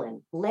adrenaline,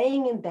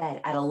 laying in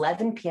bed at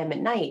 11 p.m. at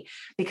night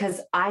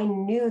because I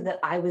knew that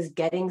I was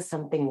getting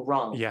something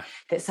wrong,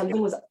 that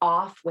something was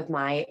off with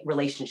my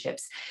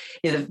relationships.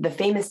 The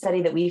famous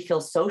study that we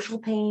feel social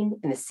pain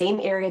in the same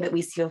area that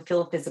we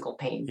feel physical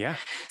pain. Yeah.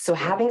 So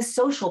having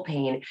social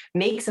pain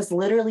makes us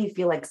literally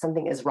feel like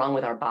something is wrong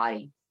with our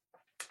body.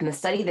 And the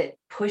study that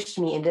pushed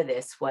me into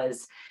this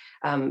was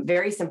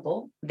very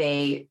simple.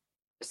 They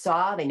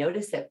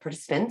noticed that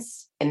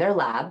participants in their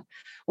lab,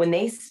 when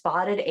they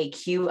spotted a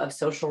cue of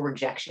social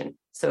rejection,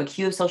 so a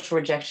cue of social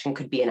rejection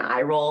could be an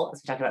eye roll,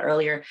 as we talked about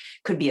earlier,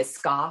 could be a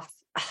scoff,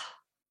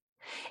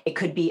 it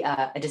could be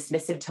a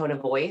dismissive tone of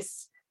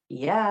voice.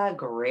 Yeah,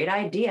 great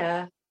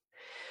idea.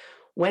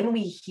 When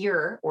we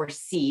hear or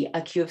see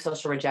a cue of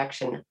social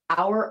rejection,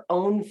 our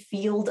own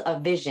field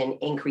of vision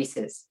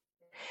increases.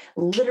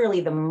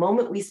 Literally, the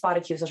moment we spot a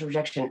cue of social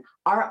rejection,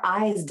 our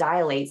eyes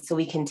dilate so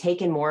we can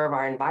take in more of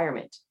our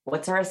environment.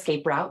 What's our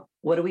escape route?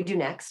 What do we do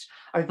next?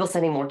 Are people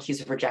sending more cues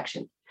of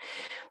rejection?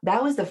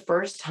 That was the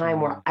first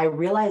time where I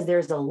realized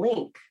there's a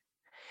link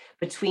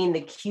between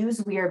the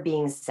cues we are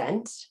being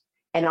sent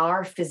and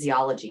our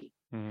physiology.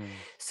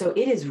 So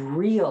it is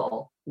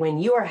real when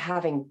you are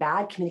having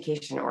bad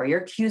communication or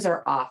your cues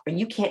are off or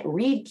you can't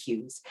read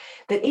cues,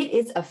 that it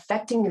is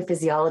affecting your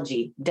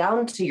physiology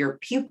down to your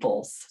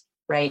pupils.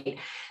 Right?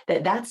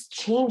 That's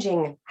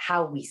changing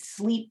how we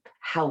sleep,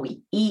 how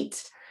we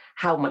eat,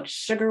 how much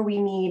sugar we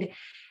need,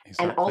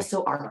 and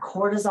also our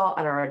cortisol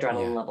and our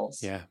adrenaline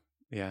levels.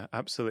 Yeah,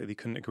 absolutely.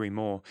 Couldn't agree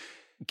more.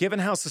 Given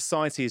how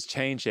society is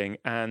changing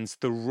and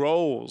the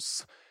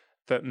roles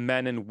that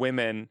men and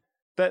women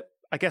that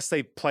I guess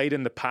they played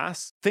in the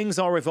past, things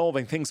are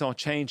evolving, things are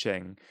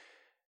changing.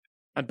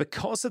 And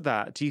because of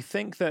that, do you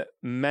think that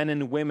men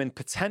and women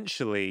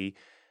potentially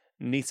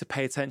need to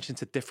pay attention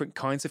to different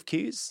kinds of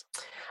cues?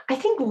 I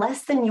think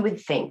less than you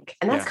would think.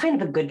 And that's kind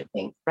of a good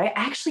thing, right?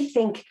 I actually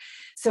think,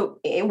 so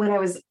when I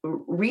was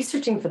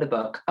researching for the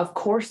book, of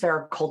course, there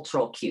are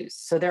cultural cues.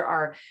 So there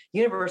are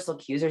universal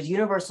cues, there's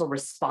universal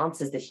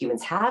responses that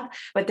humans have,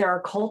 but there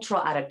are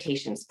cultural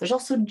adaptations. There's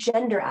also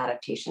gender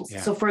adaptations.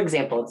 So for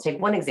example, let's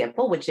take one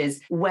example, which is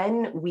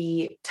when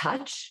we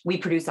touch, we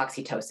produce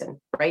oxytocin,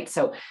 right?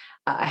 So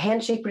a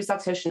handshake produces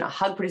oxytocin, a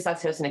hug produces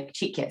oxytocin, a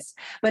cheek kiss.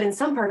 But in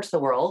some parts of the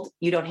world,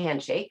 you don't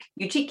handshake,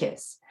 you cheek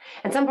kiss.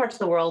 In some parts of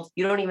the world,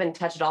 you don't even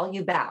touch at all,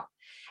 you bow.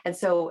 And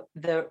so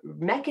the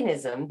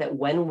mechanism that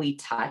when we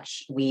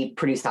touch, we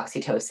produce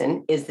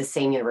oxytocin is the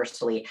same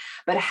universally,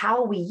 but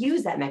how we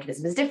use that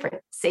mechanism is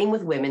different. Same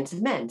with women to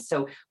men.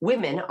 So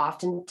women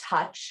often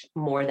touch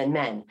more than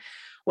men.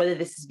 Whether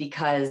this is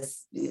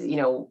because,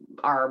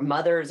 our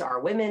mothers are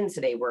women,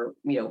 so they were,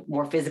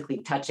 more physically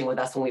touching with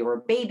us when we were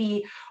a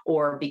baby,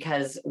 or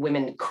because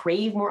women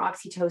crave more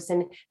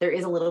oxytocin, there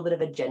is a little bit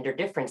of a gender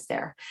difference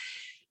there.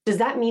 Does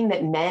that mean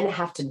that men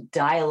have to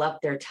dial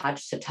up their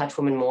touch to touch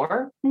women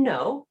more?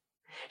 No.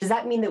 Does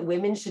that mean that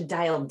women should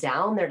dial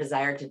down their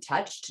desire to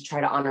touch to try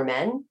to honor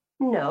men?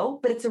 No,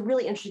 but it's a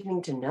really interesting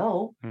thing to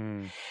know.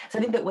 So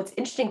I think that what's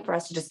interesting for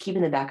us to just keep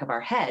in the back of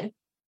our head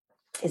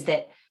is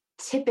that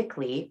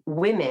typically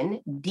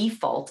women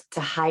default to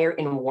higher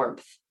in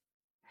warmth.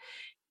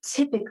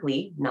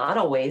 Typically, not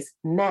always,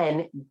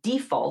 men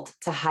default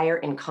to higher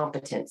in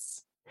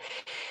competence.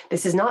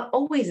 This is not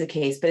always the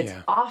case, but it's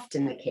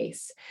often the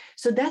case.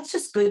 So that's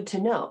just good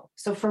to know.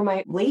 So for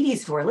my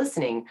ladies who are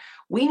listening,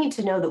 we need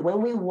to know that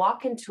when we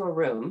walk into a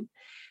room,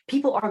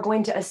 people are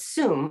going to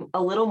assume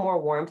a little more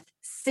warmth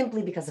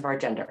simply because of our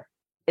gender.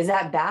 Is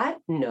that bad?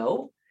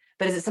 No.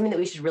 But is it something that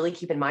we should really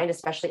keep in mind,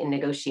 especially in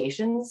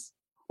negotiations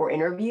or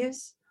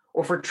interviews,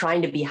 or for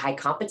trying to be high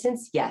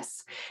competence?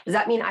 Yes. Does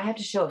that mean I have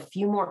to show a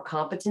few more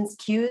competence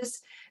cues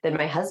than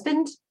my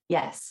husband?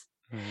 Yes.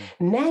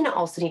 Men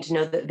also need to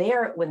know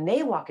that when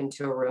they walk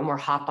into a room or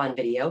hop on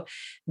video,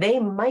 they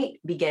might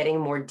be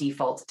getting more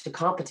default to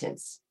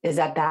competence. Is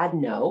that bad?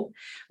 No.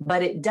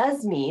 But it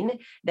does mean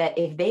that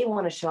if they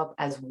want to show up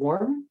as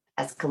warm,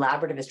 as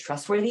collaborative, as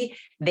trustworthy,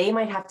 they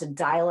might have to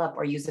dial up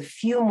or use a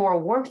few more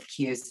warmth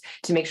cues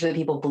to make sure that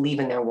people believe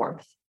in their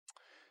warmth.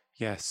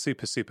 Yeah,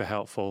 super, super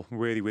helpful.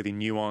 Really, really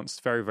nuanced.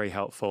 Very, very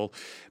helpful.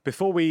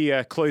 Before we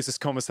close this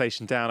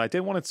conversation down, I did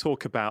want to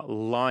talk about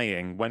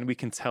lying, when we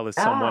can tell if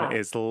someone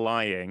is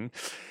lying.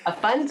 A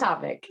fun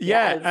topic.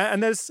 Yeah, yes.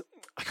 And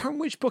I can't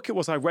remember which book it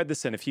was I read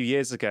this in a few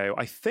years ago.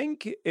 I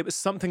think it was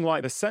something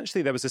like,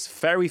 essentially, there was this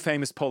very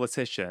famous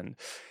politician,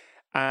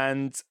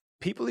 and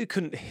people who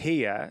couldn't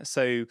hear,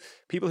 so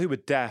people who were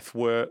deaf,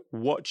 were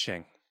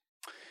watching.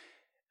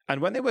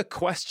 And when they were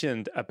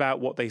questioned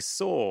about what they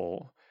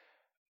saw,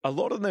 a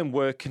lot of them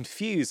were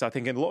confused, I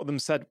think, and a lot of them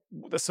said,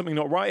 there's something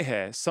not right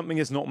here. Something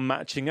is not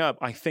matching up.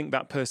 I think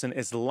that person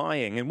is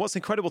lying. And what's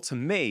incredible to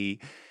me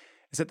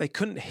is that they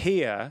couldn't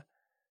hear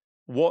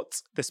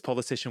what this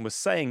politician was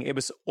saying. It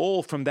was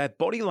all from their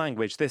body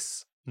language,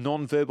 this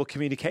nonverbal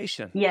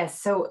communication. Yes.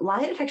 So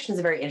lie detection is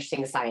a very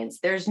interesting science.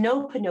 There's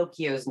no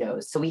Pinocchio's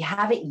nose. So we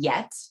haven't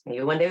yet,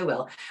 maybe one day we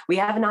will, we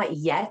have not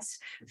yet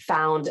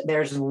found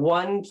there's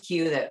one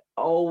cue that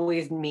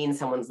always means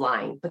someone's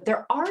lying. But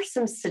there are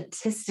some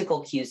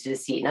statistical cues to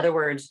deceit. In other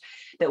words,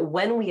 that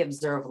when we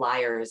observe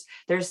liars,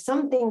 there's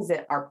some things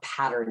that are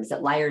patterns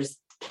that liars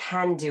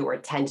can do or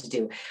tend to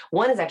do.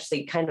 One is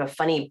actually kind of a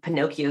funny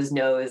Pinocchio's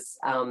nose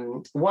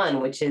one,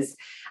 which is,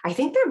 I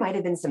think there might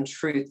have been some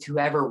truth to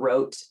whoever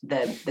wrote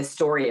the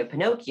story of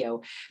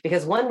Pinocchio,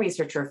 because one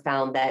researcher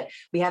found that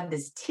we have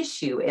this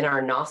tissue in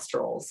our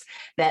nostrils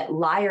that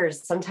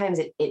liars, sometimes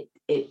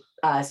it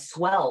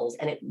swells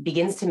and it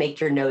begins to make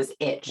your nose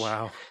itch.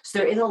 Wow. So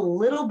there is a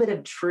little bit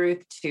of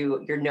truth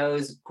to your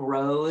nose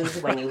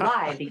grows when you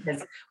lie,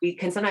 because we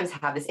can sometimes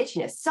have this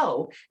itchiness.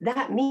 So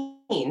that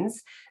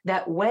means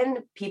that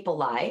when people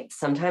lie,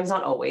 sometimes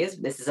not always,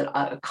 this is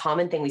a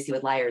common thing we see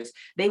with liars,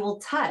 they will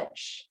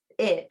touch,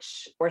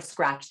 itch, or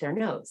scratch their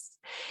nose.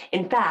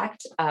 In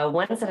fact,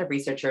 one set of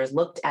researchers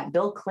looked at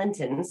Bill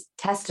Clinton's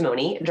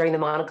testimony during the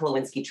Monica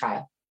Lewinsky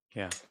trial.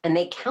 Yeah. And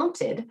they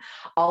counted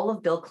all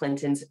of Bill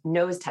Clinton's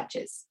nose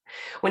touches.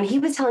 When he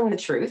was telling the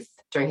truth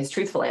during his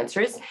truthful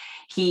answers,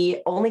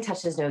 he only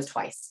touched his nose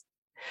twice.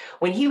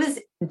 When he was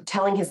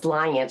telling his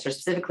lying answer,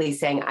 specifically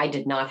saying, I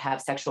did not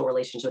have sexual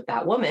relations with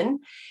that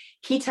woman,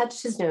 he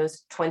touched his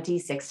nose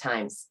 26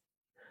 times.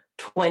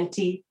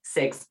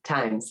 26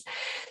 times.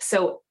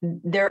 So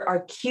there are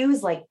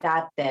cues like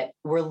that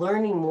we're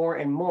learning more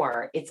and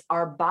more. It's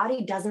our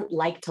body doesn't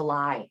like to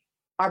lie.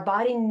 Our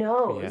body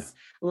knows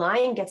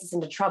lying gets us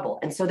into trouble.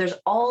 And so there's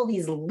all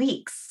these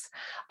leaks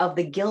of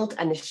the guilt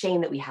and the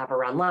shame that we have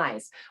around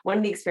lies. One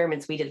of the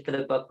experiments we did for the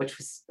book, which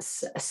was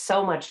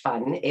so much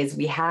fun, is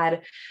we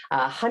had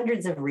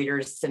hundreds of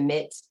readers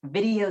submit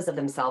videos of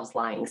themselves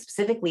lying,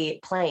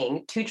 specifically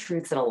playing two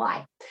truths and a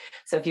lie.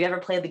 So if you ever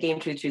played the game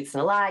Two Truths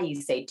and a Lie,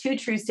 you say two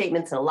true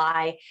statements and a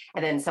lie,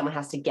 and then someone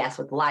has to guess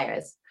what the lie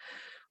is.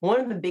 One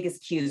of the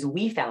biggest cues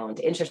we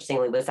found,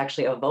 interestingly, was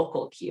actually a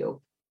vocal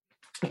cue,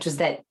 which is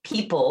that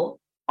people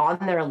on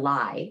their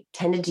lie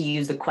tended to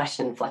use the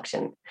question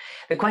inflection.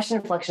 The question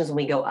inflection is when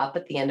we go up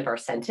at the end of our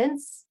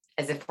sentence,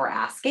 as if we're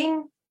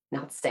asking,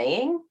 not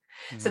saying.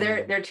 So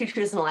there are two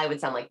truths and a lie would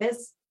sound like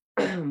this.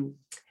 I'm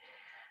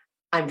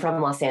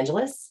from Los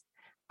Angeles.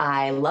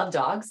 I love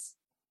dogs,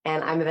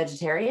 and I'm a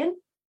vegetarian.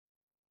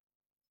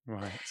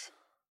 Right.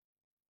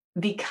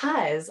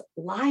 Because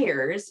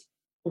liars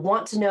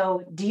want to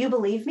know, do you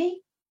believe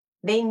me?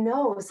 They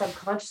know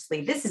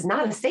subconsciously, this is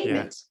not a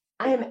statement.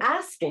 I am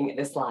asking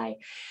this lie.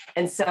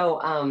 And so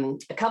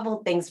a couple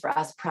of things for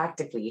us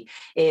practically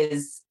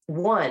is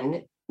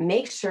one,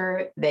 make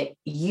sure that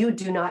you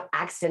do not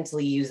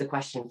accidentally use the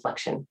question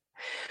inflection.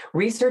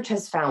 Research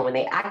has found when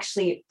they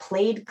actually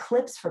played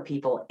clips for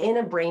people in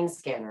a brain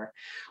scanner,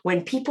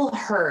 when people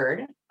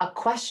heard a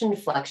question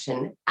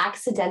inflection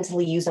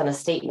accidentally used on a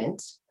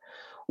statement,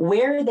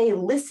 where they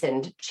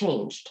listened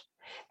changed.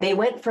 They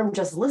went from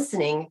just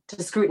listening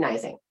to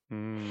scrutinizing.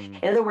 In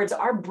other words,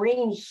 our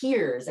brain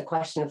hears a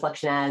question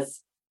inflection as,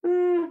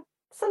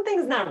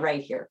 something's not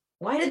right here.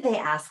 Why did they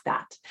ask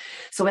that?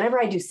 So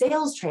whenever I do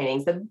sales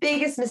trainings, the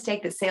biggest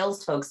mistake that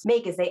sales folks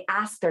make is they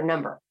ask their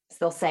number. So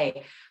they'll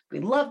say,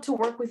 we'd love to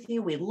work with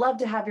you. We'd love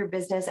to have your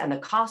business. And the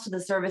cost of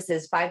the service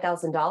is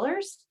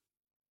 $5,000.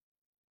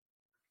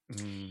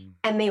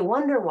 And they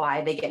wonder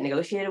why they get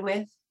negotiated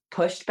with,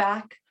 pushed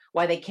back,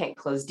 why they can't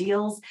close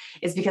deals,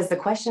 is because the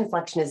question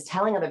inflection is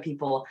telling other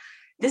people,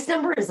 this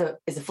number is a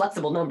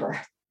flexible number,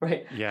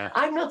 right? Yeah.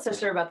 I'm not so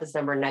sure about this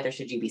number, and neither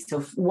should you be.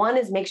 So one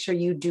is make sure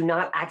you do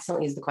not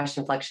accidentally use the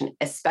question inflection,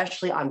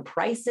 especially on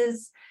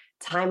prices,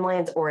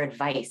 timelines, or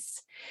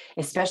advice,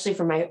 especially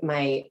for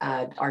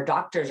our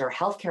doctors or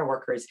healthcare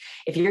workers.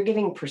 If you're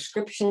giving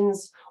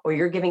prescriptions or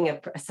you're giving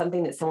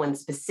something that someone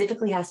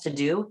specifically has to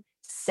do,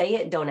 say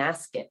it, don't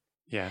ask it.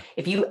 Yeah.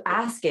 If you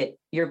ask it,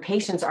 your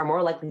patients are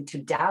more likely to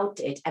doubt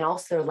it, and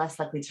also they're less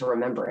likely to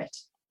remember it.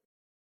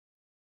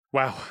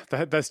 Wow,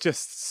 there's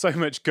just so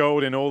much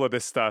gold in all of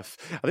this stuff.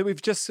 I think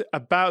we've just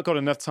about got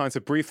enough time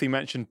to briefly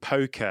mention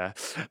poker.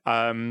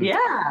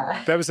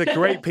 There was a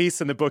great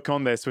piece in the book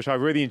on this, which I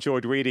really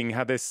enjoyed reading.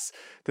 Had this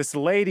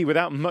lady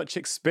without much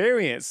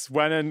experience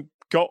went and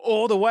got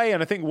all the way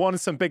and I think won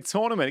some big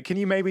tournament. Can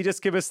you maybe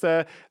just give us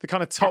the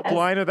kind of top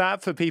line of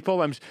that for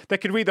people? They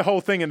could read the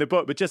whole thing in the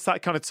book, but just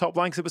that kind of top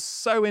line, because it was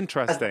so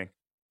interesting.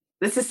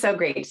 This is so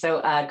great.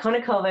 So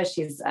Konnikova,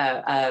 she's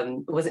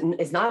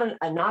is not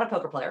a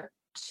poker player.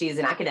 She's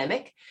an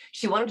academic.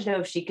 She wanted to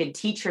know if she could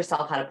teach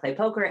herself how to play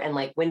poker and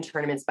win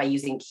tournaments by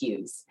using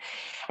cues.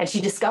 And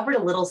she discovered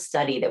a little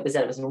study that was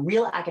a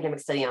real academic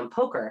study on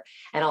poker.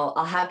 And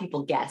I'll have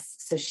people guess.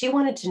 So she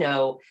wanted to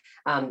know,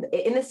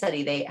 in the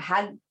study, they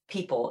had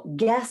people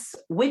guess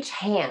which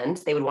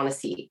hand they would want to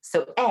see.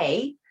 So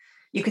A,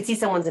 you could see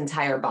someone's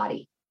entire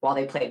body while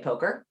they played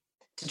poker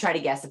to try to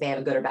guess if they have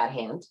a good or bad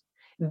hand.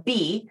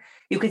 B,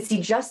 you could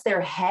see just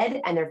their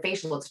head and their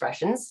facial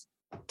expressions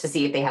to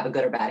see if they have a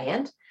good or bad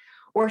hand.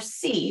 Or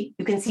C,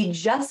 you can see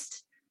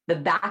just the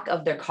back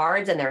of their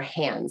cards and their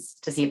hands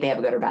to see if they have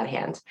a good or bad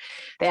hand.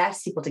 They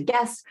asked people to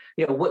guess,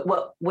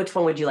 which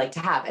one would you like to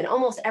have? And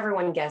almost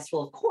everyone guessed,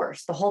 well, of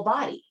course, the whole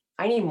body.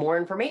 I need more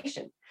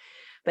information.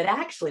 But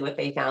actually what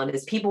they found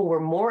is people were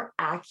more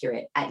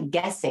accurate at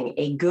guessing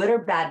a good or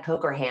bad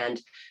poker hand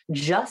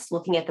just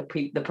looking at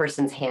the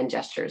person's hand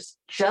gestures,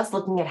 just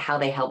looking at how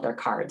they held their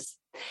cards.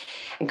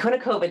 And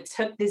Konnikova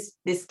took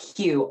this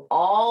cue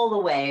all the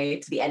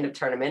way to the end of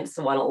tournaments,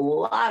 won a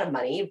lot of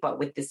money, but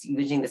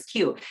using this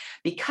cue,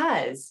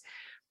 because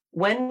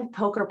when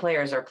poker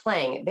players are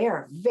playing, they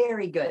are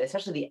very good,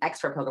 especially the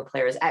expert poker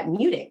players, at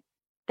muting.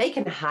 They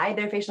can hide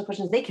their facial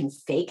expressions. They can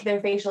fake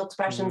their facial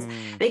expressions.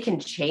 They can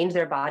change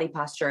their body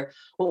posture.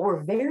 What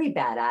we're very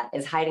bad at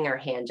is hiding our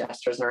hand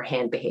gestures and our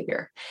hand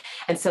behavior.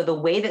 And so the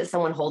way that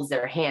someone holds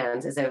their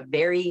hands is a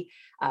very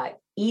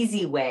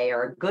easy way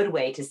or a good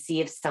way to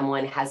see if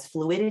someone has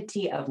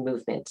fluidity of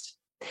movement.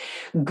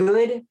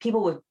 Good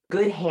people with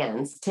good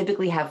hands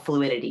typically have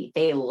fluidity.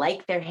 They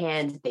like their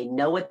hand. They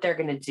know what they're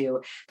going to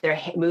do. Their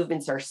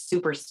movements are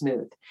super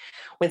smooth.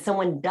 When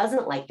someone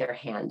doesn't like their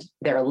hand,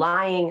 they're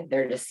lying,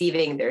 they're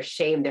deceiving, they're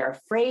ashamed, they're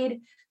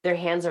afraid, their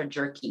hands are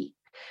jerky,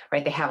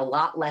 right? They have a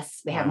lot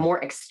less, they have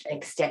more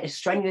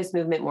strenuous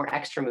movement, more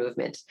extra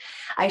movement.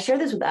 I share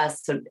this with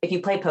us. So if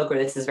you play poker,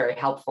 this is very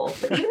helpful.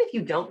 But even if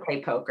you don't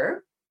play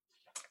poker,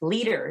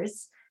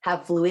 leaders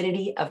have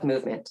fluidity of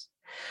movement.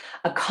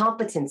 A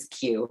competence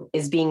cue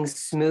is being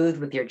smooth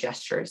with your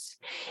gestures,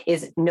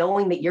 is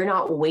knowing that you're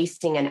not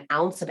wasting an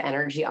ounce of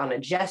energy on a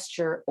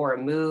gesture or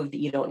a move that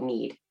you don't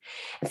need.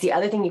 And the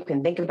other thing you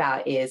can think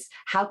about is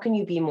how can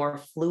you be more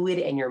fluid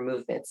in your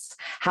movements?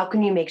 How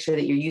can you make sure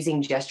that you're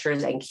using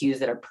gestures and cues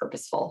that are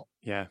purposeful?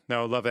 Yeah,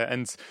 no, I love it.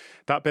 And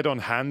that bit on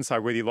hands I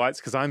really liked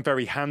because I'm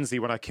very handsy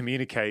when I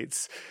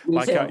communicate.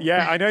 Me too.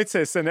 I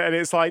noticed. And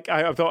it's like,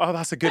 I thought, oh,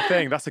 that's a good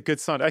thing. That's a good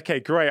sign. Okay,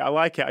 great. I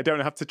like it. I don't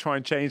have to try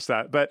and change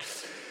that. But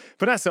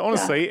Vanessa,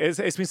 honestly,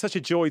 it's been such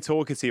a joy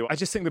talking to you. I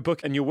just think the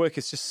book and your work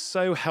is just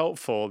so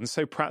helpful and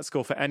so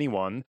practical for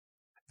anyone.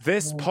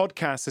 This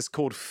podcast is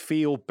called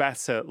Feel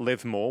Better,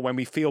 Live More. When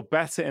we feel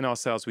better in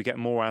ourselves, we get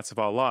more out of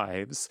our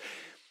lives.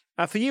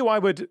 And for you, I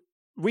would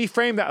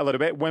reframe that a little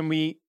bit. When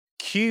we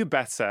cue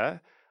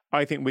better,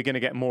 I think we're going to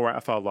get more out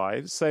of our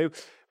lives. So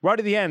right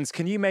at the end,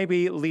 can you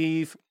maybe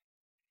leave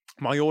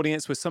my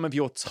audience with some of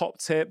your top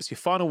tips, your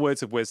final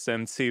words of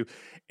wisdom to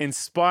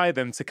inspire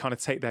them to kind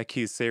of take their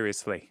cues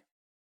seriously?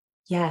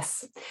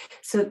 Yes.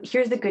 So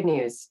here's the good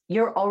news.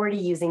 You're already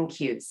using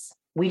cues.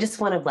 We just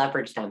want to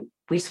leverage them.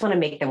 We just want to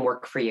make them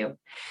work for you.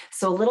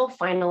 So a little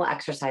final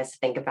exercise to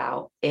think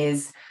about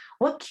is,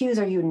 What cues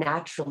are you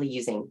naturally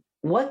using?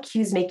 What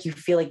cues make you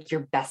feel like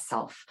your best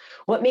self?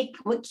 What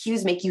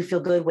cues make you feel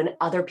good when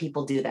other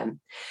people do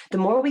them? The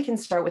more we can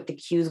start with the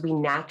cues we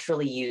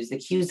naturally use, the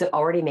cues that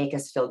already make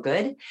us feel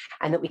good,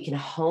 and that we can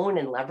hone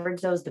and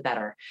leverage those, the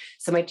better.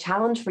 So my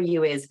challenge for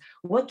you is,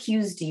 what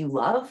cues do you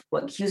love?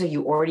 What cues are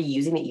you already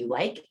using that you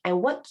like?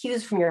 And what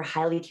cues from your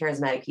highly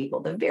charismatic people?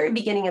 The very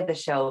beginning of the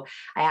show,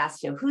 I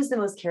asked, who's the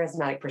most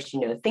charismatic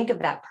person you know? Think of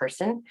that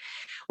person.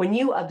 When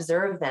you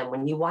observe them,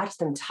 when you watch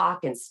them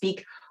talk and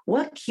speak,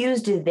 what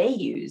cues do they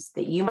use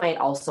that you might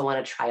also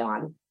want to try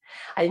on?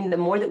 I think the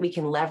more that we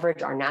can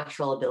leverage our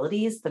natural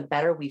abilities, the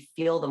better we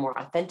feel, the more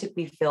authentic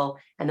we feel,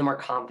 and the more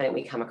confident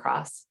we come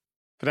across.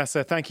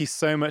 Vanessa, thank you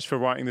so much for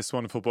writing this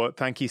wonderful book.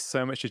 Thank you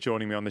so much for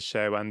joining me on the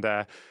show. And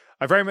I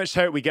very much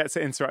hope we get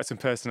to interact in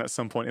person at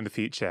some point in the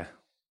future.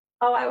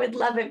 Oh, I would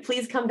love it.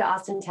 Please come to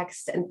Austin,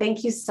 Texas. And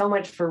thank you so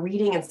much for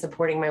reading and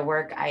supporting my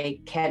work. I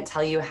can't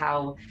tell you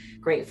how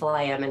grateful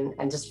I am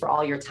and just for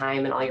all your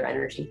time and all your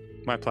energy.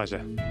 My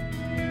pleasure.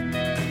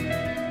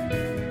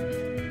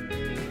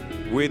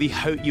 Really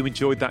hope you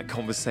enjoyed that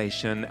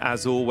conversation.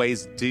 As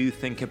always, do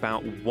think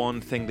about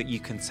one thing that you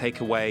can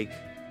take away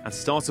and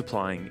start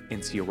applying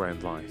into your own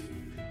life.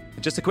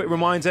 And just a quick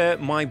reminder,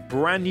 my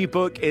brand new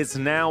book is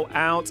now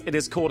out. It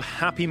is called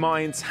Happy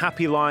Minds,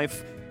 Happy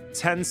Life,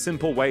 10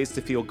 Simple Ways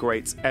to Feel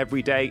Great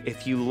Every Day.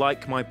 If you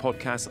like my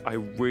podcast, I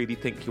really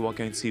think you are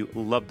going to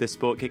love this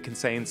book. It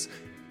contains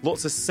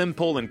lots of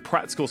simple and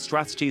practical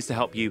strategies to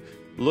help you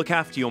look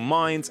after your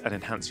mind and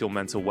enhance your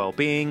mental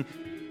well-being.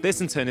 This,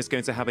 in turn, is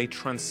going to have a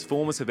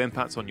transformative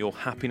impact on your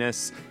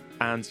happiness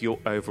and your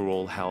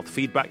overall health.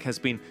 Feedback has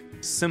been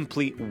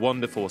simply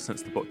wonderful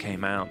since the book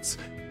came out.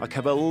 I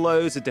cover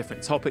loads of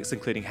different topics,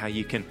 including how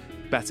you can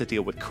better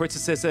deal with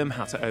criticism,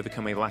 how to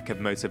overcome a lack of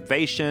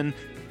motivation,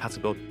 how to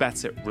build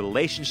better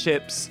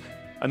relationships,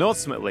 and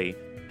ultimately,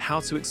 how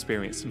to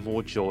experience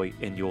more joy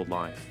in your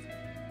life.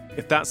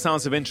 If that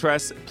sounds of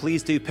interest,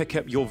 please do pick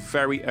up your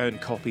very own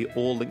copy.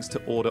 All links to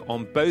order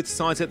on both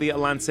sides of the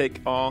Atlantic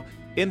are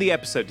in the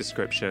episode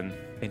description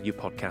in your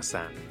podcast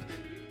app.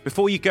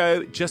 Before you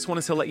go, just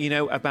wanted to let you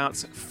know about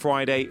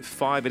Friday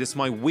 5. It is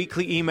my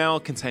weekly email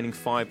containing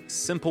 5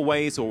 simple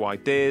ways or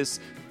ideas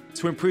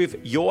to improve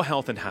your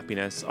health and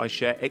happiness. I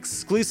share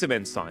exclusive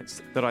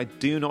insights that I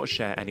do not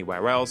share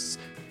anywhere else,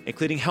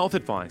 including health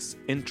advice,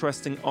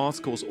 interesting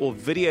articles or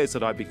videos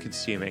that I've been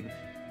consuming,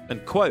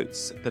 and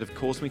quotes that have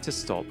caused me to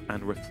stop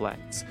and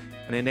reflect.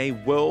 And in a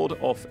world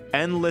of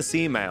endless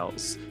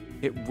emails,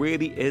 it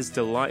really is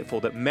delightful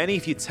that many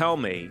of you tell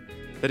me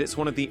that it's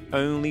one of the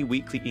only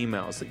weekly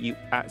emails that you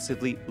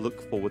actively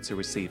look forward to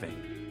receiving.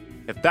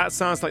 If that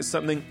sounds like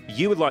something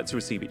you would like to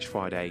receive each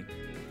Friday,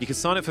 you can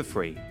sign up for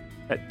free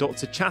at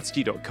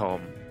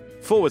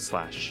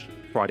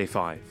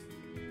drchatterjee.com/Friday5.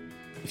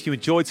 If you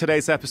enjoyed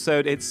today's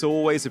episode, it's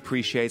always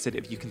appreciated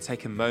if you can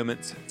take a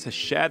moment to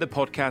share the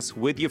podcast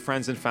with your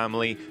friends and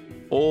family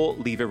or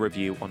leave a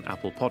review on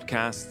Apple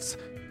Podcasts.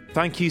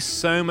 Thank you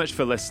so much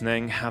for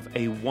listening. Have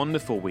a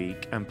wonderful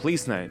week. And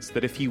please note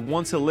that if you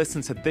want to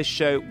listen to this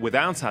show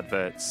without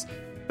adverts,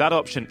 that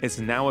option is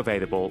now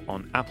available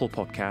on Apple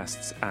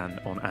Podcasts and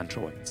on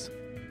Android.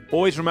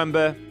 Always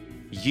remember,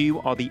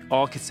 you are the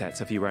architect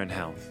of your own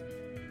health.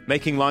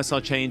 Making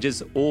lifestyle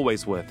changes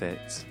always worth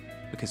it,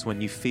 because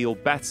when you feel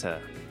better,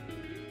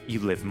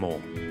 you live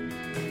more.